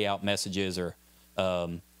doctrine or lay out messages or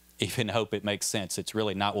even hope it makes sense. It's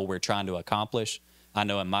really not what we're trying to accomplish. I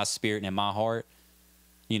know in my spirit and in my heart,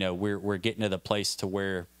 you know, we're getting to the place to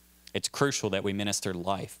where it's crucial that we minister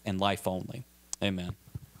life and life only. Amen.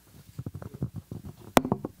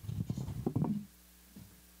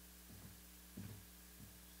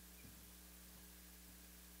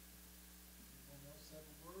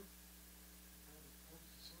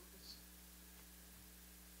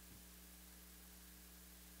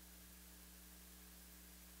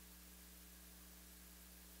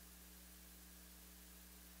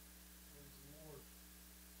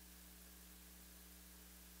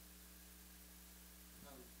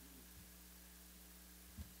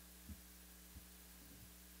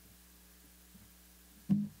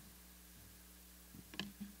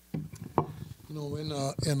 You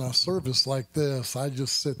know, in a service like this, I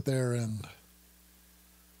just sit there and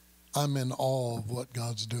I'm in awe of what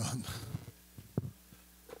God's doing.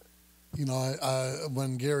 You know, I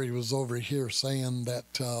when Gary was over here saying that,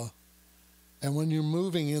 and when you're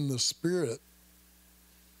moving in the Spirit,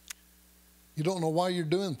 you don't know why you're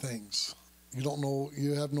doing things. You don't know,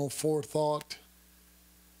 you have no forethought.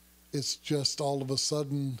 It's just all of a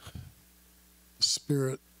sudden, the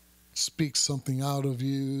Spirit speaks something out of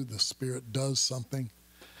you, the Spirit does something.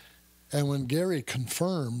 And when Gary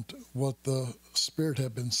confirmed what the Spirit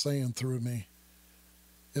had been saying through me,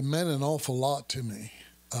 it meant an awful lot to me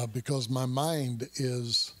because my mind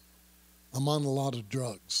is, I'm on a lot of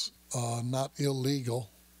drugs, not illegal,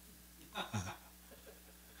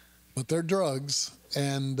 but they're drugs,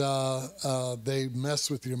 and they mess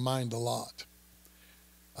with your mind a lot.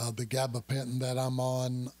 The gabapentin that I'm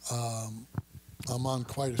on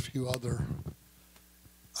quite a few other.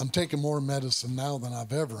 I'm taking more medicine now than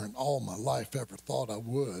I've ever in all my life ever thought I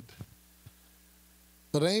would.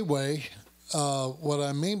 But anyway, what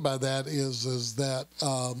I mean by that is that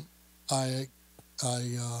I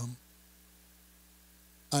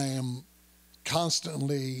am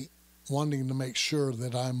constantly wanting to make sure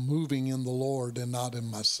that I'm moving in the Lord and not in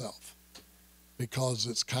myself, because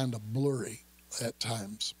it's kind of blurry at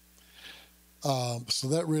times. So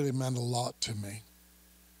that really meant a lot to me.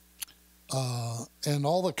 And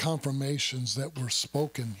all the confirmations that were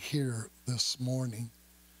spoken here this morning,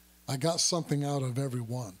 I got something out of every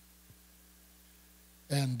one.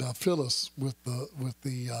 And Phyllis, with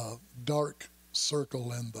the dark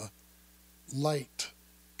circle and the light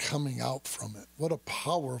coming out from it, what a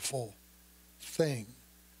powerful thing.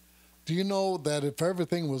 Do you know that if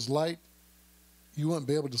everything was light, you wouldn't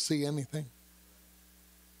be able to see anything?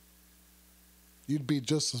 You'd be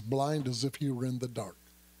just as blind as if you were in the dark.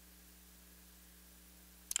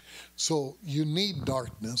 So you need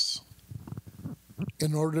darkness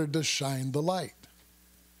in order to shine the light.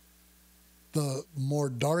 The more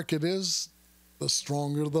dark it is, the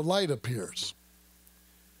stronger the light appears.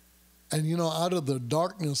 And you know, out of the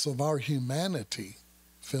darkness of our humanity,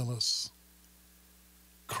 Phyllis,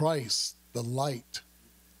 Christ, the light,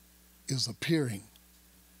 is appearing.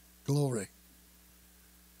 Glory.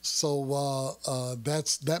 So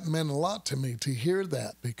that meant a lot to me to hear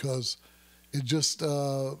that, because it just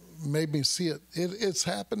made me see it. It's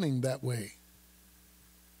happening that way.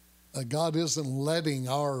 God isn't letting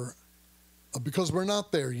because we're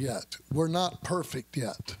not there yet. We're not perfect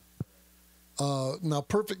yet. Now,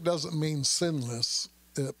 perfect doesn't mean sinless.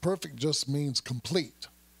 Perfect just means complete,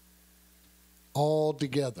 all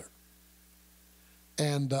together.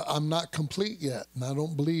 And I'm not complete yet, and I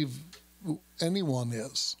don't believe anyone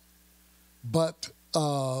is. But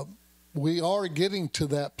we are getting to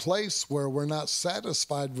that place where we're not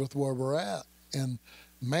satisfied with where we're at. And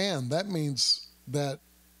man, that means that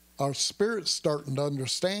our spirit's starting to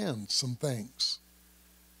understand some things,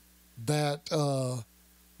 that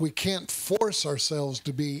we can't force ourselves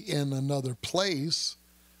to be in another place,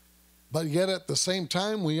 but yet at the same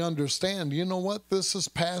time we understand, you know what, this is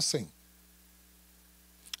passing.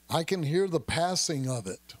 I can hear the passing of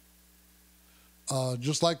it.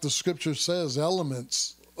 Just like the scripture says,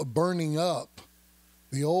 elements burning up,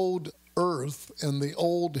 the old earth and the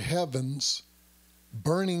old heavens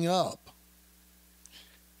burning up,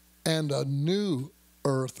 and a new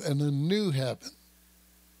earth and a new heaven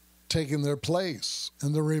taking their place.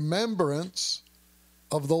 And the remembrance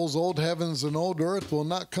of those old heavens and old earth will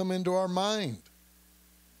not come into our mind.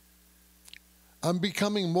 I'm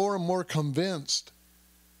becoming more and more convinced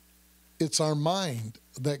it's our mind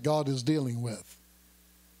that God is dealing with.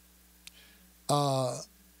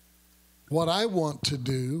 What I want to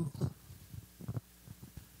do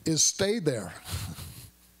is stay there.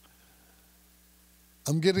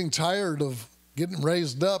 I'm getting tired of getting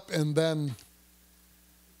raised up and then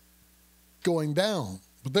going down.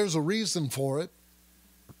 But there's a reason for it.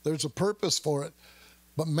 There's a purpose for it.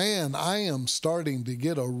 But man, I am starting to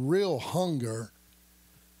get a real hunger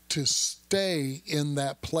to stay in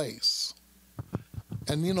that place.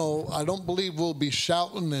 And, you know, I don't believe we'll be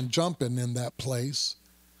shouting and jumping in that place.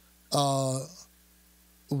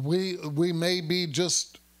 We may be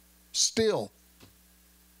just still,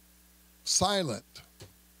 silent,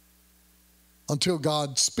 until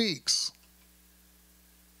God speaks.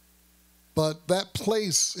 But that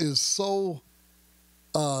place is so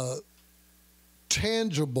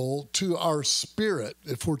tangible to our spirit.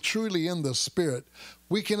 If we're truly in the spirit,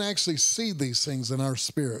 we can actually see these things in our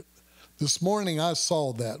spirit. This morning I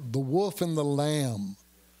saw that. The wolf and the lamb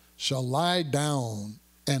shall lie down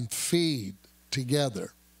and feed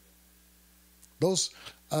together. Those,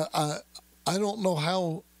 I don't know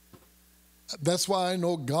how. That's why I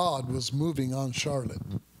know God was moving on Charlotte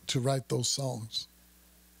to write those songs.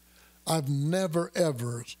 I've never,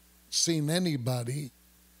 ever seen anybody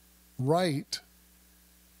write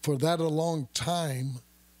for that a long time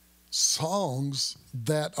songs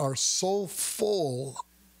that are so full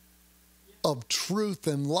of truth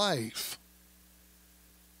and life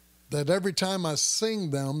that every time I sing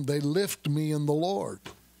them, they lift me in the Lord.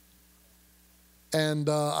 And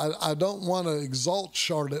I don't want to exalt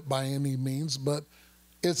Charlotte by any means, but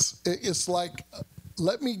it's like,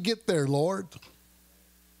 let me get there, Lord.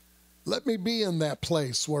 Let me be in that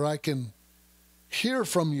place where I can hear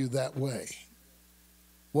from you that way,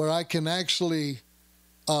 where I can actually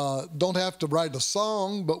don't have to write a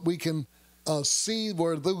song, but we can see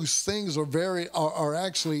where those things are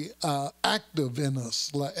actually active in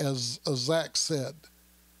us, as Zach said.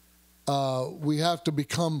 We have to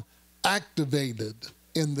become activated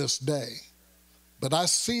in this day. But I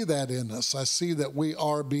see that in us. I see that we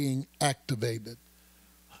are being activated.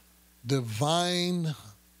 Divine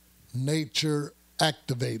nature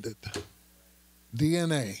activated.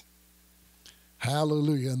 DNA.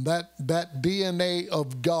 Hallelujah. And that DNA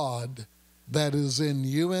of God that is in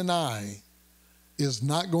you and I is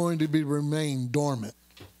not going to remain dormant.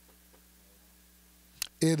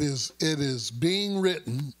 It is being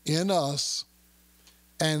written in us,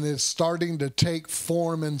 and it's starting to take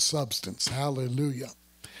form and substance. Hallelujah.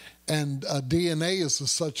 And DNA is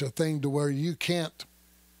such a thing to where you can't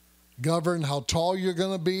govern how tall you're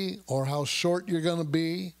going to be, or how short you're going to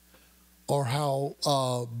be, or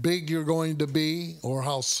how big you're going to be, or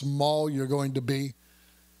how small you're going to be.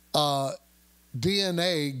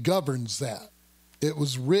 DNA governs that. It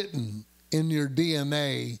was written in your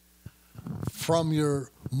DNA from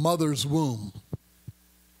your mother's womb.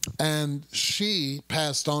 And she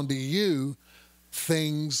passed on to you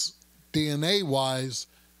things DNA-wise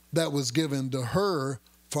that was given to her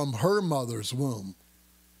from her mother's womb.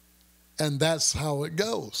 And that's how it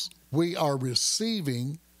goes. We are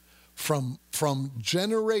receiving from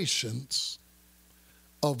generations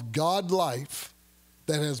of God life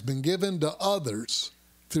that has been given to others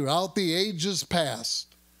throughout the ages past.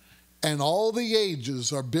 And all the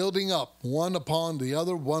ages are building up one upon the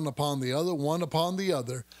other, one upon the other, one upon the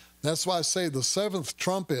other. That's why I say the seventh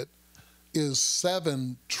trumpet is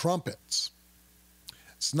 7 trumpets.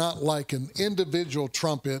 It's not like an individual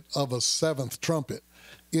trumpet of a 7th trumpet.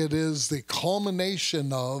 It is the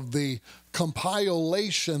culmination of, the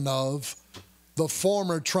compilation of the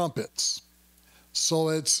former trumpets. So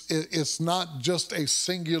it's not just a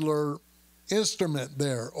singular instrument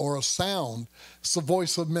there or a sound. It's the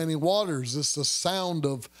voice of many waters. It's the sound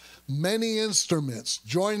of many instruments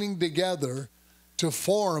joining together to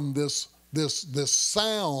form this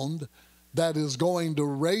sound that is going to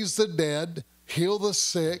raise the dead, heal the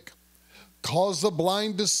sick, cause the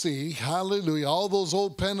blind to see. Hallelujah. All those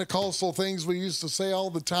old Pentecostal things we used to say all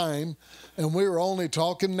the time, and we were only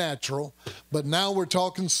talking natural, but now we're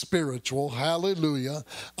talking spiritual. Hallelujah.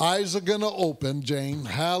 Eyes are going to open, Jane.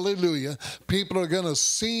 Hallelujah. People are going to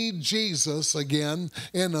see Jesus again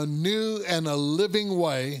in a new and a living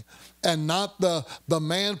way, and not the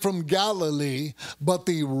man from Galilee, but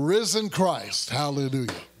the risen Christ.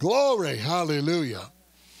 Hallelujah. Glory. Hallelujah.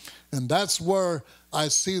 And that's where I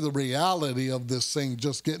see the reality of this thing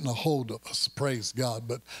just getting a hold of us. Praise God.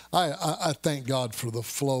 But I thank God for the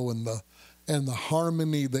flow and the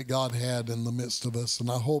harmony that God had in the midst of us. And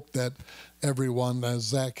I hope that everyone, as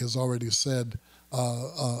Zach has already said,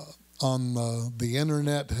 on the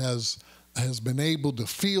internet has been able to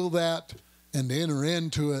feel that and to enter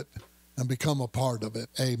into it and become a part of it.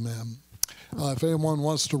 Amen. If anyone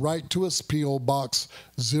wants to write to us, P.O. Box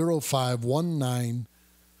 0519,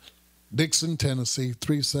 Dixon, Tennessee,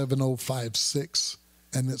 37056,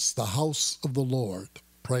 and it's the House of the Lord.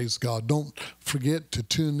 Praise God. Don't forget to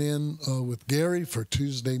tune in with Gary for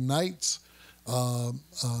Tuesday nights, an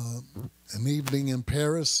evening in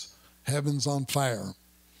Paris, Heaven's on Fire.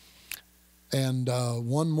 And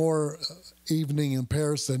one more evening in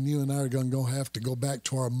Paris, then you and I are going to have to go back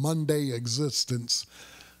to our Monday existence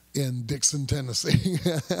in Dixon, Tennessee.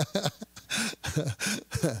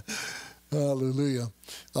 Hallelujah.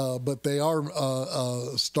 But they are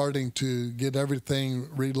starting to get everything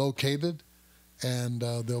relocated, and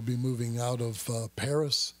they'll be moving out of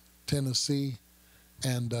Paris, Tennessee,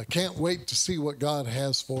 and can't wait to see what God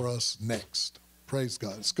has for us next. Praise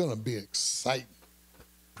God. It's going to be exciting.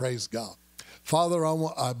 Praise God. Father,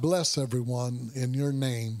 I bless everyone in your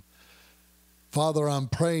name. Father, I'm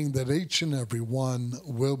praying that each and every one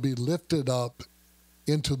will be lifted up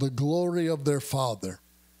into the glory of their Father,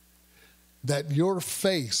 that your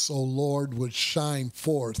face, O Lord, would shine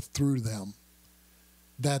forth through them,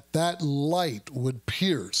 that light would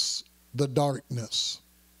pierce the darkness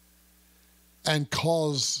and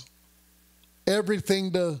cause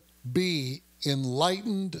everything to be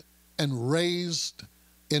enlightened and raised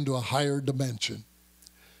into a higher dimension.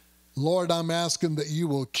 Lord, I'm asking that you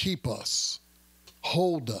will keep us,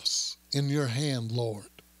 hold us in your hand, Lord.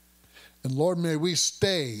 And Lord, may we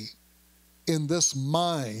stay in this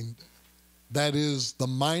mind that is the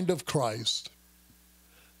mind of Christ,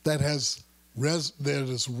 that is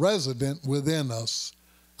resident within us.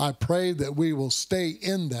 I pray that we will stay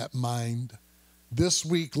in that mind. This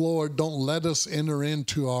week, Lord, don't let us enter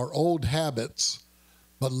into our old habits,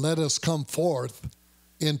 but let us come forth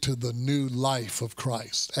into the new life of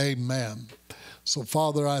Christ. Amen. So,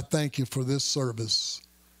 Father, I thank you for this service,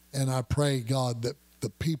 and I pray, God, that the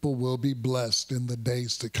people will be blessed in the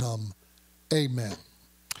days to come. Amen.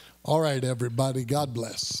 All right, everybody. God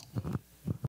bless.